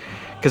so...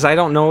 Because I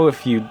don't know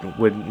if you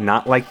would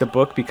not like the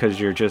book because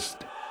you're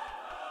just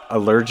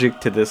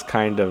allergic to this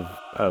kind of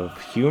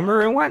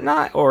humor and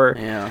whatnot, or...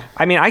 Yeah.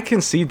 I mean, I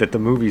can see that the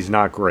movie's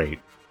not great.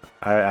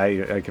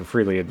 I can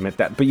freely admit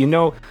that. But,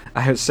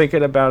 I was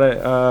thinking about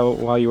it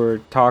while you were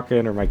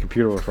talking, or my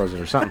computer was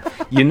frozen or something.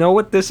 You know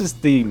what this is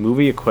the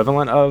movie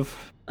equivalent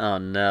of? Oh,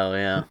 no,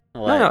 yeah.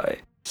 What? No,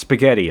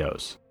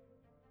 SpaghettiOs.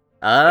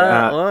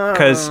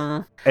 Because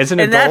as an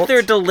and adult... that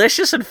they're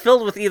delicious and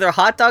filled with either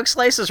hot dog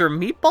slices or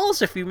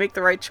meatballs if you make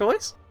the right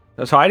choice?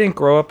 So I didn't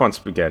grow up on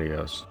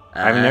SpaghettiOs.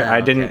 I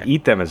didn't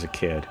eat them as a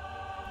kid.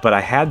 But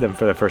I had them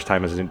for the first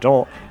time as an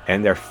adult,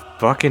 and they're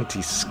fucking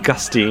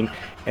disgusting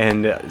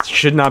and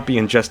should not be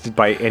ingested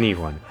by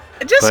anyone.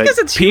 Just because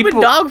it's human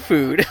dog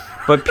food.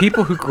 But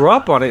people who grew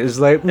up on it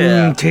is like,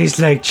 tastes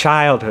like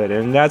childhood,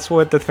 and that's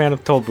what the Phantom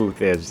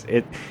Tollbooth is.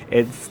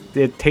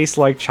 It tastes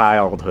like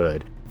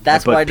childhood.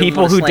 That's why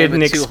people who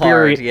didn't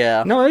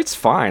experience, no, it's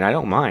fine. I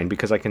don't mind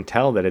because I can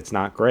tell that it's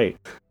not great.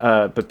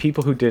 But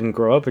people who didn't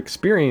grow up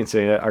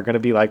experiencing it are going to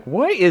be like,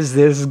 "What is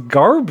this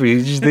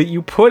garbage that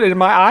you put in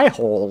my eye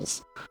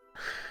holes?"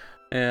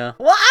 Yeah.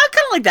 Well, I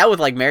kind of like that with,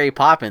 like, Mary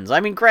Poppins. I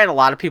mean, granted, a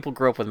lot of people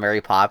grew up with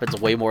Mary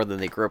Poppins way more than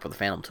they grew up with the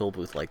Phantom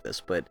Tollbooth like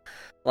this, but,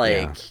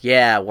 like,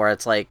 where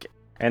it's like...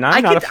 And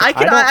I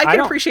can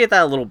appreciate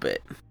that a little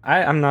bit.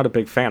 I'm not a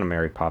big fan of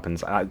Mary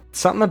Poppins.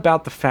 Something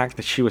about the fact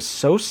that she was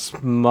so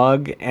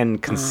smug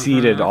and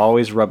conceited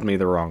always rubbed me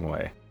the wrong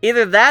way.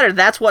 Either that or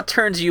that's what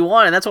turns you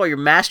on, and that's why you're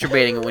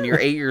masturbating when you're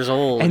 8 years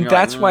old. And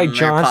that's why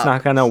John's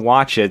not going to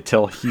watch it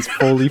till he's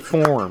fully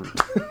formed.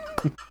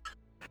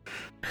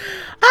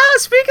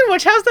 Speaking of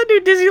which, how's that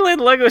new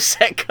Disneyland Lego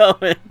set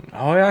coming?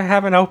 Oh, I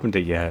haven't opened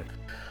it yet.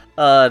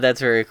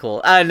 That's very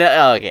cool.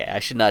 No, okay, I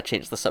should not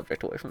change the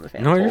subject away from the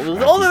Phantom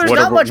Tollbooth. There's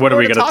not much more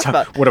to talk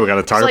about. What are we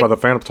going to talk about the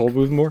Phantom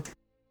Tollbooth more?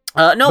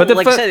 No, but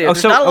like I said,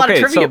 there's not a lot of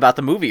trivia about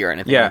the movie or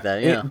anything like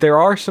that. Yeah, there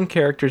are some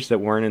characters that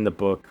weren't in the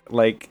book.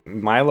 Like,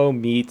 Milo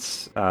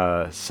meets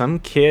some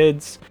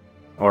kids,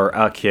 or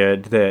a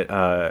kid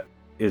that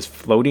is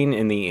floating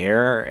in the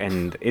air,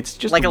 and it's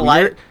just like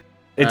weird.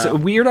 It's a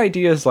weird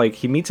idea. Is like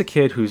he meets a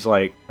kid who's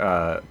like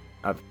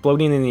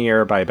floating in the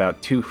air by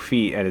about 2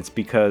 feet, and it's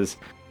because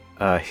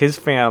his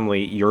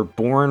family, you're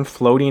born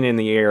floating in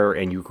the air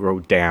and you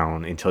grow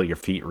down until your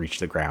feet reach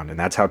the ground, and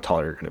that's how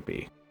tall you're going to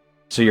be.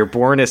 So you're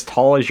born as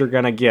tall as you're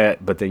going to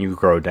get, but then you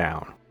grow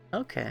down.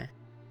 Okay.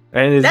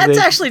 And that's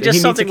actually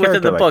just something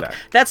within the book.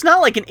 That's not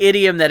like an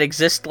idiom that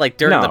exists like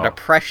during the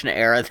Depression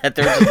era that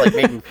they're just like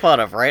making fun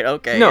of, right?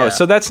 Okay. No,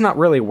 so that's not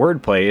really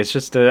wordplay. It's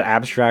just an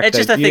abstract idea.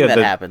 It's just a thing that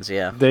happens,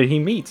 yeah. That he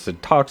meets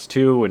and talks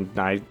to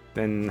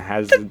and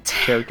has a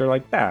character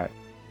like that.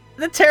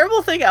 The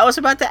terrible thing, I was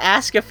about to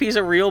ask if he's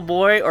a real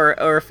boy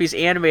or if he's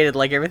animated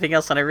like everything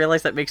else, and I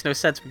realized that makes no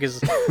sense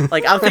because,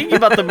 like, I'm thinking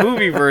about the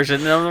movie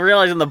version, and I'm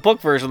realizing the book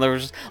version there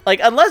was just, like,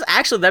 unless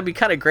actually that'd be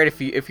kind of great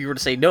if you were to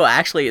say no,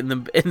 actually in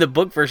the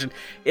book version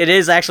it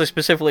is actually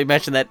specifically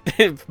mentioned that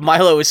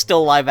Milo is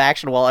still live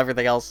action while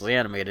everything else is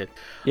animated.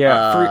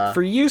 Yeah,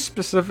 for you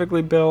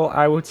specifically, Bill,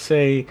 I would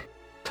say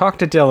talk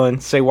to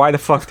Dylan. Say, why the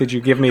fuck did you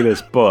give me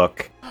this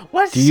book?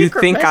 What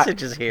secret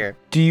messages here?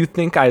 Do you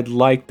think I'd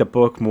like the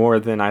book more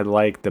than I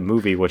like the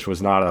movie, which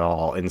was not at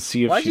all? And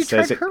see if she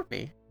says it. Why'd you try to hurt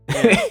me?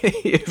 Yeah.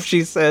 If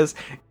she says,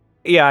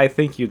 yeah, I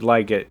think you'd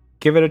like it,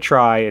 give it a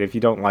try, and if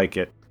you don't like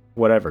it,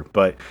 whatever.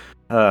 But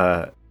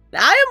I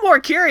am more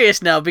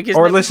curious now because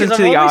listen to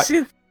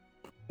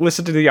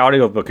the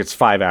audiobook. It's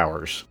 5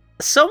 hours.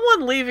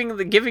 Someone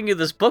giving you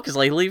this book is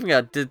like leaving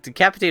a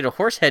decapitated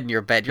horse head in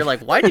your bed. You're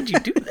like, why did you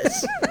do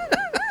this?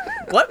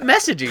 What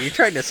message are you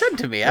trying to send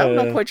to me? I'm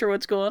not quite sure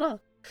what's going on.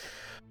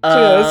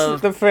 So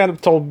that's the Phantom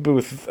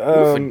Tollbooth.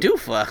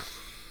 Doofa.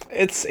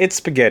 It's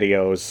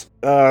SpaghettiOs.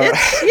 Like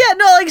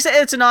I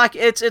said,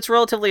 it's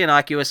relatively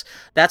innocuous.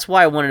 That's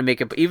why I wanted to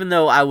make it. Even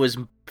though I was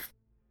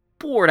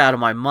bored out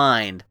of my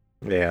mind.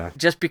 Yeah.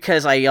 Just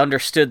because I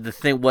understood the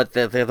thing, what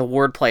the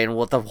wordplay and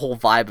what the whole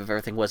vibe of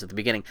everything was at the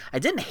beginning. I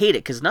didn't hate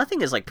it because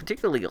nothing is like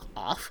particularly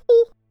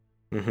awful.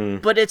 Mm-hmm.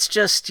 But it's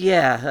just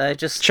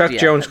Chuck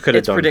Jones could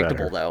have done better. It's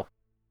predictable though.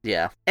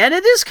 Yeah, and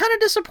it is kind of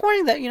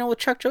disappointing that, with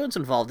Chuck Jones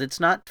involved, it's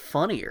not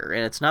funnier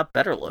and it's not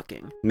better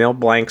looking. Mel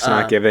Blanc's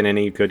not given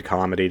any good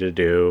comedy to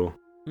do.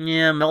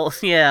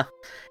 Yeah,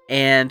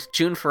 and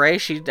June Foray,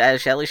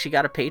 at least she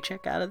got a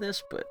paycheck out of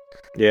this, but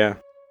yeah.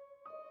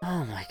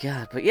 Oh my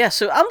god, but yeah,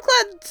 so I'm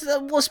glad,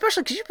 well,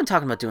 especially because you've been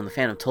talking about doing the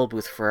Phantom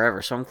Tollbooth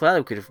forever, so I'm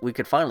glad we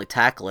could finally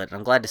tackle it.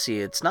 I'm glad to see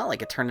it's not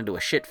like it turned into a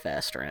shit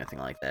fest or anything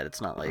like that. It's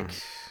not like,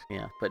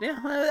 but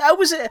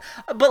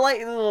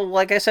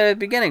like I said at the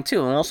beginning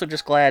too, I'm also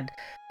just glad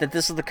that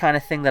this is the kind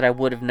of thing that I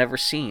would have never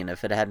seen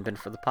if it hadn't been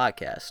for the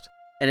podcast.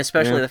 And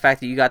especially the fact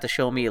that you got to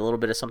show me a little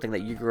bit of something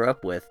that you grew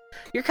up with.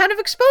 You're kind of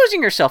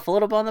exposing yourself a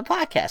little bit on the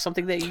podcast,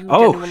 something that you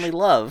genuinely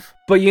love.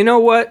 But you know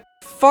what?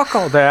 Fuck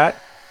all that.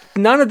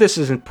 None of this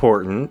is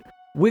important.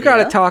 We got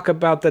to talk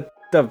about the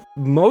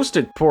most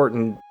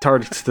important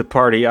target to the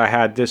party I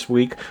had this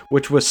week,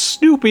 which was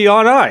Snoopy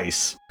on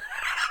Ice.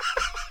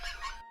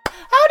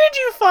 How did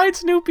you find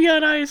Snoopy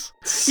on Ice?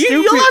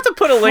 You'll have to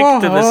put a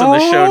link to this in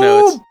the show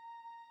notes.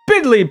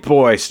 Biddly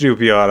boy,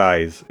 Snoopy on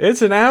Ice.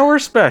 It's an hour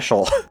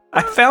special.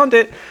 I found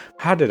it.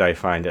 How did I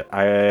find it?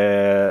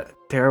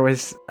 There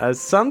was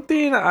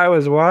something I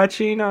was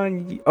watching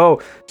on...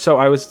 so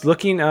I was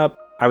listening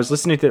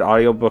to the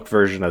audiobook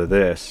version of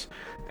this,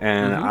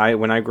 and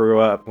when I grew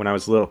up, when I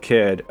was a little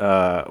kid,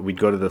 we'd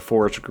go to the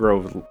Forest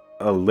Grove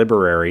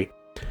library,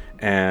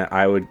 and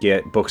I would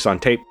get books on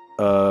tape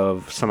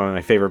of some of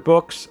my favorite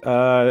books,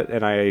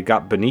 and I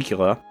got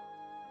Bunnicula,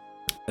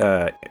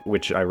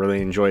 which I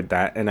really enjoyed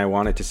that, and I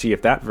wanted to see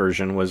if that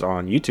version was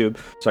on YouTube,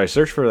 so I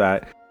searched for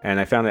that, and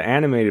I found an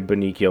animated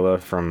Bunnicula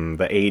from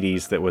the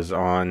 80s that was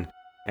on,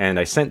 and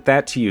I sent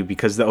that to you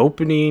because the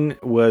opening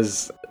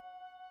was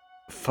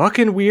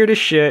fucking weird as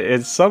shit.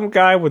 It's some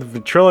guy with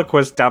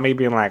ventriloquist dummy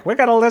being like, "We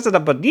gotta listen to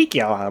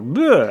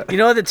Bunnicula." You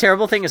know what the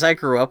terrible thing is? I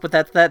grew up with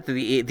that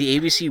the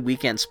ABC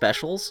weekend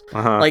specials,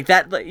 like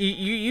that.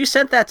 You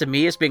sent that to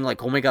me as being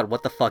like, "Oh my god,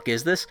 what the fuck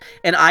is this?"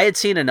 And I had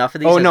seen enough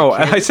of these. Oh no,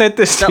 I sent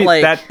this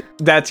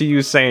that to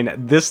you saying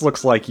this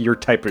looks like your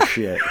type of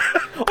shit.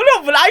 Oh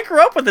no, but I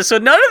grew up with this, so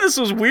none of this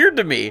was weird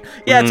to me.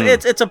 Yeah,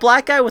 it's a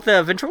black guy with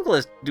a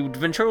ventriloquist. Show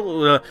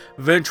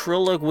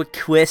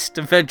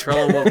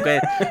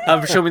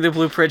me the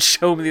blueprints.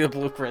 Show me the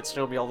blueprints.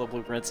 Show me all the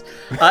blueprints.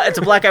 It's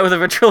a black guy with a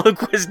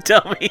ventriloquist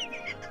dummy.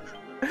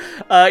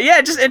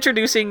 Just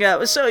introducing.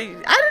 Is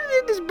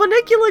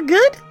Bunnicula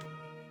good?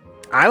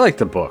 I like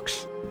the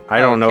books. I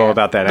don't know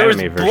about that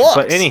anime version,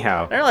 but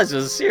anyhow, I realized it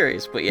was a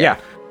series, but yeah.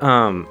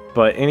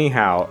 But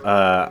anyhow,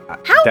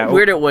 how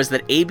weird it was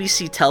that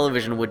ABC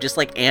television would just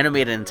like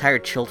animate an entire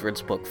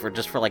children's book for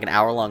like an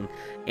hour-long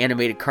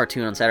animated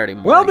cartoon on Saturday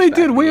morning. Well, they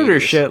did weirder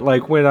shit,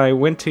 like when I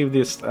went to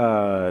this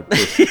I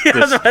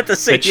was about to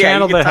say, the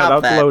channel that had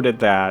uploaded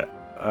that.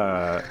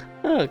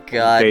 Oh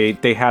god.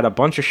 They had a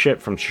bunch of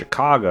shit from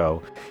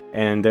Chicago,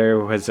 and there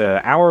was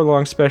an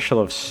hour-long special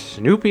of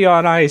Snoopy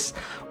on Ice,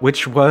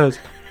 which was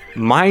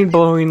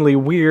mind-blowingly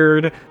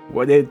weird.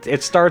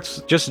 It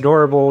starts just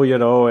normal,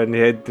 and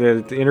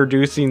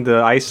introducing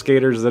the ice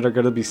skaters that are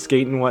going to be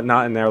skating and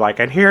whatnot, and they're like,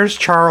 and here's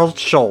Charles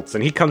Schultz,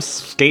 and he comes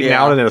skating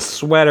out in a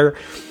sweater,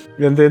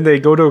 and then they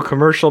go to a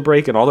commercial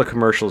break, and all the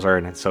commercials are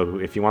in it. So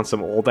if you want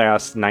some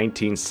old-ass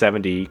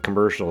 1970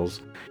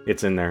 commercials,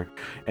 it's in there.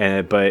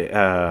 It's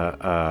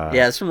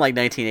from like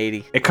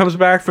 1980. It comes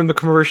back from the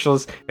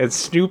commercials, and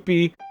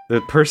Snoopy,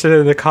 the person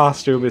in the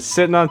costume, is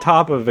sitting on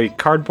top of a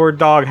cardboard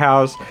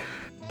doghouse,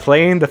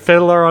 playing the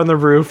Fiddler on the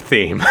Roof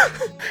theme.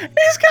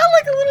 He's got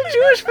like a little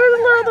Jewish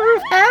Fiddler on the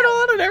Roof hat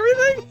on and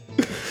everything.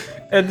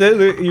 And then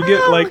you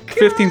get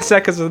 15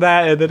 seconds of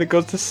that, and then it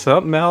goes to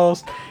something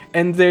else.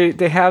 And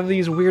they have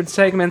these weird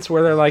segments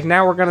where they're like,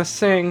 now we're gonna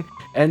sing,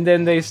 and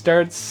then they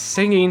start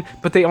singing,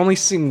 but they only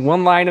sing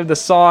one line of the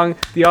song,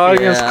 the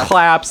audience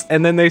claps,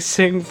 and then they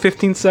sing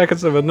 15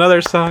 seconds of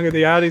another song, and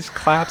the audience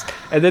claps,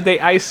 and then they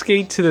ice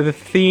skate to the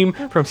theme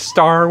from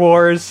Star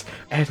Wars,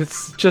 and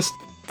it's just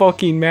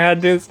fucking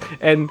madness.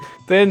 And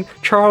then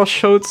Charles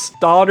Schultz's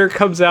daughter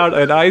comes out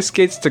and ice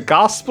skates to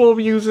gospel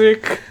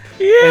music.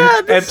 Yeah,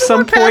 and at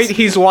some point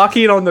he's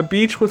walking on the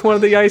beach with one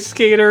of the ice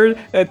skaters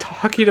and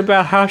talking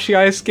about how she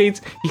ice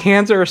skates. He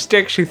hands her a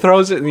stick, she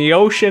throws it in the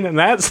ocean, and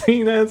that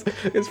scene is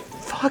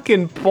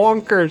fucking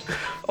bonkers.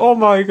 Oh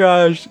my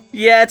gosh.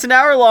 Yeah, it's an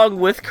hour long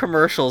with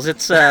commercials.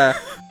 It's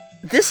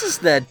this is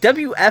the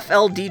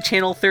WFLD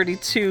Channel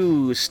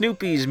 32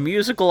 Snoopy's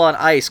Musical on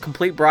Ice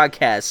complete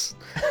broadcast.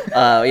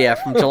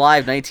 From July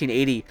of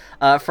 1980.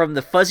 From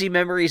the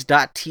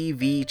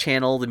FuzzyMemories.tv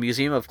channel, the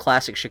Museum of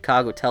Classic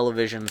Chicago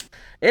Television.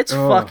 It's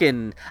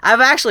fucking... I've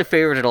actually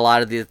favorited a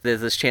lot of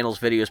this channel's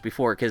videos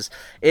before, because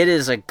it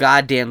is a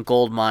goddamn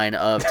goldmine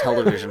of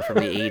television from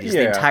the 80s. Yeah.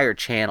 The entire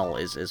channel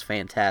is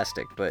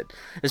fantastic, but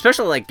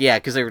especially,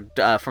 because they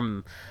were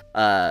from...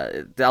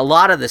 a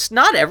lot of this,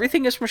 not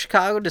everything is from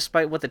Chicago,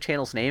 despite what the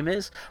channel's name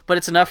is, but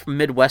it's enough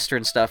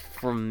Midwestern stuff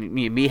from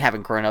me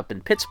having grown up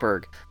in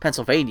Pittsburgh,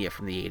 Pennsylvania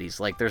from the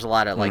 80s. There's a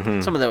lot of,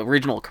 some of the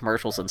original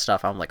commercials and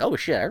stuff. I'm like, oh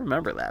shit, I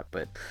remember that.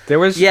 But there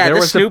was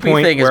Snoopy a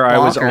point thing where is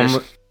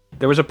bonkers.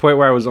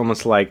 I was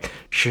almost like,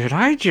 should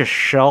I just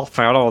shelf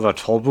out all the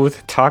toll booth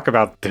and talk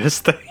about this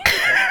thing?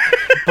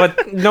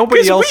 But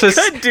nobody else is.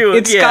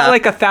 It's got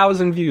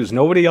 1,000 views.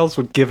 Nobody else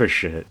would give a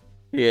shit.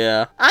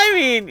 Yeah, I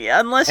mean,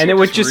 unless and you're it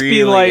would just really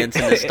be like into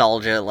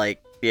nostalgia,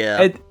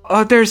 yeah. And,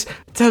 there's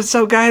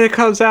some guy that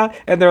comes out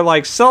and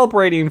they're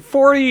celebrating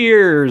 40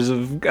 years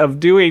of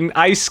doing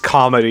ice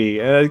comedy.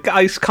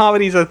 Ice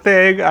comedy's a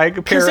thing.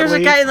 Because there's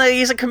a guy,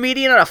 he's a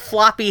comedian on a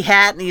floppy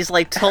hat, and he's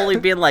totally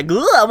being like,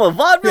 I'm a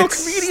vaudeville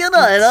comedian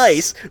on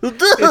ice.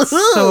 It's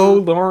so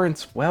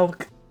Lawrence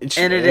Welk.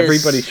 And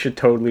everybody should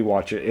totally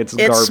watch it. It's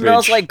garbage. It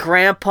smells like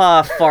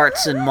grandpa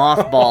farts and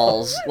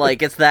mothballs.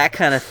 It's that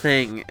kind of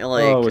thing.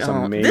 It's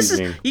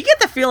amazing. You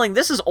get the feeling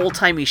this is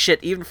old-timey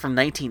shit, even from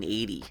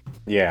 1980.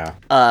 Yeah.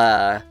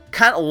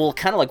 Kind of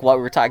like what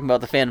we were talking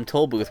about the Phantom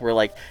Toll Booth,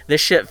 where this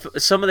shit,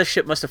 some of this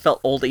shit must have felt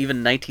old even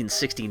in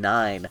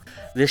 1969.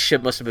 This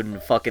shit must have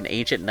been fucking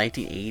ancient in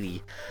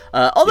 1980.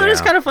 Although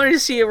it's kind of funny to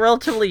see a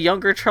relatively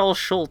younger Charles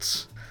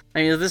Schultz.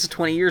 I mean, this is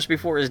 20 years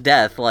before his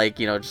death,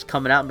 just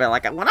coming out and being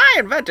like, when I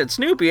invented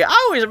Snoopy, I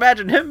always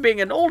imagined him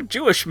being an old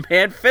Jewish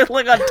man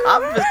fiddling on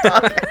top of his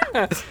top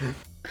hat.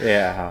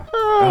 Yeah.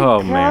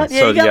 Oh man.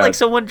 Yeah, you got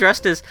someone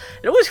dressed as...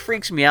 It always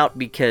freaks me out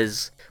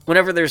because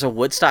whenever there's a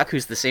Woodstock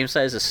who's the same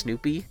size as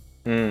Snoopy,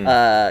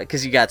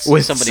 because you got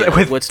somebody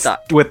at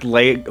Woodstock. With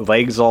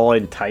legs all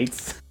in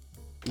tights.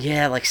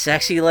 Yeah,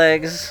 sexy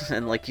legs,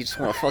 and you just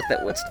want to fuck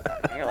that Woodstock.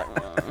 And you're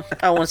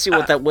like, I want to see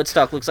what that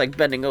Woodstock looks like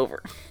bending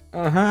over.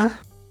 Uh-huh.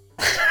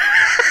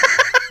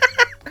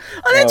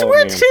 That's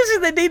weird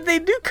too. They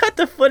do cut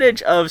the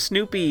footage of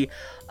Snoopy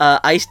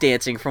ice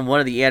dancing from one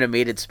of the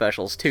animated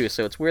specials too.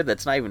 So it's weird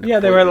that's not even.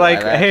 Yeah, they were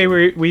like, "Hey,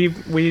 we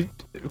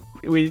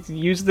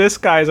used this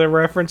guy as a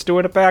reference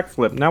doing a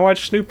backflip. Now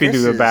watch Snoopy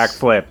do a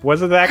backflip.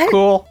 Wasn't that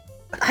cool?"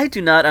 I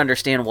do not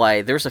understand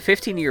why there's a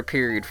 15-year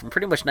period from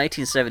pretty much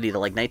 1970 to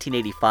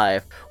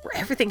 1985 where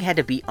everything had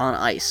to be on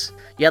ice.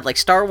 You had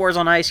Star Wars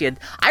on ice.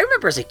 I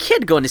remember as a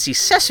kid going to see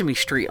Sesame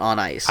Street on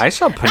ice. I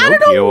saw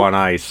Pinocchio on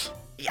ice.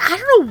 I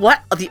don't know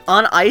what the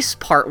on ice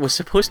part was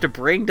supposed to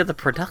bring to the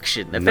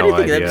production. If anything,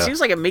 idea. That seems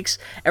like it makes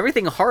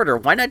everything harder.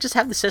 Why not just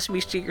have the Sesame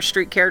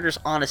Street characters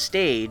on a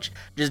stage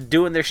just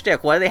doing their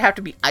shtick? Why do they have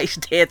to be ice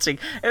dancing?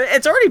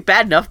 It's already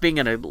bad enough being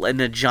in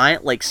a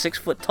giant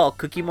 6-foot-tall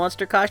Cookie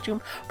Monster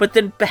costume, but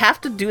then have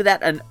to do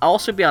that and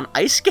also be on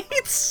ice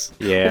skates?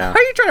 Yeah.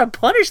 Why are you trying to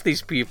punish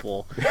these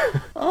people?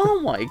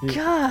 Oh my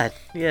god.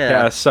 Yeah.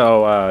 Yeah.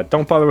 So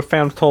don't bother with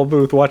Phantom Toll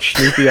Booth. Watch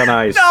Snoopy on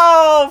ice.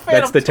 No.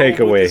 That's the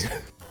takeaway.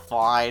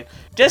 Fine.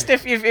 Just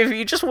if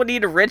you just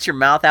need to rinse your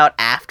mouth out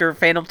after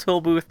Phantom Toll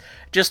Booth,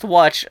 just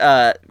watch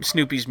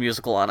Snoopy's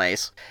Musical on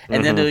Ice,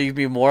 and then you'll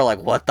be more like,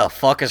 what the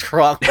fuck is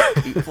wrong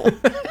with people?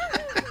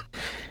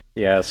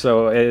 Yeah.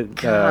 So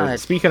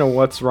speaking of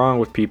what's wrong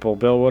with people,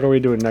 Bill, what are we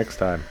doing next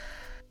time?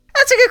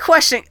 That's a good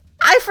question.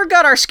 I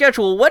forgot our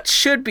schedule. What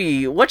should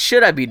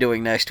I be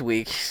doing next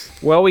week?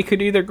 Well, we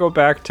could either go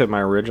back to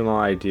my original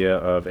idea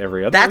of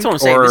every other That's week, what I'm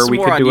saying. or This is we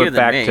more could on do you it than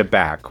back me. to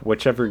back,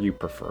 whichever you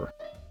prefer.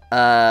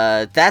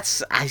 I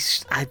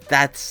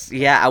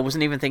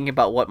wasn't even thinking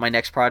about what my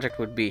next project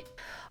would be.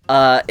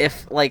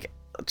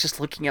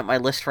 Just looking at my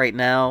list right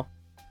now,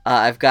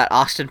 I've got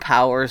Austin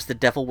Powers, The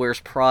Devil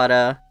Wears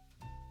Prada.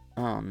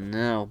 Oh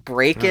no,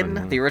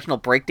 Breakin', the original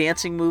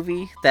breakdancing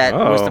movie that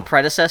was the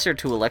predecessor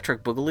to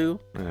Electric Boogaloo.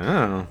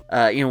 Oh.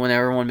 When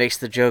everyone makes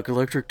the joke,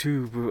 Electric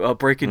 2,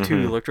 Breakin' 2,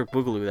 Electric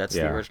Boogaloo, that's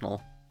the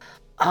original.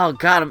 Oh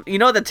god,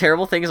 the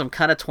terrible thing is I'm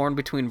kind of torn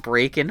between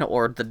Breakin'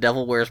 or The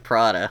Devil Wears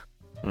Prada.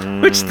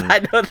 Which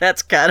I know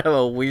that's kind of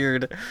a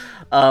weird...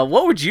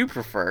 what would you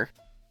prefer?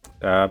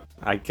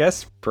 I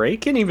guess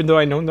breaking, even though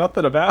I know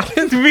nothing about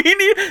it.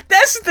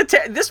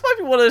 This might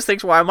be one of those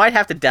things where I might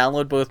have to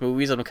download both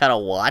movies and kind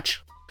of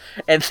watch,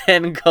 and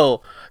then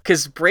go,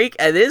 because Break,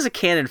 it is a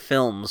Canon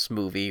Films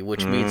movie,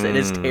 which means it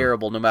is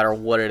terrible no matter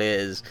what it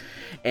is,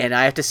 and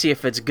I have to see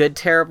if it's good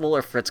terrible or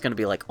if it's going to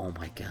be like, oh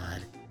my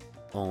god,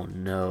 oh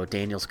no,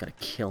 Daniel's going to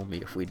kill me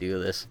if we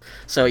do this.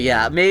 So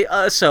yeah,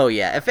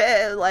 if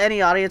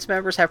any audience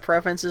members have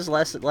preferences,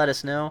 let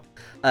us know,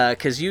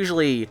 because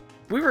usually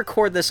we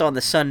record this on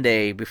the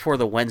Sunday before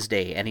the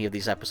Wednesday any of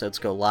these episodes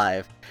go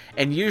live,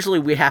 and usually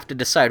we have to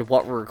decide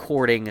what we're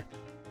recording,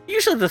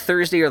 usually the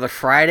Thursday or the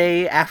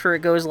Friday after it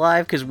goes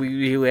live, because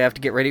we have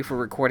to get ready for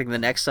recording the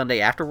next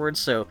Sunday afterwards.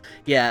 So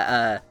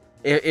yeah,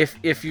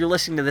 if you're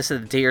listening to this a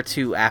day or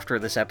two after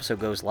this episode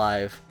goes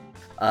live,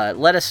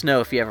 let us know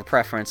if you have a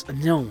preference.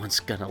 No one's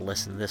gonna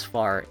listen this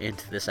far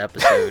into this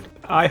episode.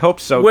 I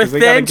hope so. 'Cause within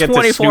we gotta get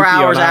 24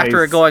 hours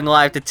after Ice. it going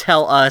live to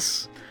tell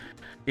us.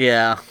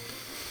 Yeah.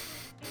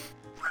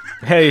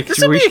 Hey,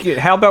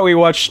 how about we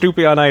watch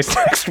Snoopy on Ice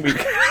next week?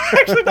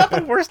 Actually, not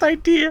the worst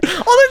idea. Although,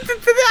 I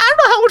don't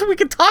know how much we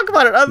can talk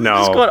about it other than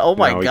just going, oh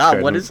my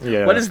god, what is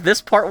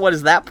this part? What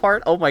is that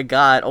part? Oh my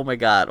god, oh my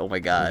god, oh my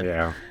god.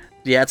 Yeah.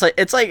 Yeah,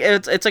 it's like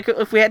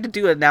if we had to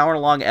do an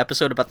hour-long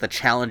episode about the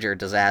Challenger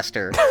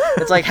disaster.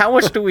 It's like, how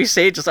much do we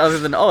say just other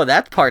than, oh,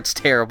 that part's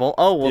terrible.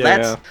 Oh, well,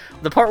 that's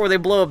the part where they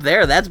blow up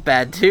there. That's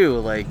bad too.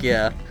 Like,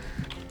 yeah.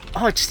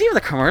 Oh, just even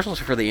the commercials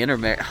for the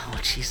internet. Oh,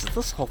 Jesus,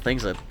 this whole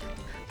thing's a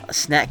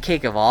snack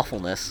cake of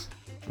awfulness.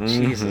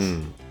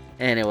 Jesus.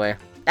 Anyway,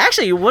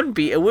 actually, it would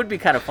be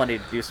kind of funny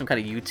to do some kind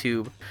of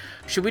YouTube.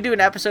 Should we do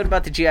an episode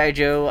about the G.I.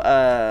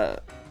 Joe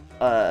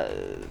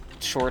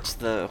shorts?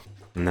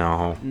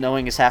 No.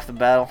 Knowing is half the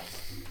battle.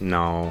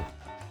 No.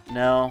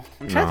 I'm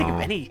trying to think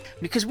of any,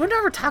 because we've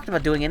never talked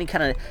about doing any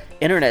kind of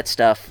internet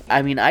stuff.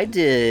 I mean, I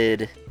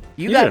did.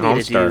 You got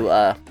me to do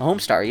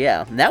Homestar,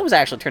 yeah, and that was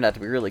actually turned out to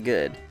be really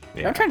good.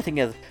 Yeah. I'm trying to think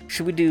of,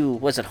 should we do?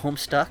 Was it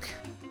Homestuck?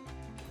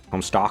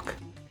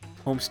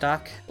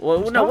 Homestock.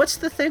 Well, no. What's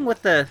the thing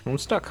with the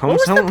Homestuck?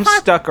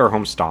 Homestuck or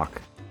Homestock?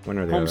 When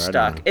are they?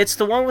 Homestuck. It's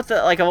the one with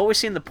the, like, I've always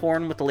seen the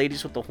porn with the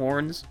ladies with the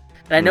horns.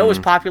 And I know it was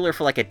popular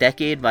for like a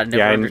decade, but I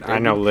never understood. I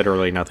know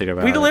literally nothing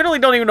about it. We literally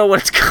don't even know what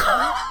it's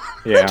called.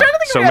 Yeah,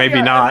 so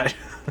maybe not.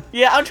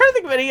 Yeah, I'm trying to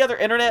think of any other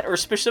internet or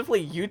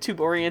specifically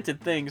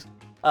YouTube-oriented things.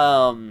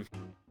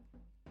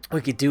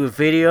 We could do a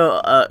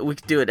video. We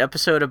could do an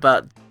episode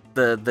about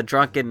the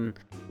drunken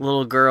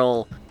little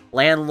girl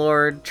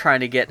landlord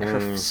trying to get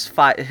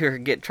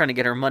trying to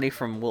get her money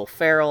from Will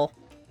Ferrell.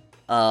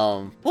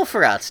 We'll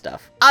figure out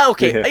stuff.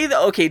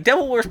 Either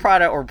Devil Wears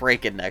Prada or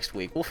Break It next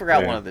week. We'll figure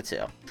out one of the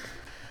two.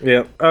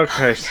 Yeah.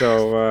 Okay.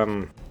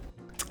 So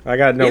I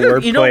got no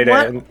wordplay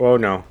to. Oh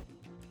no.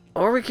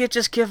 Or we could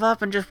just give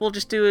up and we'll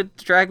just do a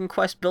Dragon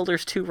Quest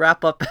Builders 2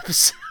 wrap up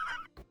episode.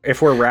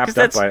 If we're wrapped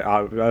up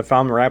if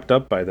I'm wrapped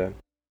up by then.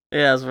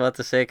 Yeah, I was about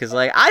to say, because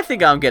like I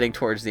think I'm getting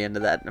towards the end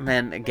of that.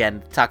 Man,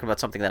 again, talking about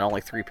something that only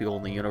 3 people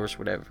in the universe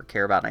would ever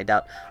care about, and I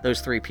doubt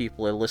those 3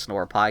 people will listen to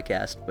our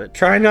podcast. But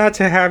try not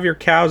to have your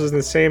cows in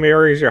the same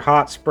area as your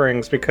hot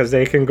springs, because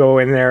they can go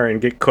in there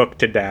and get cooked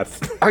to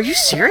death. Are you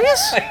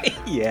serious?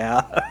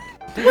 Yeah.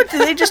 What,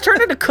 did they just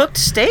turn into cooked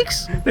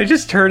steaks? They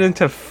just turn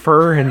into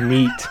fur and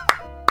meat.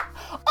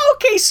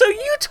 Okay, so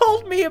you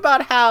told me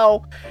about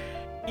how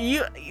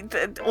you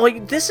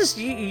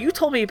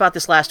told me about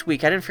this last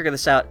week. I didn't figure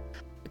this out.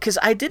 Because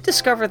I did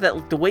discover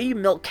that the way you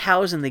milk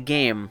cows in the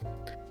game,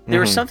 there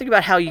was something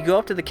about how you go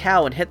up to the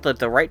cow and hit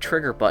the right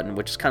trigger button,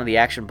 which is kind of the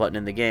action button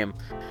in the game.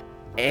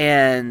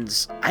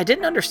 And I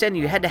didn't understand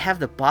you had to have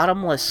the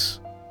bottomless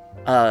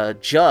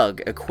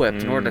jug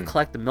equipped in order to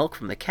collect the milk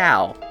from the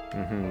cow.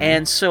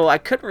 And so I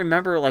couldn't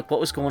remember like what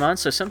was going on.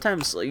 So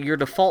sometimes your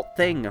default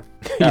thing...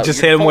 you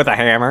just hit him with a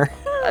hammer?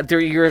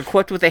 You're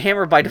equipped with a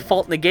hammer by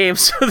default in the game.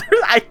 So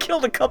I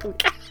killed a couple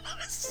cows.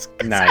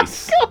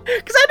 Nice.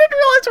 Because I didn't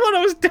realize what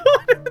I was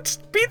doing.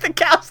 Just beat the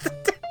cows to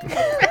death.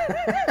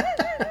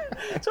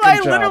 So I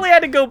literally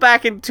had to go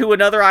back into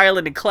another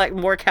island and collect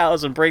more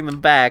cows and bring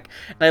them back.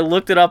 And I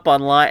looked it up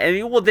online.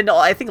 And then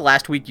I think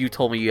last week you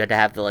told me you had to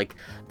have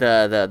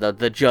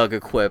the jug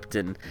equipped.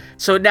 And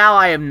so now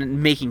I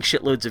am making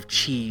shitloads of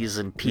cheese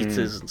and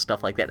pizzas and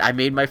stuff like that. I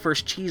made my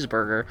first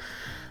cheeseburger.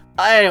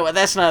 Anyway,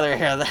 that's neither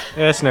here.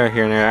 That's neither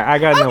here nor there. I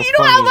got no. You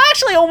know, I'm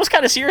actually almost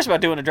kind of serious about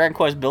doing a Dragon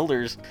Quest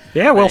Builders.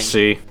 Yeah, we'll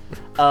see.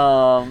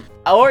 Or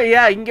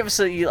yeah, you can give us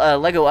a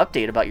Lego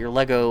update about your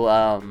Lego.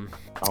 I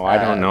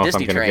don't know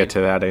Disney if I'm gonna train. get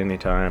to that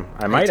anytime.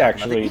 I might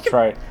actually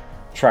try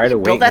to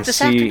wait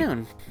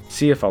and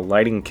see if a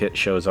lighting kit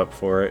shows up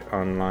for it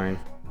online.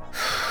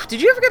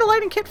 Did you ever get a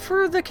lighting kit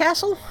for the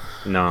castle?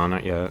 No,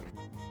 not yet.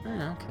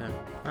 Oh, okay,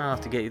 I'll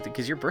have to get you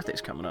because your birthday's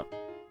coming up.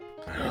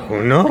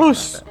 Who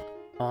knows?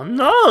 Oh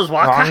no,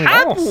 what could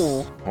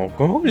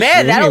happen?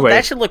 Man,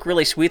 that should look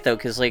really sweet though,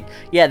 because like,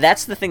 yeah,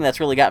 that's the thing that's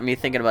really got me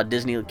thinking about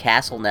Disney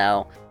Castle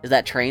now. Is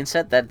that train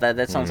set?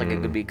 That sounds like it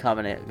could be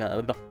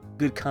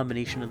good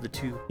combination of the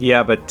two.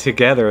 Yeah, but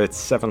together it's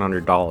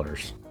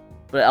 $700.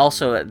 But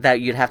also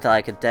that you'd have to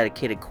like a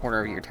dedicated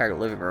corner of your entire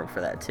living room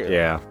for that too.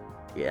 Yeah.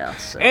 Yeah.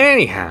 So.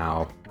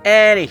 Anyhow.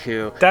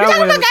 Anywho, That you're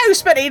talking about was- a guy who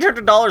spent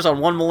 $800 on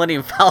one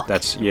Millennium Falcon.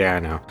 I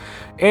know.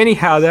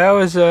 Anyhow, that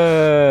was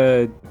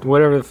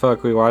whatever the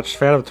fuck we watched,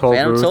 Phantom Toll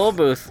Phantom Booth. Toll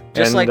Booth.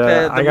 Just And, like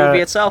the I got-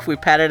 movie itself, we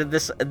padded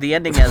the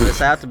ending of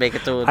this out to make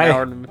it to an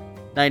hour and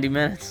 90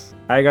 minutes.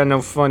 I got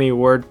no funny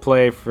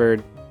wordplay for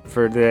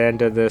the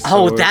end of this.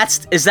 Oh,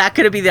 so is that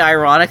going to be the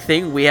ironic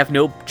thing? We have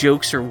no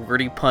jokes or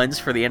wordy puns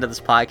for the end of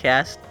this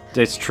podcast?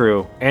 it's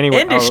true.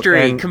 Anyway,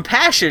 Industry,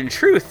 compassion,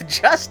 truth,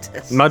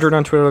 justice. Mudred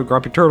on Twitter,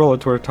 Grumpy Turtle,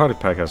 and Twitter Tardy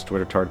Podcast,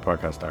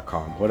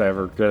 TwitterTardyPodcast.com.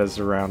 Whatever, get us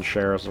around,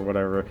 share us, or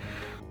whatever.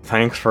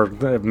 Thanks for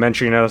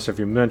mentioning us if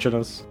you mention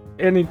us.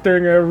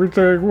 Anything,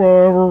 everything,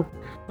 whatever.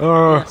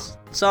 Yes,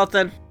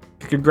 something.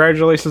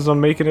 Congratulations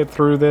on making it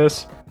through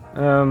this.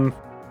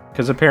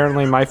 Because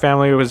apparently my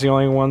family was the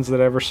only ones that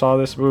ever saw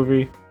this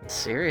movie.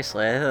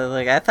 Seriously,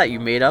 I thought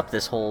you made up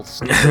this whole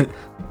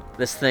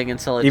this thing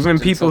until Even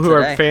people until who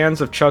today. are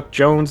fans of Chuck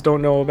Jones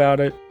don't know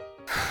about it.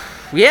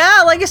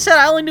 Yeah, like I said,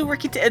 I only knew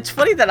Ricky. It's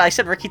funny that I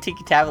said Ricky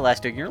Tikki Tavi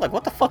last week. And you're like,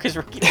 what the fuck is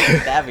Ricky Tikki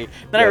Tavi?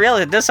 Then I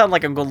realized it does sound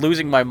like I'm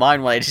losing my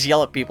mind when I just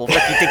yell at people,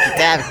 Ricky Tikki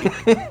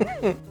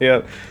Tavi.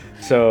 Yeah.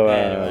 So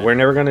Anyway. we're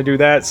never gonna do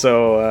that.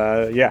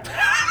 So yeah.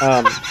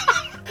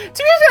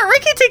 To be fair,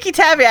 Ricky Tikki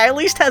Tavi at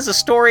least has a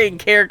story and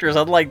characters,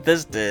 unlike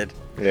this did.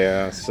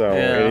 Yeah. So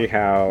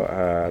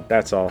anyhow,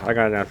 that's all. I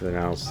got nothing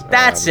else.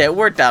 That's it.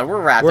 We're done.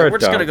 We're wrapped. we're We're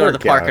just gonna done. go to We're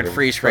the park done. and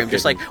freeze frame,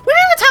 just like Fucking- we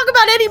didn't even talk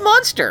about Eddie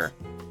Munster.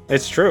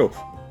 It's true.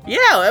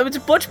 Yeah, it was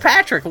Butch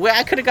Patrick.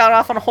 I could have gone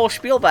off on a whole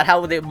spiel about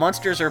how the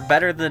Munsters are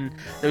better than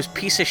those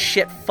piece of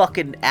shit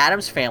fucking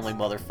Addams Family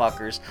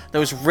motherfuckers.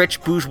 Those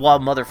rich bourgeois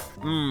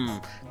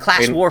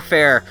class And-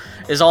 warfare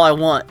is all I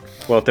want.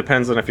 Well, it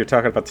depends on if you're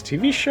talking about the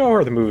TV show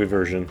or the movie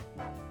version.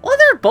 Well,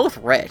 they're both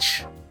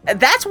rich. And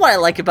that's what I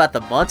like about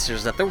the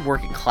Munsters, that they're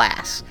working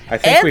class. I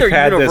think and we've they're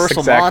had this universal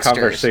exact monsters.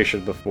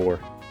 conversation before.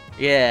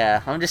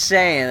 Yeah, I'm just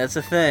saying, that's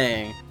a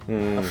thing.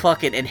 A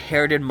fucking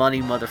inherited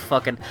money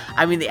motherfucking...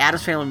 I mean, the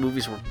Addams Family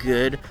movies were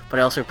good, but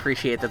I also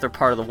appreciate that they're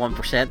part of the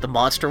 1%, the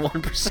monster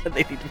 1%.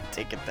 They need to be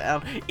taken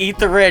down. Eat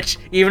the rich,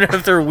 even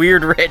if they're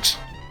weird rich.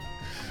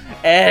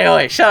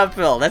 Anyway, shut up,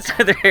 Phil. That's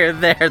neither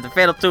there. The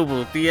Phantom Toll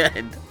Booth, the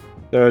end.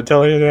 So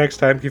until you next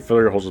time, keep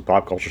filling your holes with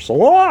pop culture. So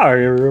long,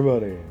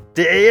 everybody.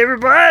 Hey,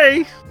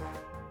 everybody!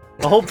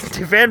 I hope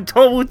the Phantom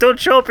Toll Booth don't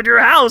show up in your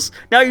house.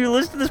 Now you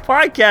listen to this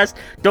podcast,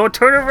 don't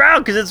turn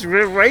around, because it's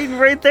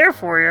right there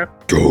for you.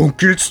 Don't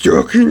get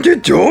stuck in the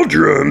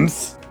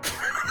doldrums.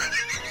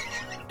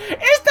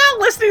 Is not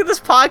listening to this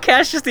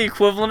podcast just the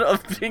equivalent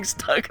of being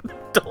stuck in the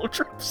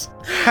doldrums?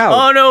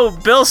 How? Oh no,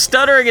 Bill's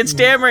stuttering and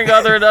stammering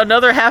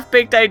another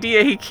half-baked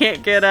idea he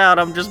can't get out.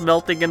 I'm just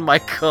melting in my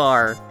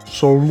car.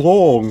 So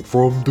long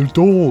from the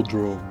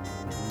doldrum.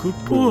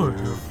 Goodbye,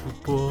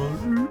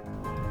 everybody.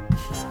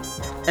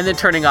 And then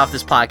turning off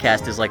this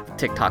podcast is like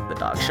TikTok the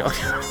dog show.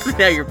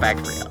 Now you're back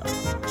for reality.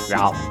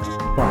 Yeah.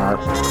 Bye.